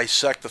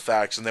dissect the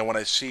facts, and then when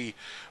I see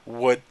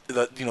what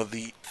the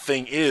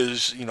thing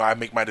is, I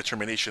make my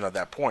determination at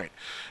that point.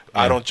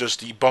 I don't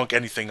just debunk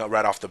anything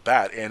right off the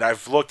bat. And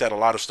I've looked at a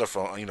lot of stuff,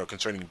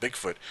 concerning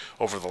Bigfoot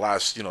over the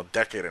last,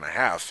 decade and a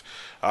half.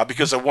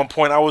 Because at one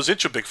point I was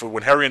into Bigfoot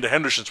when Harry and the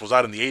Hendersons was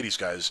out in the 80s,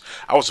 guys.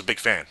 I was a big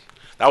fan.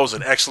 That was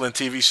an excellent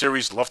TV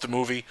series. Loved the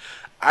movie.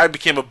 I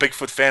became a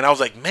Bigfoot fan. I was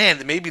like,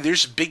 man, maybe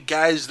there's big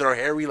guys that are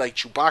hairy like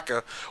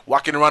Chewbacca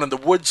walking around in the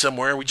woods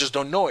somewhere and we just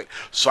don't know it.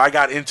 So I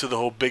got into the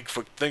whole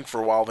Bigfoot thing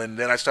for a while, and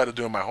then I started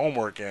doing my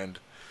homework, and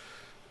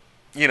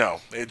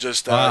it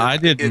just I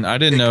didn't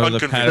know the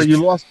So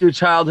you lost your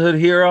childhood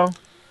hero?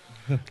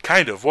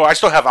 Kind of. Well, I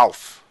still have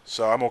Alf,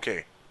 so I'm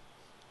okay.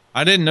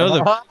 I didn't know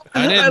that.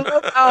 I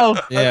love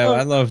Alf. Yeah,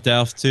 I loved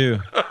Alf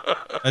too.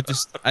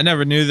 I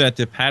never knew that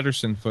the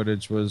Patterson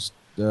footage was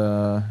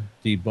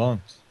debunked.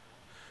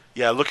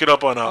 Yeah, look it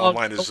up on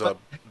online. It's been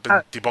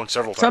debunked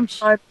several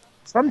times.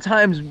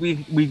 Sometimes we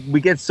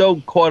get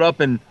so caught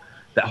up in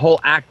that whole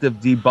act of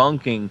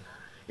debunking.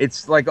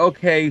 It's like,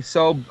 okay,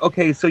 so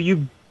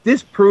you've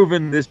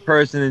disproven this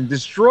person and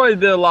destroyed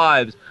their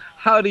lives.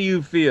 How do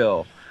you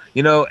feel?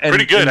 And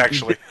pretty good,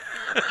 actually.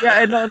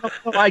 Yeah, no,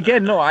 I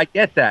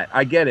get that.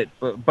 I get it.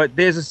 But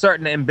there's a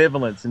certain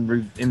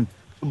ambivalence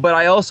but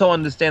I also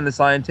understand the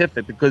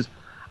scientific, because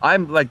I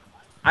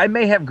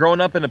may have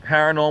grown up in a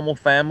paranormal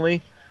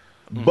family,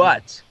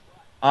 but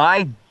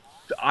I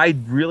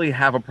really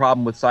have a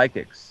problem with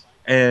psychics,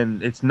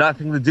 and it's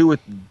nothing to do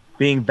with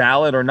being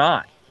valid or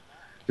not,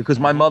 because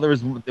my mother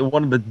is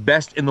one of the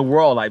best in the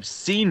world. I've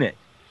seen it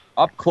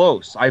up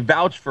close. I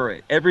vouch for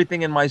it.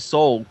 Everything in my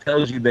soul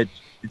tells you that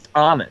it's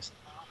honest.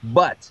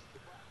 But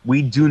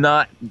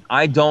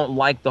I don't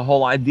like the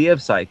whole idea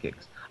of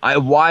psychics.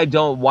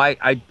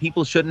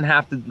 People shouldn't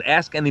have to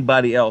ask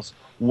anybody else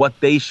what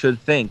they should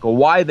think or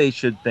why they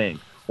should think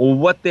or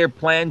what their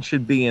plan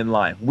should be in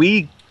life.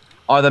 We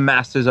are the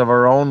masters of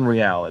our own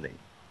reality.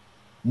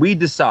 We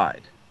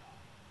decide.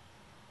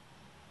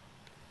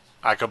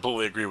 I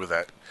completely agree with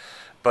that.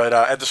 But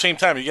at the same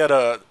time, you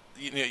gotta,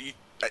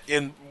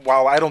 and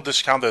while I don't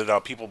discount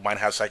that people might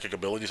have psychic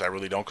abilities, I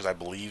really don't, because I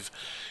believe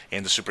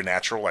in the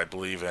supernatural. I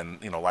believe in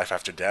life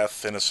after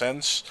death in a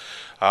sense.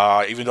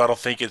 Even though I don't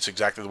think it's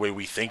exactly the way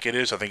we think it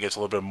is, I think it's a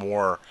little bit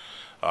more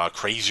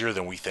crazier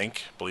than we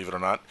think, believe it or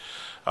not.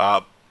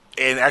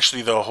 And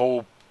actually, the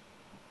whole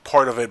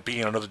part of it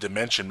being another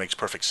dimension makes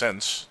perfect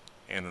sense.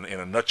 In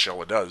a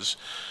nutshell, it does.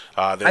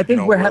 I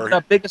think we're having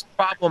our biggest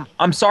problem.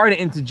 I'm sorry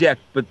to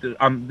interject, but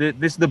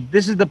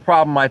this is the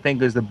problem. I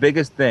think is the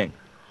biggest thing.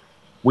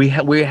 We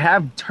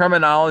have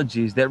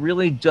terminologies that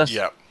really just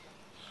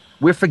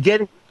we're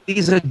forgetting.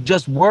 These are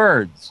just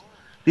words.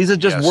 These are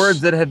just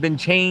words that have been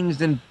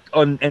changed and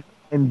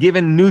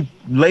given new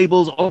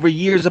labels over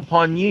years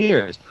upon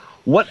years.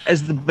 What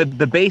is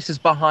the basis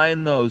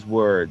behind those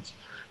words?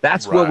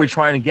 That's what we're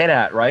trying to get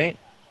at, right?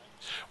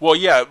 Well,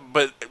 yeah,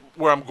 but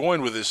where I'm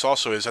going with this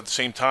also is at the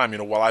same time,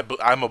 while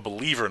I'm a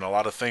believer in a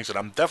lot of things, and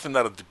I'm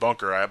definitely not a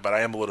debunker, but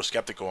I am a little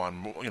skeptical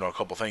on, a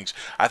couple things.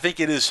 I think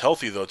it is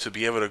healthy, though, to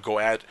be able to go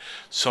at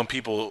some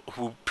people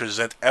who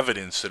present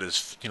evidence that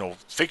is,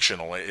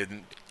 fictional.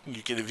 And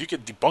if you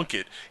can debunk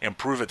it and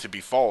prove it to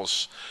be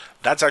false,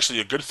 that's actually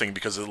a good thing,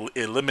 because it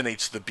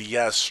eliminates the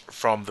BS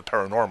from the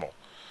paranormal.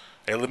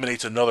 It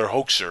eliminates another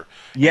hoaxer.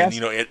 Yes.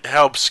 And, it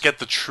helps get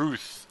the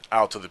truth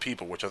out to the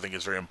people, which I think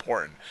is very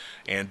important.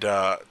 And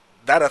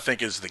that, I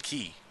think, is the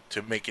key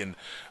to making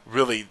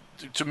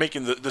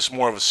this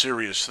more of a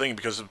serious thing,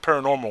 because the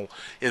paranormal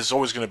is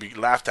always going to be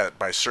laughed at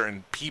by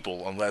certain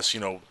people unless,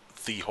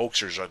 the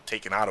hoaxers are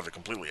taken out of it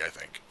completely, I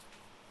think.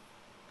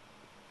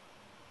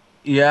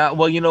 Yeah,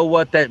 well, you know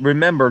what?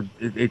 Remember,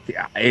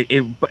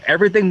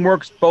 everything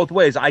works both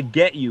ways. I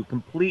get you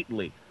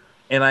completely,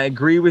 and I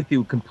agree with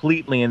you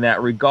completely in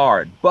that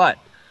regard. But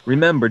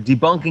remember,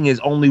 debunking is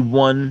only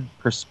one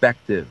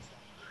perspective,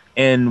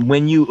 and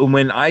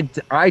when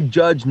I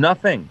judge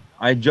nothing,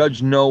 I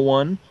judge no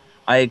one.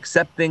 I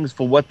accept things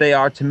for what they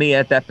are to me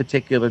at that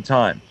particular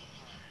time,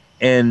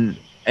 and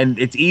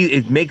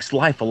it makes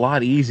life a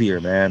lot easier,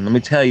 man. Let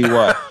me tell you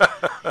what,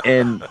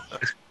 and.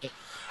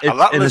 A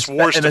lot less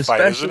wars to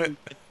fight, isn't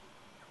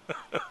it?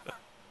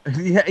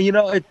 Yeah,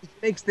 it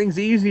makes things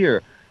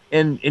easier.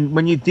 And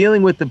when you're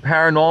dealing with the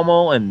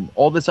paranormal and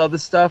all this other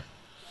stuff,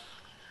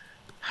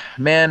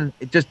 man,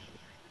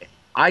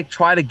 I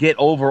try to get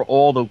over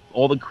all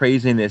the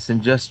craziness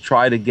and just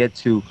try to get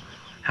to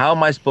how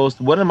am I supposed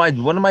to, what am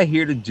I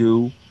here to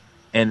do,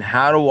 and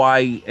how do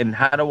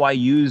I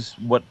use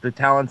what the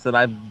talents that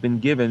I've been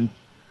given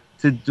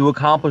to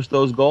accomplish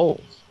those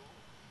goals.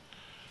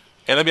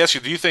 And let me ask you,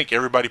 do you think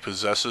everybody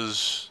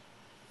possesses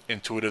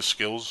intuitive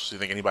skills? Do you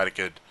think anybody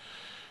could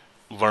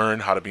learn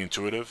how to be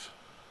intuitive?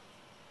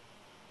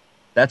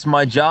 That's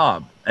my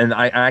job, and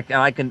I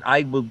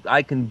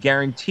can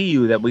guarantee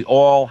you that we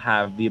all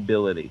have the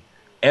ability.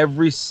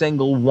 Every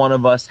single one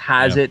of us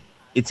has it.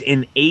 It's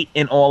innate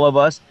in all of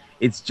us.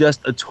 It's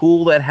just a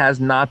tool that has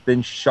not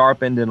been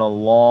sharpened in a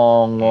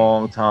long,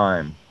 long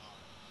time.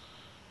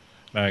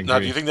 I agree. Now,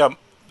 do you think that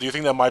Do you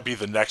think that might be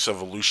the next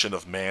evolution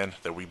of man,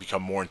 that we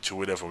become more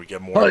intuitive and we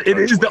get more? It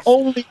is the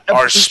only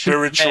our evolution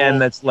spiritual of man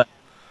that's left.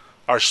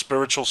 Our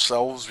spiritual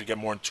selves, we get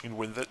more in tune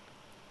with it.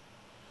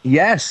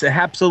 Yes,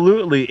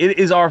 absolutely. It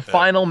is our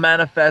final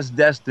manifest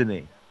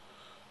destiny.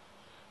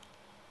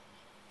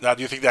 Now,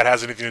 do you think that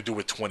has anything to do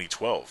with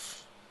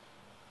 2012?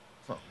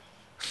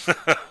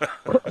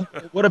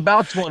 What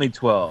about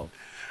 2012?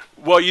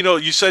 Well,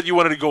 you said you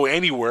wanted to go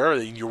anywhere,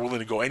 and you're willing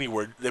to go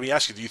anywhere. Let me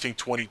ask you, do you think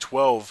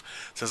 2012,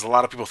 since a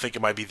lot of people think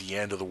it might be the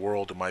end of the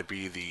world, it might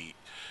be the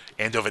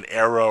end of an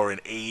era or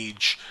an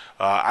age,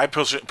 I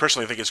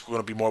personally think it's going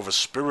to be more of a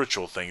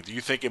spiritual thing. Do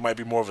you think it might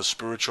be more of a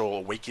spiritual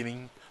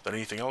awakening than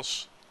anything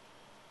else?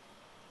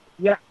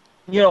 Yeah,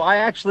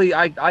 I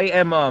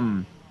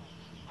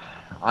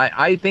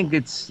think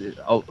it's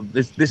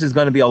this is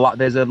going to be a lot.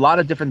 There's a lot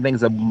of different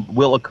things that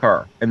will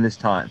occur in this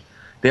time.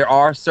 There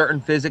are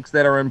certain physics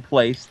that are in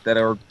place that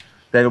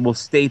will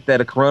state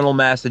that a coronal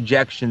mass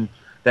ejection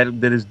that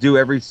is due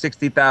every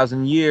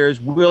 60,000 years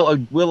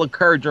will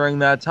occur during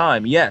that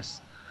time.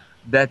 Yes,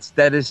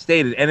 that is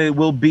stated, and it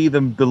will be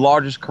the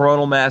largest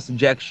coronal mass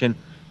ejection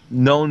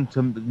known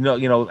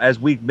to as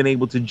we've been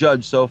able to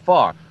judge so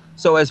far.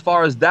 So as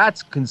far as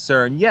that's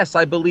concerned, yes,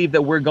 I believe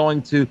that we're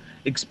going to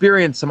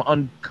experience some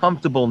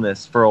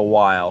uncomfortableness for a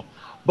while,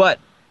 but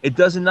it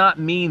does not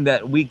mean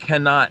that we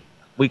cannot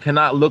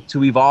look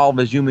to evolve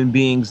as human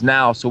beings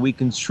now, so we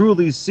can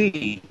truly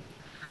see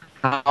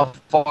how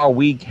far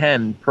we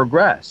can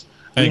progress.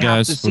 Hey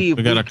guys, we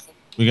got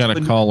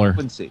a caller.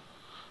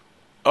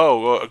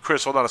 Oh,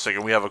 Chris, hold on a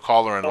second. We have a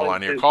caller on the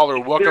line here. Caller,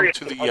 welcome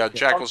to the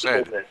Jackal's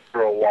Head.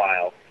 For a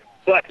while.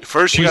 But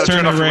first, you got to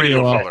turn off the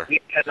radio, caller.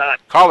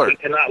 Caller.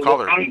 Radio.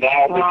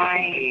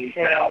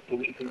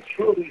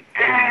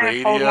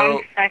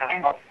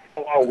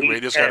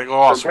 Radio's got to go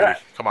off, sweetie.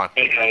 Come on.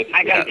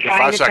 I got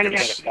 5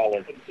 seconds.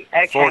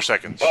 4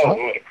 seconds.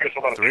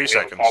 3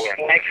 seconds.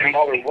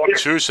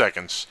 2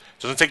 seconds.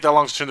 Doesn't take that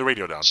long to turn the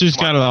radio down. She's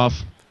got it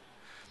off.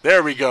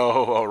 There we go.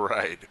 All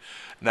right.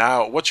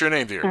 Now, what's your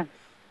name, dear?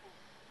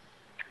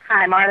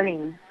 Hi,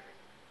 Marlene.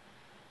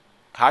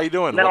 How you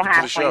doing? Little Welcome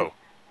to the show.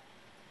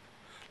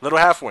 Little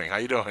Halfwing, how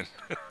you doing?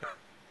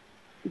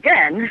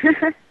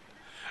 Good.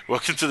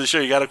 Welcome to the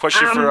show. You got a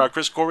question for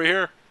Chris Corey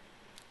here?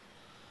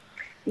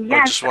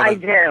 Yes, I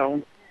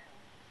do.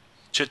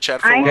 Chit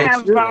chat for a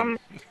while?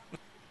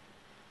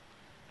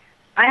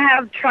 I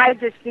have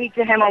tried to speak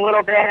to him a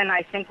little bit, and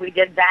I think we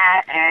did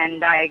that,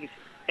 and I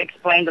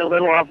explained a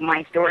little of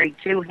my story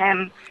to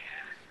him.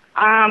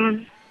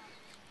 When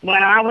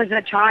I was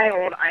a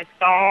child, I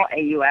saw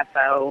a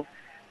UFO.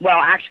 Well,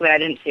 actually, I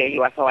didn't see a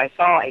UFO. I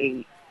saw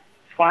a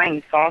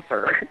flying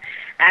saucer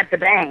at the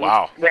bank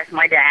with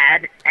my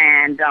dad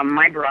and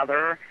my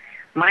brother.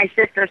 My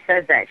sister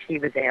says that she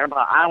was there,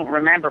 but I don't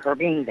remember her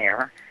being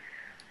there.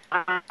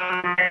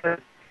 It was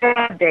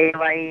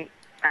daylight.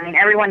 I mean,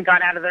 everyone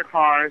got out of their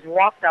cars,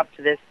 walked up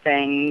to this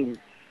thing.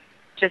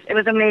 It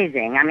was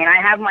amazing. I mean, I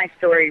have my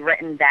story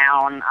written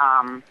down.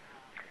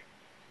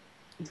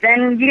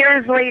 Then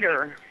years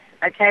later,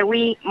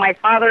 my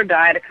father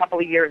died a couple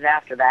of years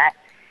after that.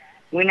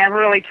 We never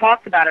really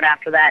talked about it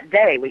after that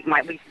day. We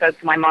spoke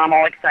to my mom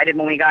all excited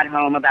when we got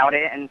home about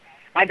it, and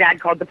my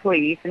dad called the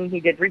police, and he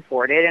did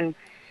report it, and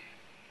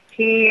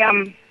he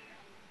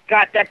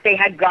got that they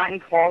had gotten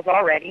calls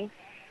already,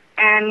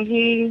 and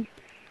he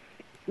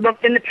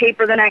looked in the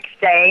paper the next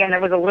day, and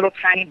there was a little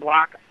tiny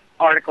block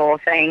article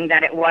saying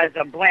that it was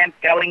a blimp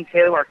going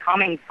to or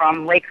coming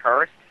from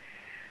Lakehurst,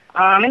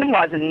 and it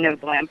wasn't no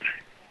blimp.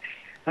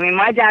 I mean,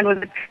 my dad was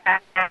in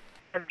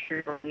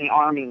the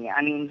Army.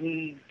 I mean,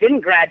 he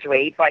didn't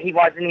graduate, but he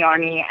was in the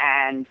Army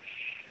and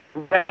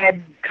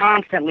read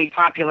constantly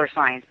Popular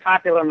Science,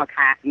 Popular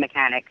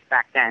Mechanics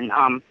back then.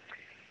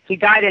 He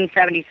died in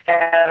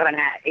 1977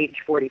 at age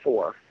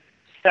 44.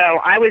 So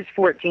I was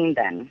 14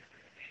 then.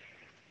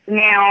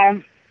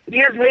 Now,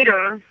 years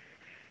later,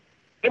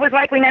 it was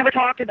like we never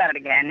talked about it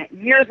again.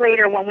 Years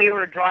later, when we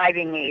were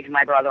driving age,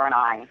 my brother and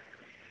I,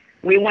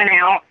 we went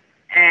out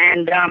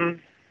and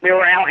we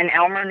were out in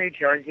Elmer, New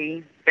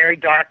Jersey, very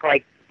dark,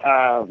 like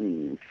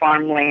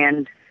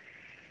farmland.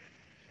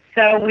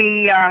 So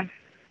we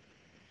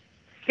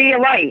see a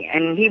light,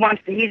 and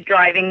he's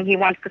driving, he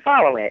wants to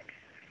follow it.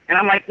 And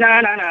I'm like,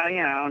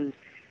 no,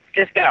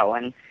 just go.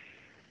 And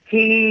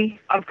he,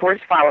 of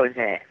course, follows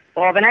it.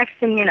 Well, the next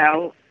thing you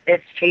know,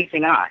 it's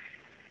chasing us.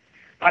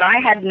 But I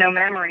had no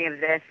memory of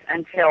this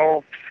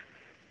until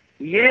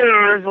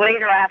years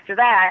later after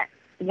that,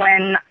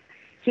 when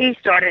he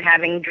started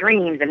having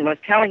dreams and was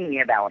telling me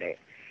about it.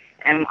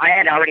 And I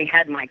had already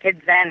had my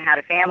kids then, had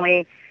a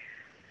family.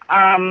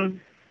 And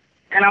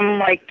I'm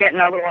like getting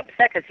a little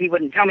upset because he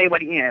wouldn't tell me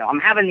I'm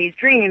having these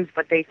dreams,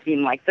 but they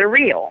seem like they're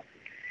real.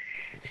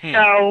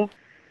 So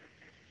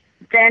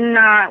then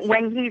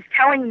when he's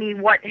telling me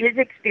what his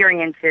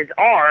experiences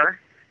are,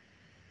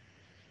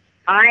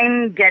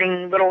 I'm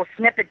getting little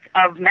snippets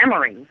of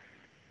memory.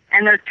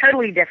 And they're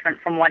totally different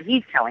from what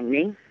he's telling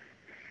me.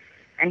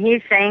 And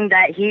he's saying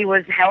that he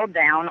was held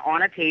down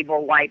on a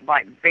table, like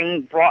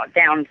being brought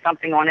down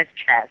something on his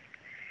chest,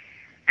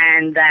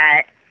 and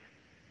that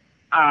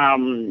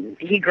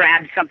he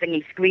grabbed something,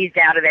 he squeezed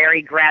out of there,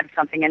 he grabbed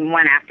something and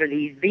went after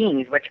these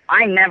beings, which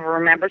I never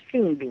remember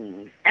seeing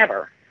beings,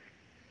 ever.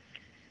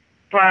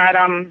 But,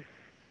 I mean,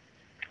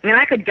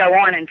 I could go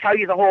on and tell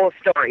you the whole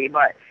story,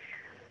 but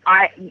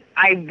I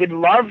would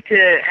love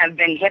to have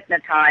been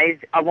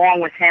hypnotized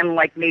along with him,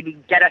 like maybe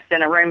get us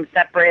in a room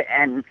separate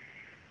and,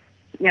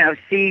 you know,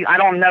 see, I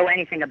don't know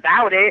anything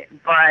about it,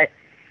 but, I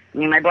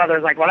mean, my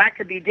brother's like, well, that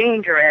could be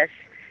dangerous.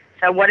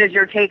 So what is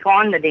your take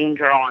on the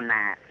danger on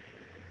that?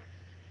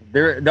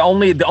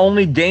 The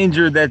only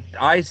danger that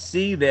I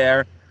see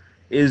there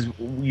is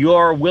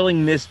your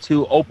willingness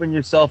to open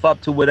yourself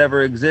up to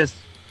whatever exists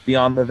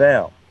beyond the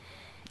veil.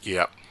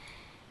 Yeah.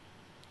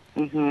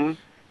 I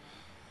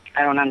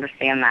don't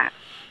understand that.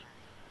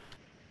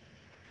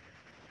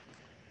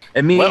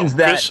 It means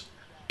that. Chris,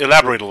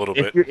 elaborate a little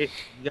bit.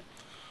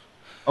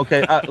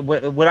 Okay,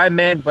 what I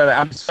meant, but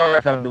I'm sorry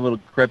if I'm a little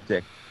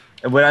cryptic.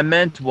 And what I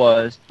meant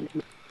was,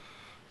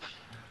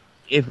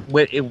 if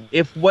what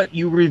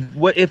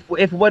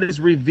is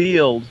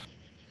revealed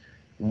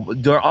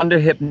under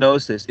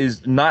hypnosis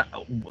is not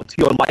to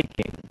your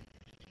liking,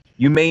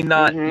 you may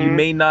not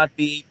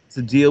be able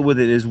to deal with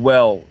it as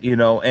well, you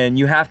know, and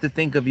you have to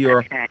think of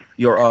your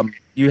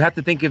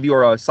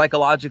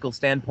psychological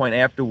standpoint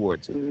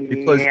afterwards,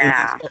 because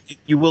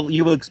you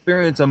will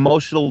experience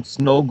emotional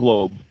snow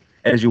globe,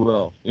 as you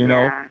will, you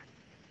know.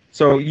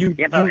 So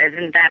but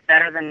isn't that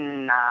better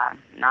than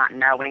not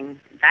knowing?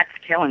 That's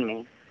killing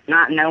me.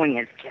 Not knowing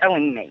is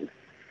killing me.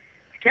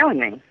 It's killing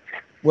me.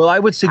 Well, I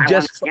would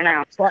suggest,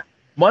 why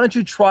don't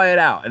you try it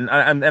out? And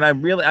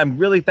I'm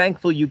really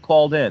thankful you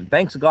called in.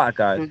 Thanks a lot,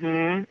 guys.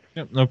 Yep,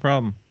 no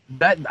problem.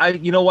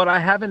 You know what? I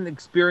haven't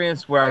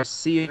experienced where I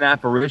see an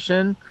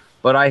apparition,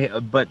 but I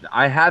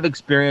have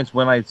experienced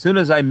when as soon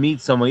as I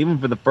meet someone, even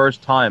for the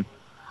first time,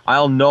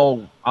 I'll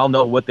know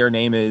what their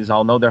name is.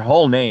 I'll know their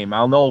whole name.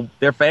 I'll know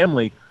their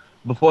family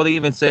before they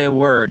even say a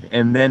word,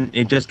 and then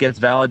it just gets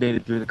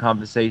validated through the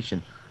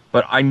conversation.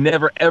 But I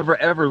never, ever,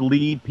 ever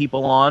lead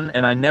people on,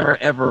 and I never,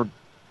 ever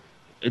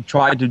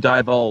try to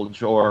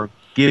divulge or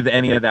give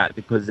any of that,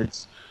 because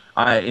that's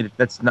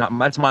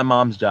my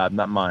mom's job,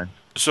 not mine.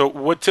 So,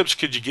 what tips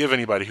could you give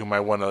anybody who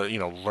might want to,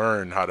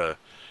 learn how to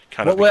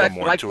kind of become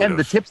more intuitive?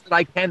 The tips that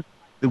I can,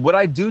 what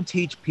I do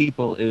teach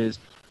people is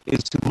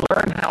to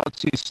learn how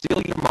to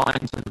still your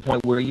mind to the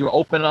point where you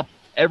open up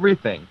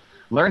everything.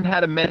 Learn how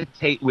to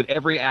meditate with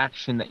every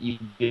action that you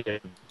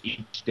give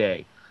each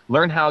day.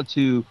 Learn how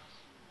to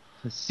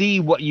see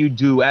what you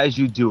do as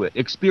you do it.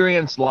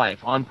 Experience life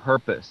on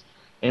purpose.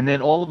 And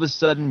then all of a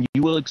sudden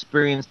you will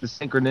experience the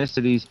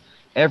synchronicities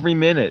every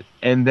minute,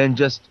 and then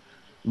just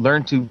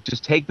learn to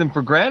just take them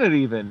for granted,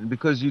 even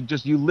because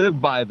you live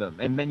by them,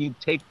 and then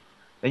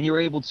you're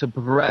able to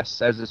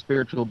progress as a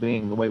spiritual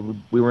being the way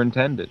we were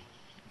intended.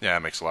 Yeah,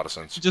 it makes a lot of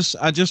sense.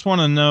 I just want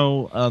to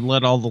know,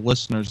 let all the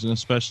listeners, and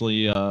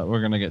especially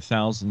we're going to get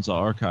thousands of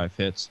archive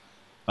hits.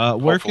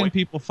 Where can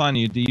people find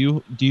you? Do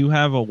you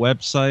have a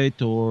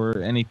website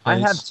or any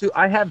place?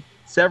 I have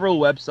several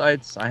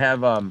websites. I have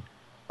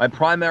my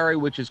primary,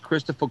 which is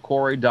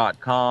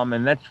ChristopherCorey.com,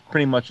 and that's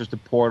pretty much just a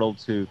portal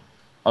to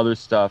other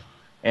stuff.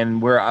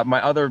 And where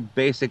my other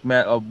basic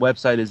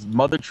website is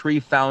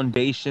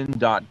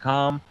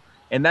MotherTreeFoundation.com,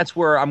 and that's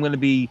where I'm going to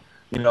be,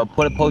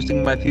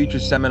 posting my future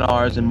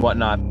seminars and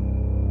whatnot.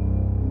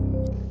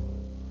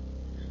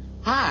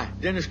 Hi,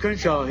 Dennis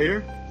Crenshaw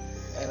here.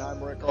 And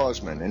I'm Rick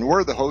Osman, and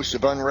we're the hosts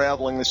of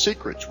Unraveling the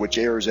Secrets, which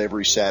airs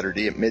every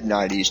Saturday at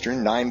midnight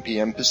Eastern, 9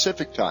 p.m.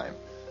 Pacific Time.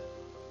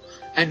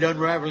 And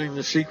Unraveling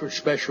the Secret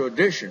Special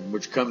Edition,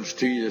 which comes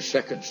to you the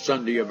second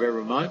Sunday of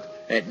every month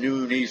at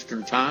noon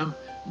Eastern Time,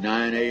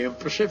 9 a.m.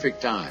 Pacific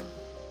Time.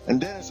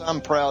 And Dennis,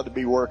 I'm proud to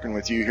be working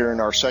with you here in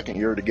our second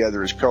year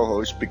together as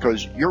co-hosts,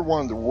 because you're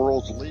one of the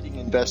world's leading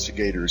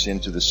investigators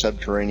into the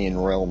subterranean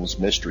realm's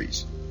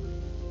mysteries.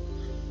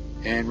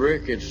 And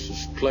Rick,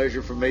 it's a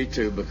pleasure for me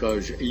too,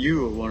 because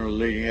you are one of the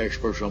leading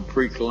experts on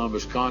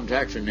pre-Columbus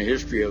contacts in the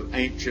history of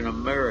ancient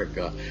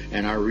America,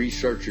 and our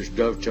researchers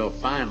dovetail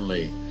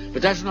finely.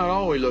 But that's not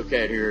all we look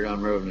at here at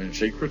Unraveling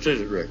Secrets,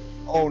 is it, Rick?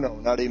 Oh no,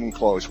 not even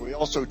close. We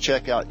also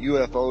check out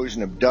UFOs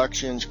and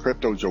abductions,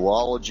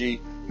 cryptozoology,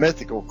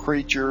 mythical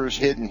creatures,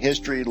 hidden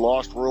history,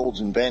 lost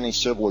worlds and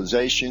vanished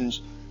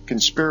civilizations,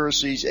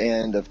 conspiracies,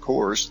 and, of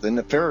course, the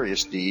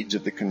nefarious deeds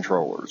of the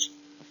controllers.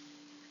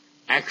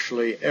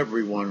 Actually,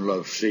 everyone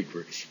loves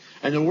secrets,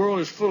 and the world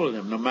is full of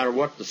them, no matter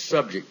what the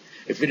subject.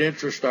 If it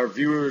interests our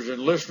viewers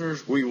and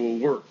listeners, we will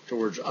work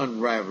towards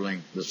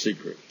unraveling the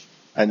secrets.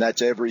 And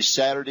that's every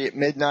Saturday at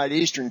midnight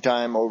Eastern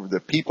Time over the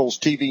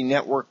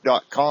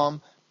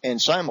PeoplesTVNetwork.com and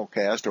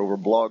simulcast over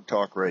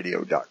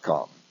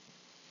BlogTalkRadio.com.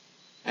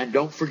 And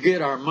don't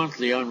forget our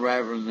monthly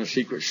Unraveling the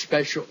Secret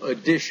Special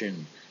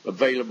Edition,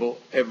 available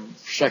every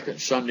second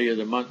Sunday of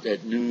the month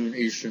at noon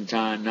Eastern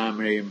Time, 9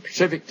 a.m.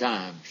 Pacific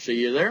Time. See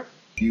you there?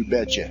 You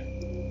betcha.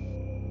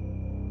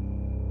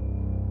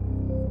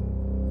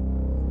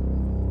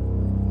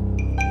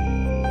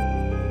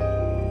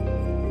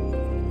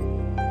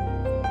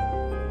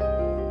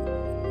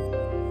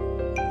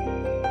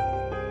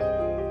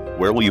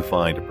 Where will you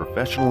find a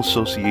professional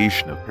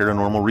association of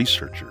paranormal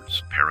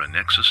researchers?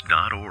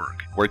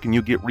 Paranexus.org. Where can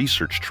you get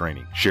research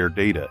training, share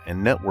data,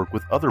 and network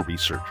with other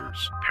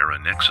researchers?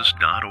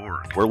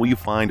 Paranexus.org. Where will you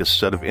find a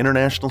set of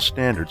international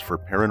standards for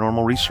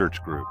paranormal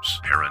research groups?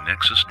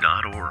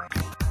 Paranexus.org.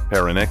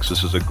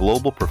 Paranexus is a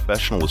global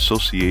professional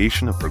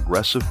association of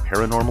progressive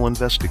paranormal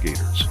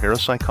investigators,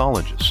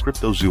 parapsychologists,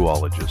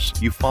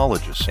 cryptozoologists,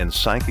 ufologists, and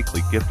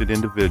psychically gifted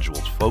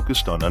individuals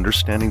focused on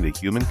understanding the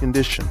human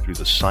condition through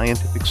the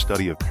scientific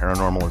study of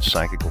paranormal and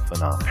psychical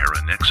phenomena.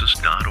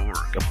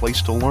 Paranexus.org. A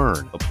place to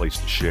learn, a place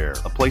to share,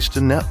 a place to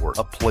network,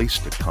 a place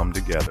to come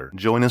together.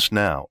 Join us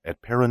now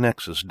at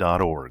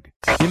Paranexus.org.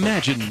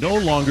 Imagine no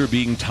longer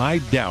being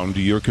tied down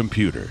to your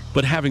computer,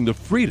 but having the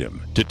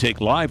freedom to take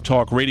live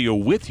talk radio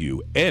with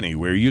you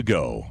anywhere you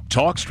go.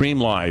 TalkStream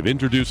Live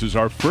introduces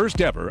our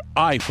first ever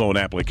iPhone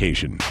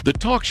application. The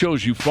talk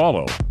shows you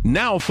follow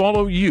now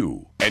follow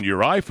you. And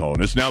your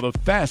iPhone is now the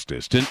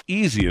fastest and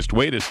easiest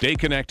way to stay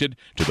connected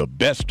to the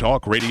best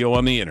talk radio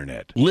on the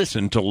internet.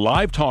 Listen to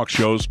live talk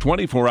shows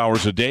 24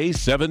 hours a day,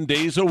 7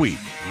 days a week.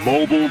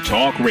 Mobile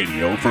talk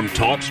radio from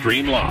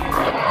TalkStream Live.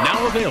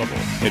 Now available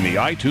in the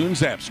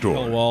iTunes App Store.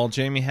 Hello all,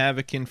 Jamie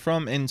Havokin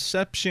from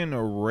Inception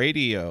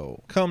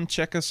Radio. Come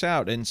check us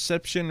out.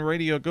 Inception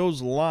Radio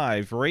goes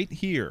live right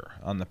here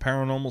on the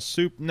Paranormal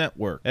Soup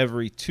Network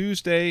every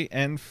Tuesday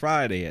and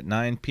Friday at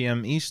 9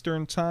 p.m.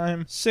 Eastern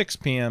Time, 6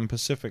 p.m.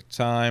 Pacific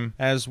Time,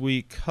 as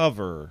we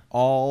cover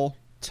all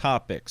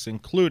topics,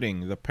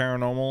 including the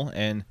paranormal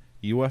and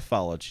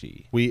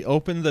ufology. We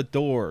open the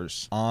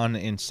doors on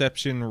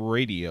Inception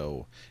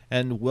Radio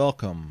and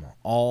welcome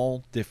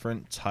all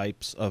different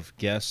types of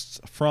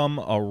guests from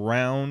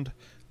around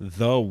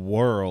the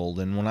world.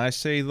 And when I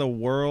say the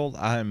world,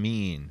 I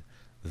mean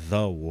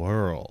the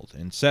world.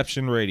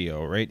 Inception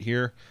Radio right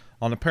here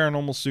on the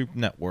Paranormal Soup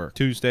Network,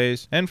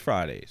 Tuesdays and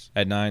Fridays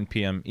at 9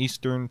 p.m.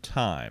 Eastern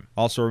Time.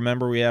 Also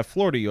remember, we have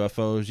Florida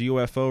UFOs,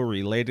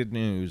 UFO-related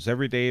news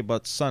every day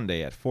but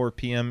Sunday at 4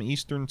 p.m.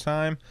 Eastern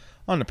Time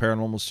on the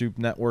Paranormal Soup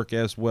Network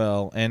as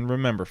well. And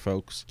remember,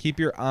 folks, keep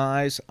your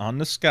eyes on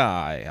the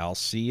sky. I'll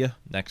see you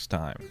next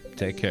time.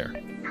 Take care.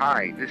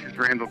 Hi, this is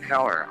Randall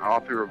Keller,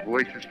 author of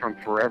Voices from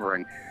Forever,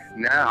 and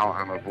now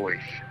I'm a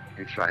voice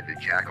inside the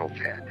Jackal's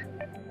Head.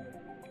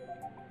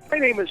 My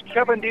name is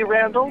Kevin D.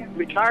 Randall,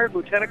 retired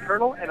lieutenant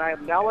colonel, and I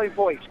am now a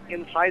voice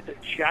inside the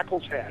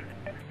Jackal's Head.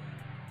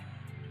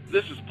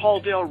 This is Paul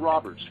Dale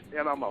Roberts,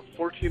 and I'm a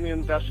 14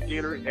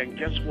 investigator, and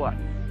guess what?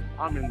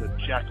 I'm in the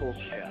Jackal's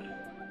Head.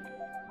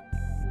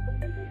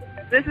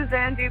 This is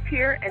Ann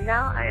Dupier, and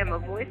now I am a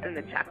voice in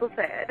the Jackal's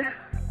Head.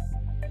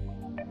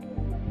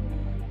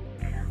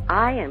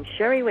 I am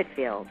Sherry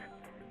Whitfield,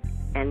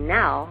 and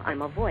now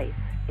I'm a voice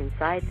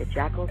inside the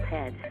Jackal's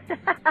Head.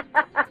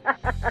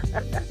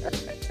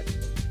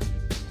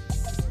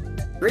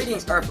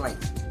 Greetings, Earthlings.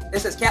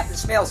 This is Captain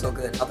Smell So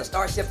Good of the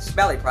Starship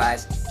Smelly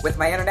Prize with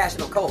my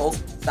international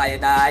co-host,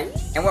 Cyanide.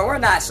 And when we're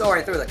not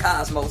soaring through the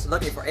cosmos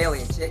looking for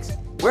alien chicks,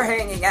 we're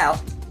hanging out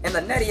in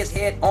the nuttiest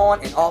head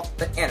on and off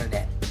the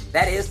internet.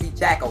 That is the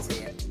Jackal's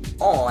Head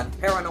on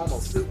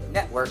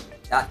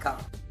ParanormalSoupNetwork.com.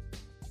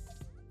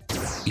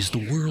 Is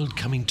the world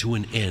coming to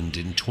an end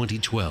in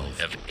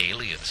 2012? Have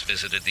aliens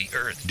visited the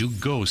Earth? Do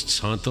ghosts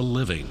haunt the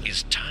living?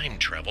 Is time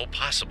travel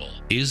possible?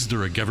 Is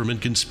there a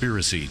government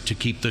conspiracy to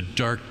keep the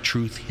dark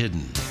truth hidden?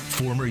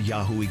 Former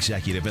Yahoo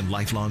executive and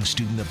lifelong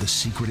student of the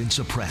secret and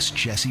suppressed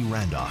Jesse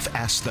Randolph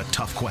asks the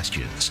tough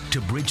questions to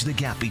bridge the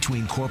gap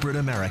between corporate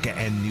America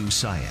and new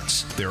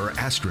science. There are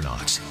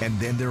astronauts, and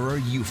then there are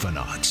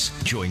ufonauts.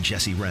 Join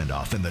Jesse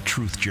Randolph in the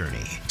Truth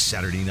Journey,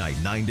 Saturday night,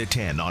 9 to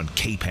 10 on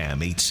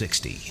KPAM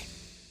 860.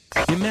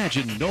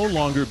 Imagine no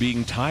longer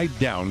being tied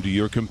down to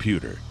your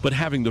computer, but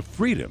having the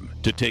freedom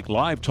to take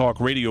live talk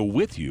radio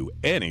with you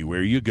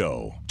anywhere you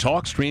go.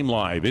 TalkStream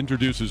Live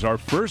introduces our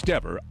first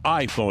ever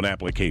iPhone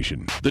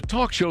application. The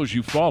talk shows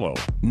you follow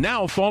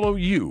now follow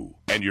you.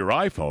 And your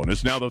iPhone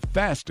is now the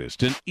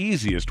fastest and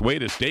easiest way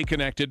to stay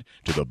connected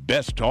to the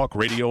best talk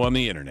radio on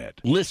the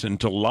internet. Listen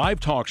to live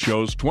talk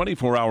shows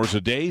 24 hours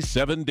a day,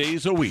 7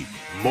 days a week.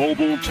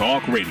 Mobile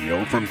talk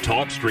radio from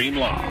TalkStream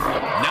Live.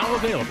 Now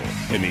available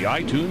in the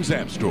iTunes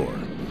App Store.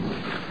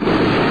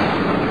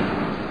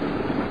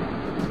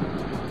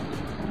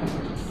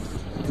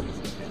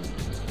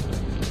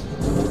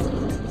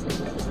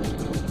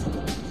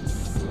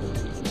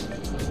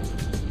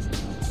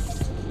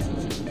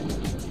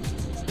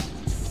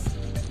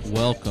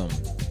 Welcome.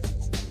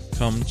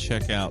 Come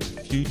check out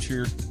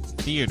Future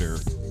Theater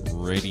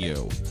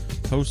Radio,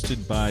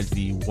 hosted by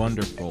the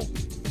wonderful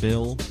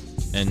Bill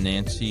and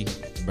Nancy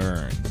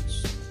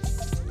Burns.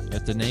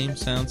 If the name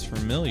sounds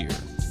familiar,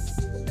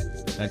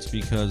 that's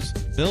because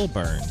Bill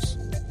Burns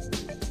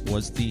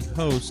was the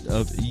host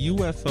of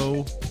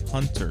UFO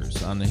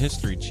Hunters on the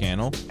History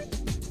Channel,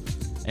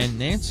 and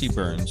Nancy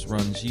Burns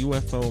runs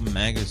UFO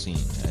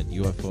Magazine at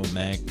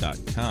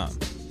ufomag.com.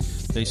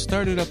 They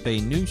started up a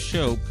new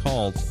show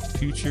called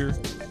Future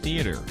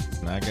Theater,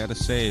 and I gotta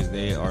say,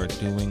 they are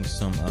doing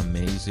some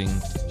amazing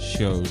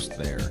shows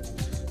there.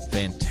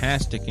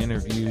 fantastic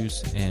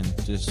interviews and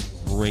just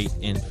great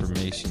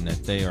information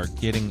that they are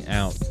getting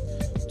out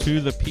to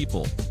the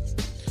people.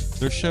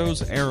 Their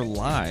shows air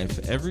live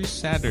every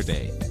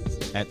Saturday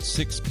at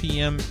 6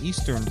 p.m.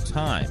 Eastern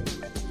Time,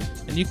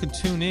 and you can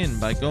tune in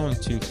by going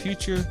to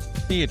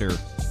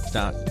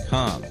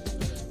futuretheater.com.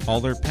 All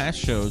their past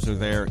shows are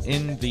there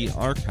in the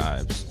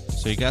archives,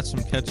 so you got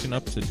some catching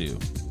up to do.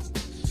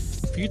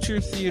 Future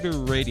Theater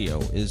Radio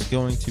is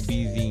going to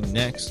be the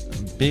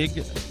next big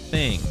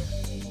thing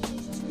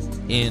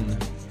in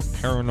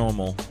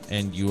paranormal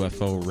and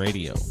UFO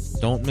radio.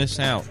 Don't miss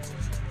out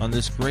on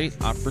this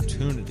great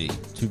opportunity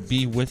to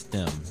be with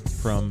them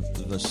from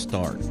the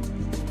start.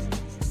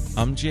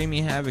 I'm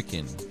Jamie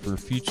Havokin for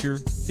Future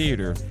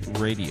Theater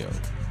Radio.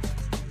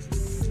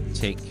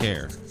 Take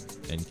care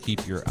and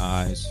keep your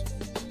eyes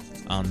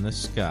on the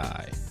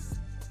sky.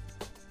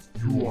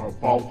 You are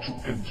about to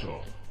enter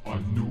a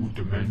new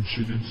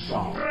dimension in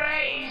sound.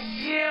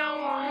 Raise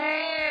your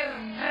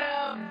hands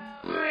up,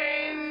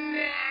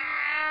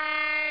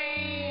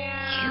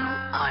 you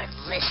are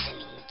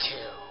listening to.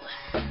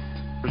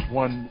 There's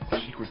one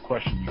secret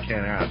question you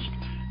can't ask.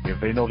 If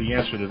they know the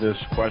answer to this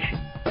question,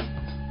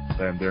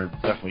 then they're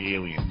definitely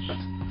aliens.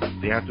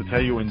 They have to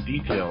tell you in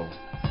detail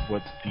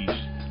what these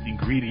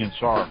ingredients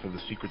are for the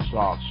secret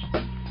sauce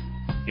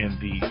in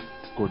the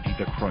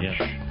Gordita Crunch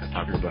at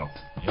Taco Bell.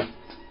 Yep.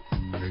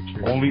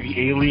 Only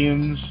the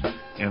aliens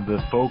and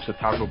the folks at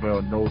Taco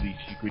Bell know the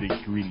secret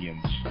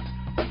ingredients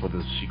for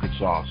the secret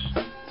sauce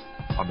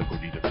on the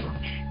Gordita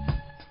Crunch.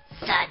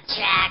 The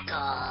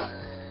Jackal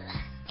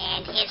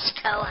and his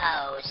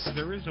co-host.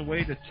 There is a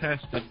way to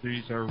test if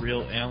these are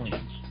real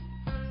aliens.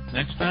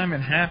 Next time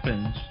it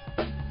happens,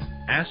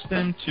 ask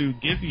them to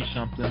give you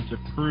something to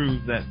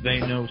prove that they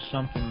know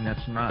something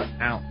that's not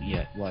out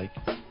yet. Like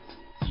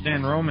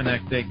Stan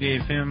Romanek, they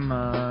gave him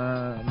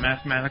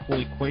mathematical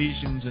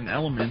equations and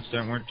elements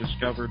that weren't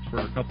discovered for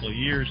a couple of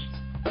years.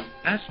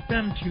 Ask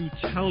them to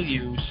tell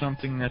you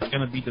something that's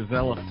going to be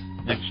developed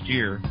next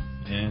year,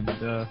 and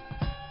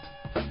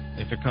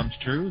if it comes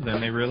true,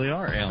 then they really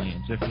are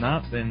aliens. If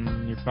not,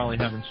 then you're probably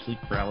having sleep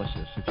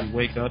paralysis. If you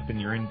wake up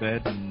and you're in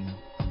bed, and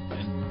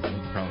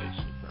you're probably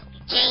sleep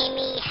paralysis.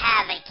 Jamie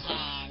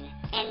Havokin,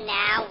 and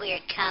now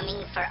we're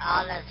coming for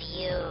all of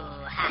you.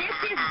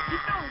 This is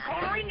Bill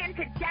going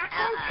into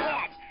Jackal's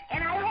head,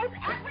 and I hope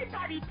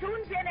everybody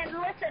tunes in and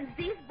listens.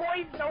 These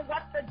boys know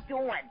what they're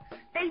doing.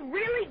 They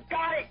really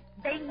got it.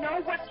 They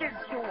know what they're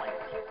doing.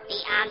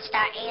 The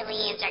OnStar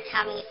aliens are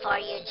coming for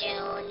you,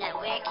 June.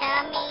 We're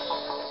coming.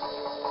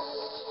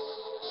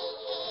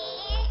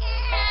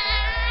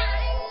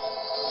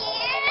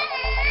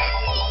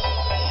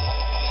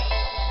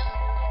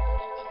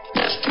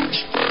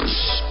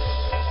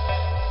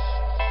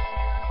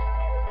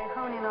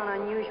 Hone in on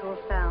unusual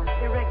sound,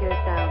 irregular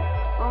sound,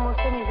 almost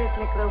any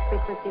rhythmic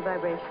low-frequency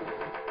vibration.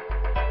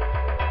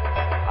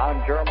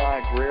 I'm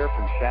Jeremiah Greer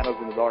from Shadows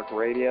in the Dark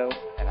Radio,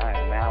 and I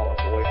am now a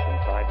voice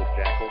inside the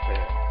Jackal's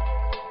head.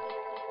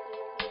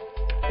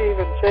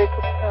 Stephen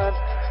Jacobson,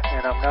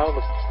 and I'm now a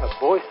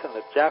voice in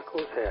the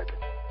Jackal's head.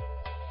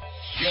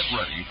 Get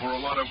ready for a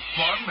lot of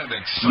fun and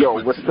excitement.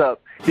 Yo, what's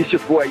up? It's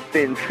your boy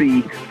Thin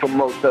C from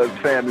Mo Thugs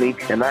Family,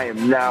 and I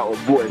am now a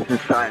voice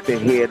inside the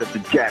head of the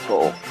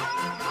Jackal.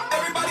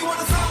 Everybody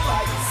wanna sound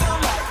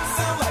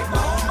like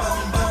boom,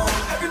 boom, boom.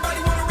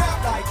 Everybody wanna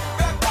rap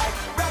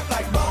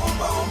like boom,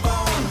 boom,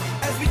 boom.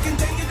 As we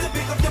continue to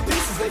pick up the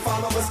pieces, they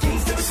follow us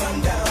kings to the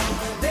sundown.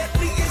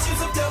 Deadly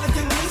issues of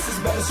telekinesis,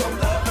 better show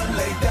love and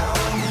lay down.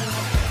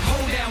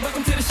 Hold down,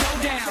 welcome to the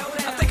showdown.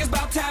 I think it's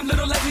about time,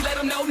 little lady, let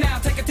them know now.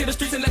 Take it to the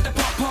streets and let the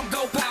pump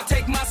go pow.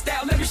 Take my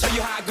style, let me show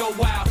you how I go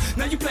wild.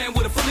 Now you playing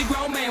with a fully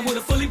grown man with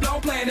a fully blown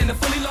plan and a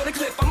fully loaded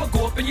clip. I'ma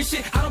go up in your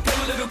shit. I don't play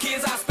with little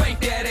kids, I spank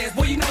that ass.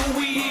 Boy, you know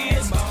who he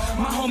is.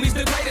 My homie's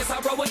the greatest, I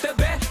roll with the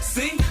best.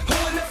 See,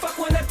 who in the fuck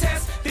wanna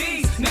test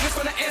these niggas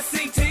from the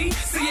SCT,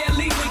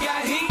 CLE, we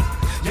got heat.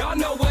 Y'all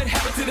know what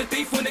happened to the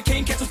thief when the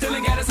king catch him still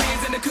and got his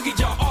hands in the cookie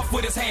jar. Off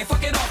with his hand,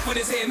 fuck it off with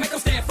his head. Make him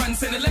stand front and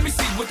center, let me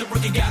see what the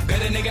rookie got.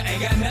 Better nigga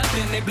ain't got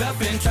nothing, they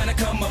bluffing, trying to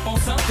come up on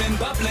something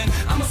bubbling.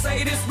 I'ma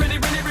say this really,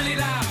 really, really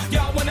loud.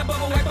 Y'all wanna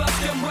bubble, I bust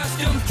them, rush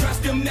them,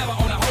 trust them, never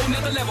on a whole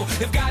nother level.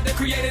 If God the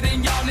creator, then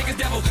y'all niggas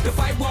devil. The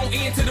fight won't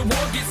end till the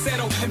war gets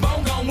settled. And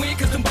Bone gon' win,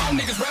 cause them Bone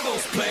niggas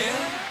rebels, player.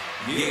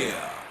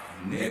 Yeah,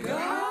 nigga.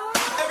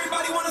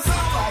 Everybody wanna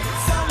sound like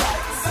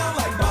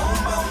boom,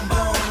 boom,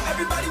 boom.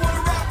 Everybody wanna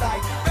rap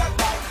like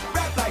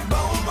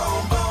boom,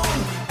 boom, boom.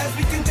 As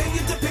we continue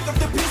to pick up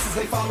the pieces,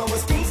 they follow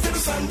us kings to the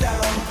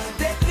sundown.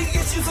 Deadly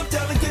issues of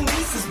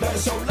telekinesis, better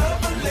show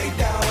love and lay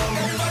down.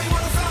 Everybody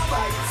wanna sound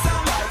like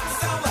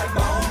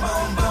boom,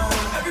 boom, boom.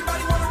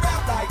 Everybody wanna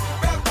rap like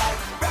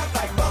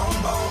boom,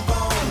 boom,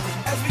 boom.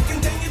 As we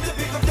continue to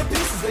pick up the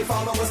pieces, they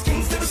follow us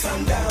kings to the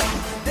sundown.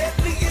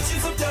 Deadly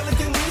issues of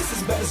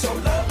telekinesis, better show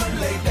love and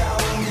lay down.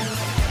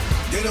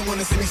 They don't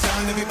wanna see me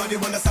shine, everybody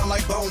wanna sound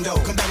like Bondo.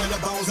 Come down in the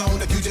bone zone,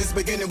 if you just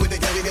beginning with the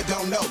ghetto, you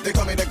don't know. They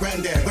call me the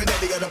granddad,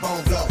 granddaddy of the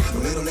bone flow. The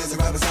little as a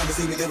rapper, time to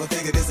see me never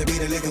figure this to be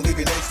the lick and we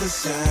be next to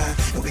shine.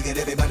 And we get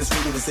everybody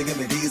screaming and singing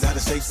me these out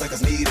of shape,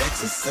 suckers need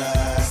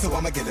exercise. So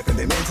I'ma get up in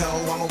their mental,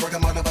 I'ma work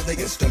them out about the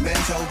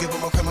instrumental. Give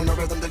them a criminal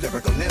rhythm, the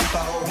lyrical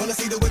info. Wanna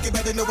see the wicked,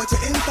 better know what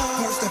you're in for.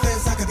 First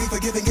offense, I could be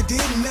forgiven, you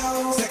didn't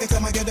know. Second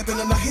time I get up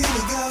and I'm like, here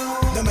we go.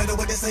 No matter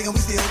what they say,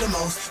 we still the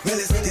most.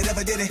 Realest that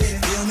ever did it.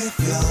 Feel me,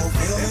 flow,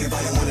 feel me.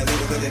 Everybody want a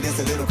little bit of this,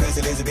 a little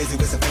crazy, lazy, busy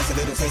with some fancy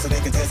little taste so they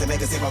can test and they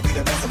can see I'll be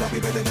the best, I'll be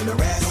better than the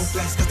rest. Don't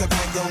flex, cause the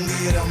pack don't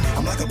get them.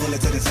 I'm like a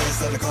bullet to the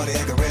chest, of the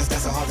cardiac arrest.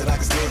 That's so hard that I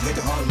can spit. Hit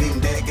the heart, leave them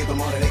dead, give them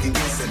all that they can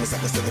get. Send the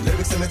suckers to the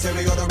lyric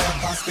cemetery or the rap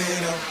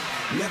hospital.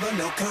 Never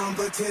no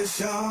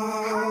competition.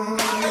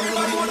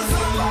 Everybody wanna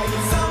sound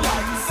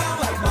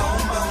like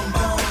boom, boom,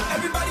 boom.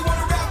 Everybody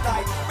wanna rap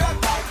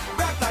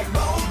like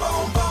boom,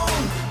 boom, boom.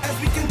 As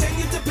we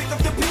continue to pick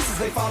up the pieces,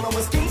 they follow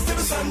us kings to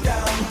the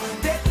sundown.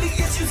 Deadly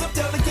issues of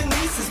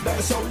telekinesis,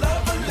 better show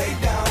love and lay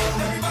down.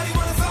 Everybody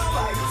wanna sound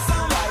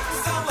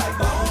like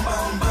boom,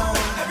 boom, boom.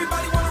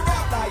 Everybody wanna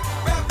rap like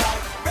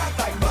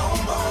boom,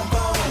 boom,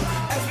 boom.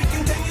 As we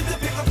continue to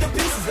pick up the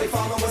pieces, they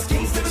follow us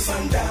kings to the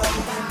sundown.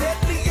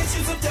 Deadly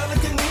issues of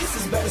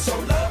telekinesis, better show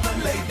love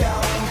and lay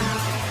down.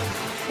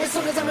 As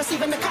soon as I'm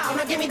receiving the call,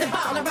 now give me the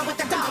ball and run with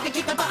the dog and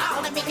keep the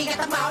ball and meet me at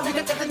the mall. And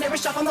get the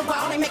nearest shop on the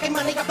wall, they making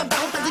money off the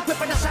bone. Cause they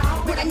gripping the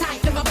shawl with a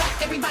knife in my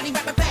back. Everybody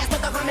rapping fast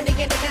with the harmony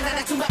in it. Now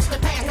that's too much to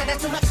pass, now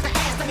that's too much to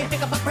ask. Let me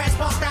pick up a brass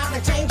ball style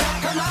and change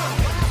up. Come on.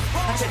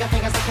 I trigger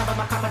fingers to cover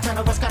my carpet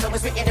tunnel. What's gutter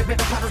was written in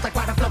river puddles like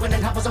water flowing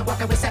in hovels. I'm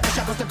walking with 7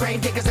 shovels to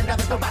grave diggers and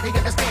others. Nobody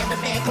understand the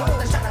man. Close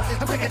the shutters.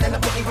 I'm quicker than the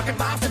boogie working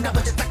vibes and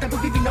numbers. Just like the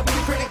movie, we know we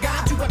pretty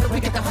God. You wonder we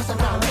get the hustle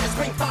on. In the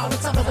spring, fall,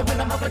 and summer, the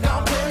winter, up and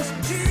gone.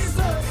 Jesus.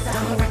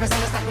 Down the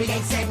represent us like we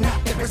ain't said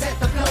nothing. Present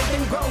the flow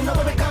and grow. Know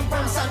where we come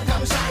from. Sun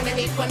come shining.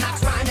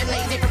 Equinox rhyming.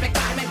 Lazy perfect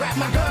time and grab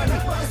my gun.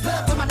 It's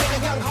love to my nigga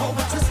young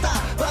Hova Twister.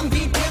 Bum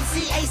beat, Pimp,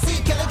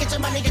 CAC. Killer, get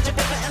your money, get your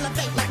paper,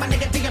 elevate. Like my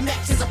nigga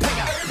DMX is a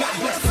player. God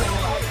bless you.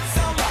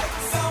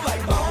 Sound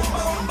like boom,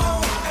 boom,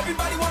 boom.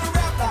 Everybody wanna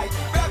rap like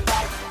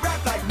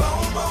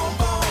boom, boom,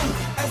 boom.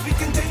 As we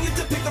continue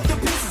to pick up the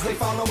pieces, they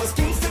follow us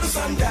kings to the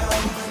sundown.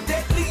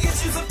 Deadly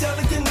issues of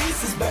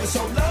telekinesis, better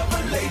show love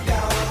and lay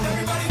down.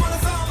 Everybody wanna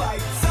sound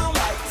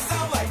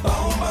like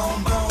boom,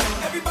 boom, boom.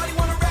 Everybody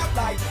wanna rap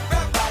like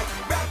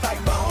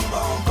boom,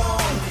 boom,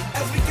 boom.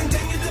 As we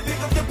continue to pick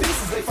up the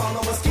pieces, they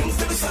follow us kings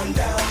to the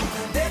sundown.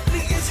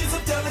 Deadly issues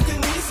of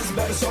telekinesis,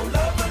 better show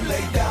love and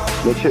lay down.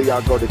 Make sure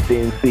y'all go to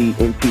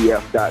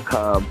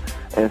cncnpf.com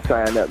and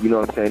sign up. You know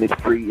what I'm saying?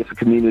 It's free. It's a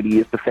community.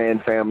 It's the fan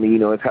family. You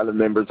know, it's hella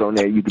members on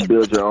there. You can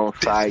build your own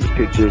site,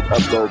 pictures,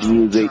 upload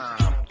music.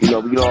 You know,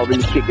 we can all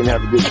really kick and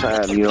have a good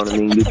time. You know what I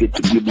mean? You'll be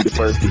the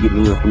first to give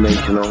me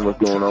information on what's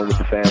going on with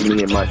the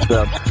family and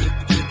myself.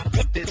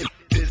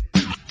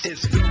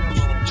 It's been a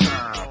long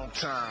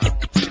time.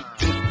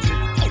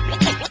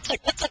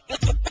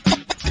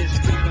 It's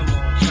been a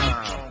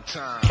long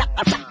time.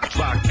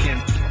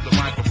 Rockin' the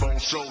microphone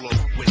solo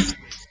with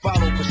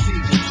follow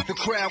procedures. The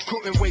crowd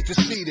couldn't wait to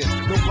see this.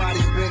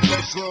 Nobody's been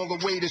this long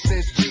awaited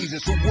since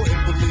Jesus. Who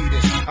wouldn't believe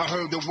this? I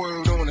heard the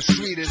word on the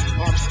street is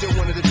I'm still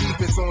one of the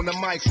deepest on the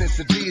mic since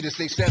Adidas.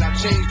 They said I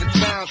changed the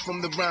times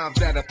from the rhymes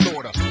that I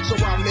thought of. So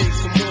I made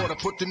some order,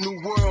 put the new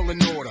world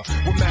in order.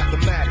 With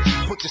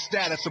mathematics, put your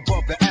status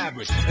above the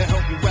average. And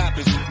help you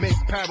rappers make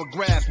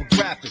paragraphs with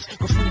graphics.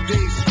 Cause new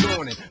days is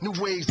dawning, new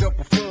ways of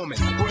performing.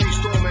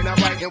 Brainstorming, I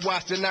write and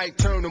watch the night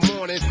turn the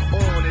morning.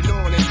 On and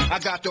on and I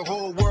got the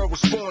whole world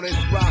responding.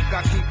 Rock,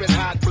 I keep it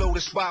hot, blow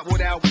the spot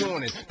without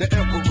warning. The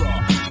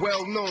emperor,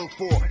 well known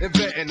for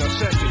inventing a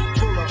sentence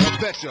full of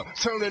adventure,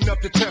 turning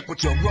up the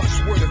temperature,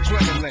 rush with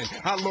adrenaline.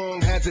 How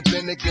long has it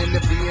been again to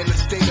be in the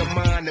state of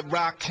mind that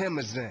Rakim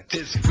is in?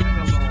 It's been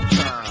a long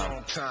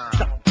time.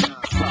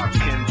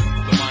 Rockin'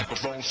 the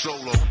microphone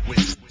solo with.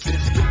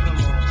 It's been a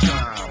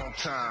long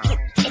time.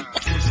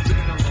 It's been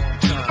a long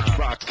time.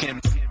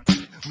 Rockin'.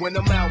 When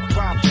I'm out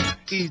popping,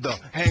 either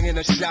hanging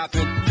or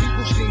shopping,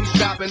 people see me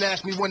stop and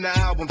ask me when the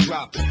album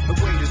dropping. The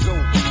wait is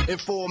over. In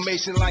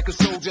formation like a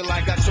soldier,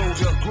 like I told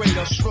you,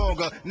 greater,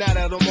 stronger. Now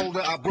that I'm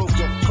older, I broke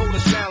the code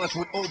of silence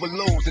with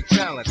overloads of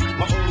talent.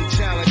 My only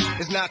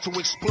challenge is not to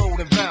explode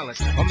in violence.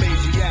 I'm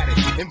Asiatic,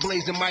 and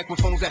blazing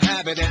microphones a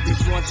habit. At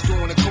least once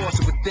during the course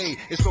of a day,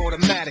 it's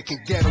automatic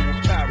and ghetto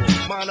apparel.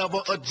 Mine of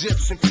an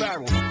Egyptian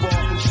pharaoh, far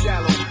from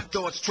shallow.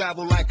 Thoughts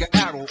travel like an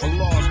arrow, a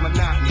lost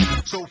monotony.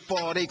 So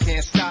far they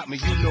can't stop me.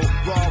 You know,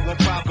 raw on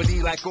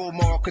property like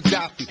Omar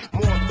Gaddafi.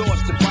 More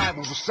thoughts than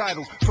Bibles,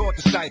 recitals, taught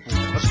disciples.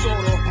 A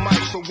sword off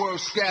mic, so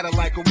words scatter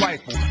like a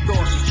rifle.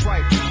 Thoughts are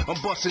trifle,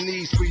 I'm busting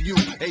these for you.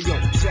 Hey yo,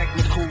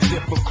 technical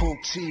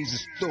difficulties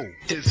is through.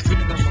 It's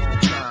been a long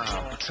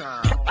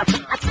time.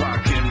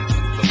 Rockin'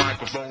 the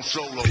microphone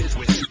solo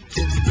with.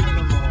 It's been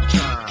a long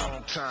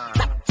time.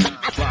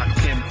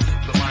 Rockin'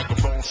 the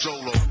microphone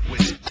solo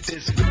with.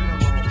 It's been a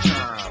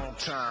long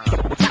time.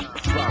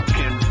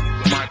 Rockin'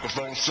 the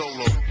microphone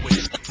solo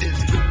with.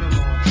 It's been a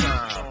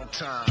long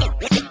time.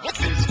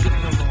 It's been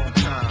a long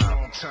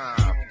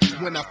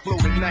time. when I flow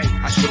tonight.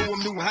 I show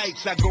them new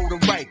heights, I go to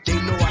right.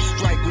 They know I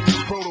strike with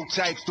new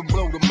prototypes to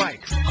blow the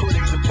mic.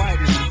 Critics and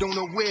fighters don't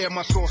know where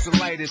my source of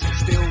light is.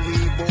 Still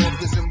leave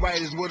authors and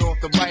writers with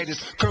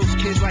arthritis. Curse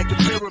kids like the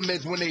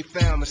pyramids when they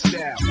found the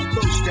style.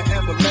 First to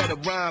ever let a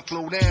rhyme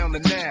flow down to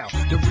now.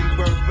 The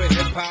rebirth for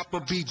hip-hop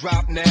will be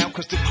dropped now,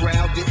 cause the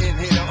crowd didn't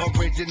hear the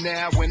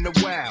original in the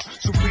wild.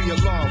 So be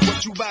alarmed,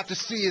 what you about to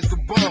see is the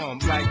bomb.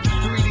 Like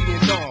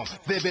 3D and all,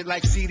 vivid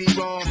like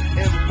CD-ROM.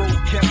 Info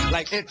kept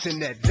like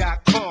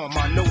internet.com.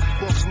 My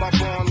notebooks, my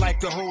bond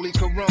like the Holy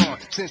Quran.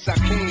 Since I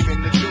came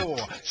in the door,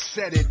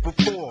 said it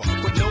before.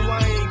 But no, I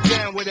ain't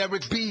down with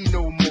Eric B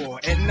no more.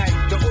 At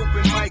night, the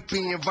open mic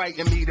be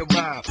inviting me to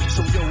rhyme.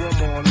 So yo,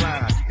 I'm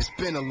online. It's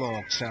been a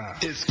long time.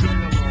 It's been a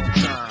long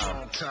time. It's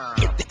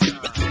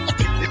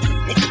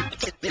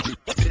been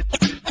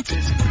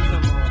a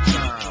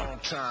long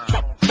time.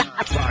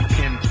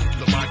 Rockin'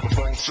 the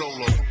microphone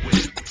solo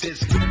with.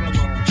 It's been a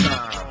long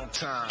time.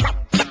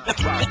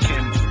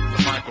 Rockin' the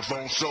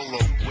microphone solo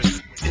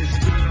with. It's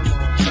been a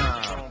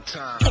long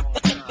time.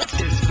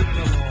 It's been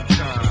a long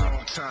time.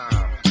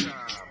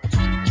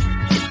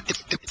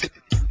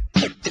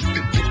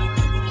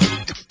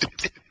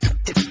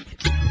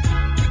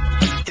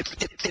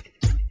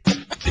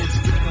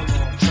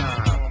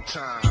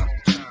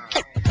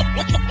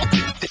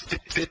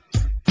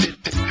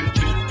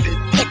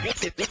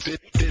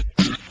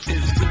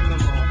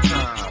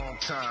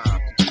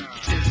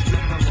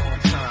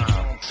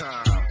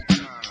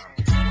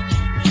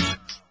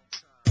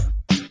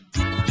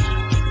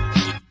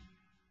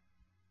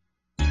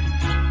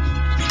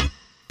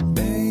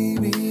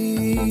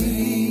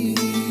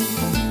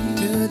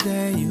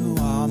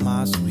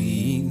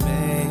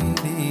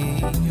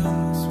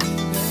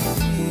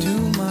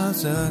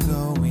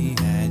 Ago we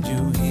had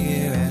you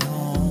here at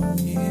home.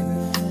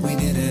 We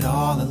did it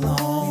all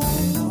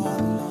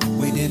alone.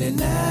 We did it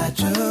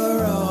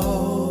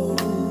natural.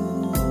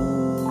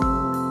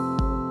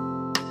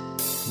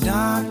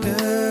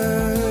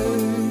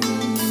 Doctors,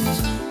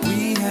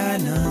 we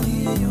had none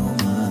here your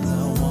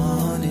mother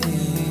wanted.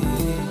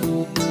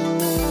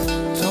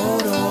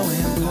 Total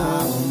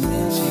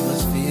empowerment, she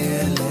was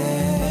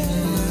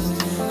fearless.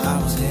 I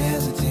was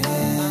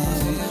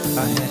hesitant, I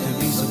had to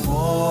be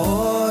supported.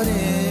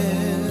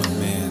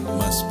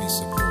 Be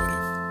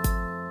supportive.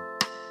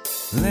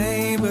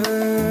 Labor,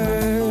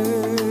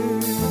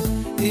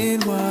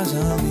 it was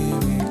a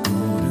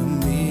miracle to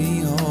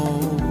me. Oh,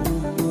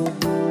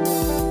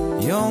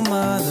 your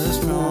mother's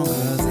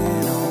stronger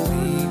than all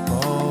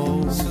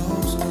people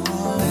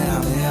that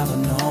I've ever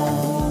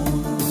known.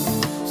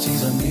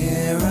 She's a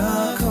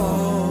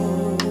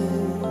miracle,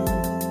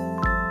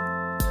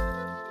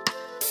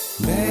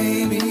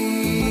 baby.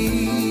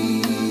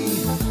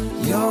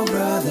 Your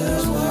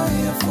brothers were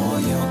here for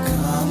your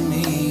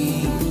company.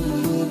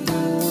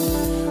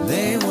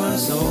 They were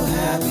so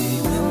happy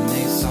when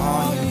they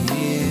saw you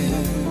here.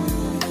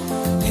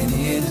 And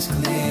it is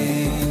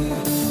clear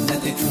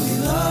that they truly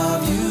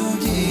love you,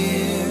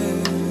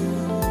 dear.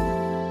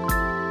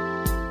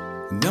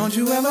 Don't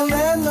you ever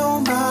let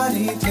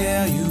nobody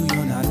tell you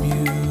you're not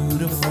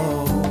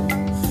beautiful.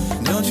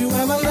 Don't you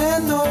ever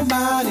let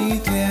nobody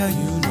tell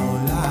you no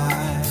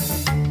lie.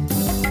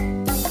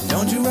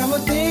 Don't you ever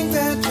think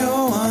that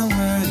you're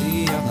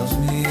unworthy of those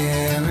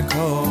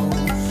miracles.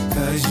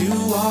 'Cause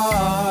you are.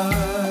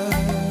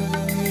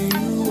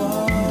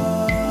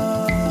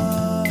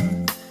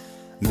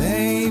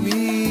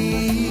 Baby,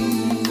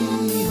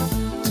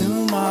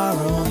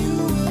 tomorrow you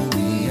will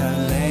be a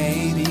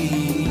lady.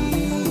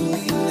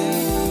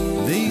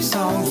 These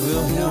songs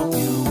will help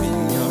you in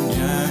your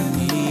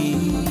journey.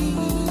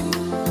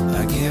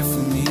 A gift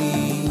from me,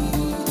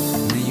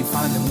 may you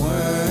find them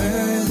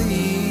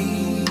worthy.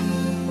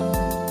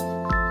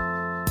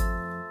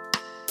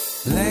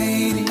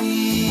 Lady,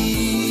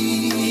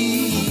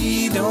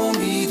 don't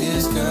be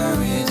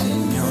discouraged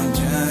in your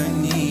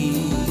journey.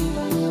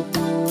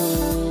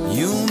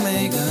 You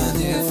make a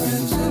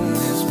difference in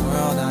this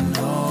world, I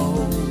know.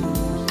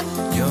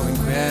 You're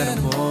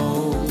incredible.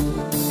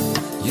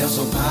 You're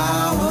so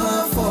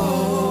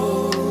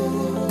powerful.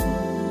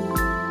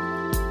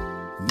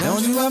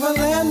 Don't you ever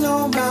let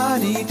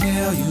nobody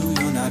tell you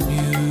you're not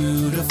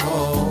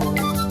beautiful.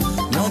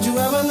 Don't you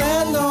ever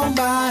let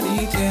nobody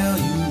tell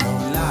you no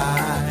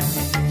lie.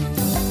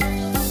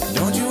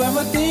 Don't you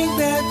ever think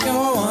that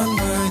you're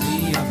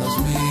unworthy of those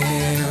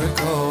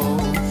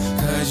miracles.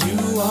 'Cause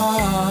you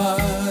are.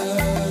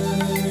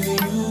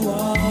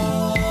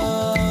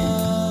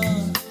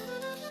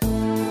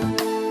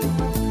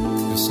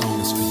 This song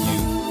is for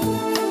you,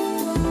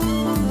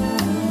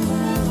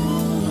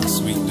 my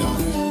sweet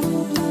daughter.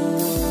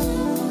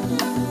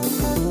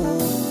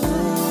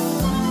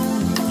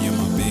 You're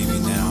my baby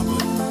now,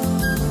 but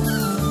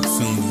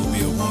soon you'll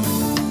be a woman.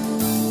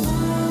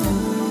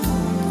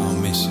 I'll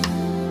miss you.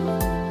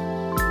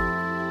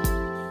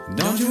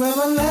 Don't you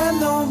ever let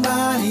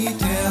nobody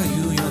tell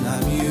you you're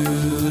not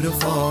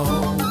beautiful.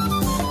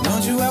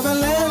 Don't you ever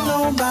let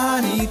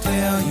nobody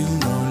tell you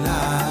no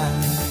lie.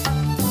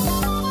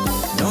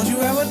 Don't you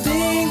ever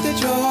think that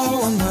you're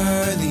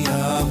unworthy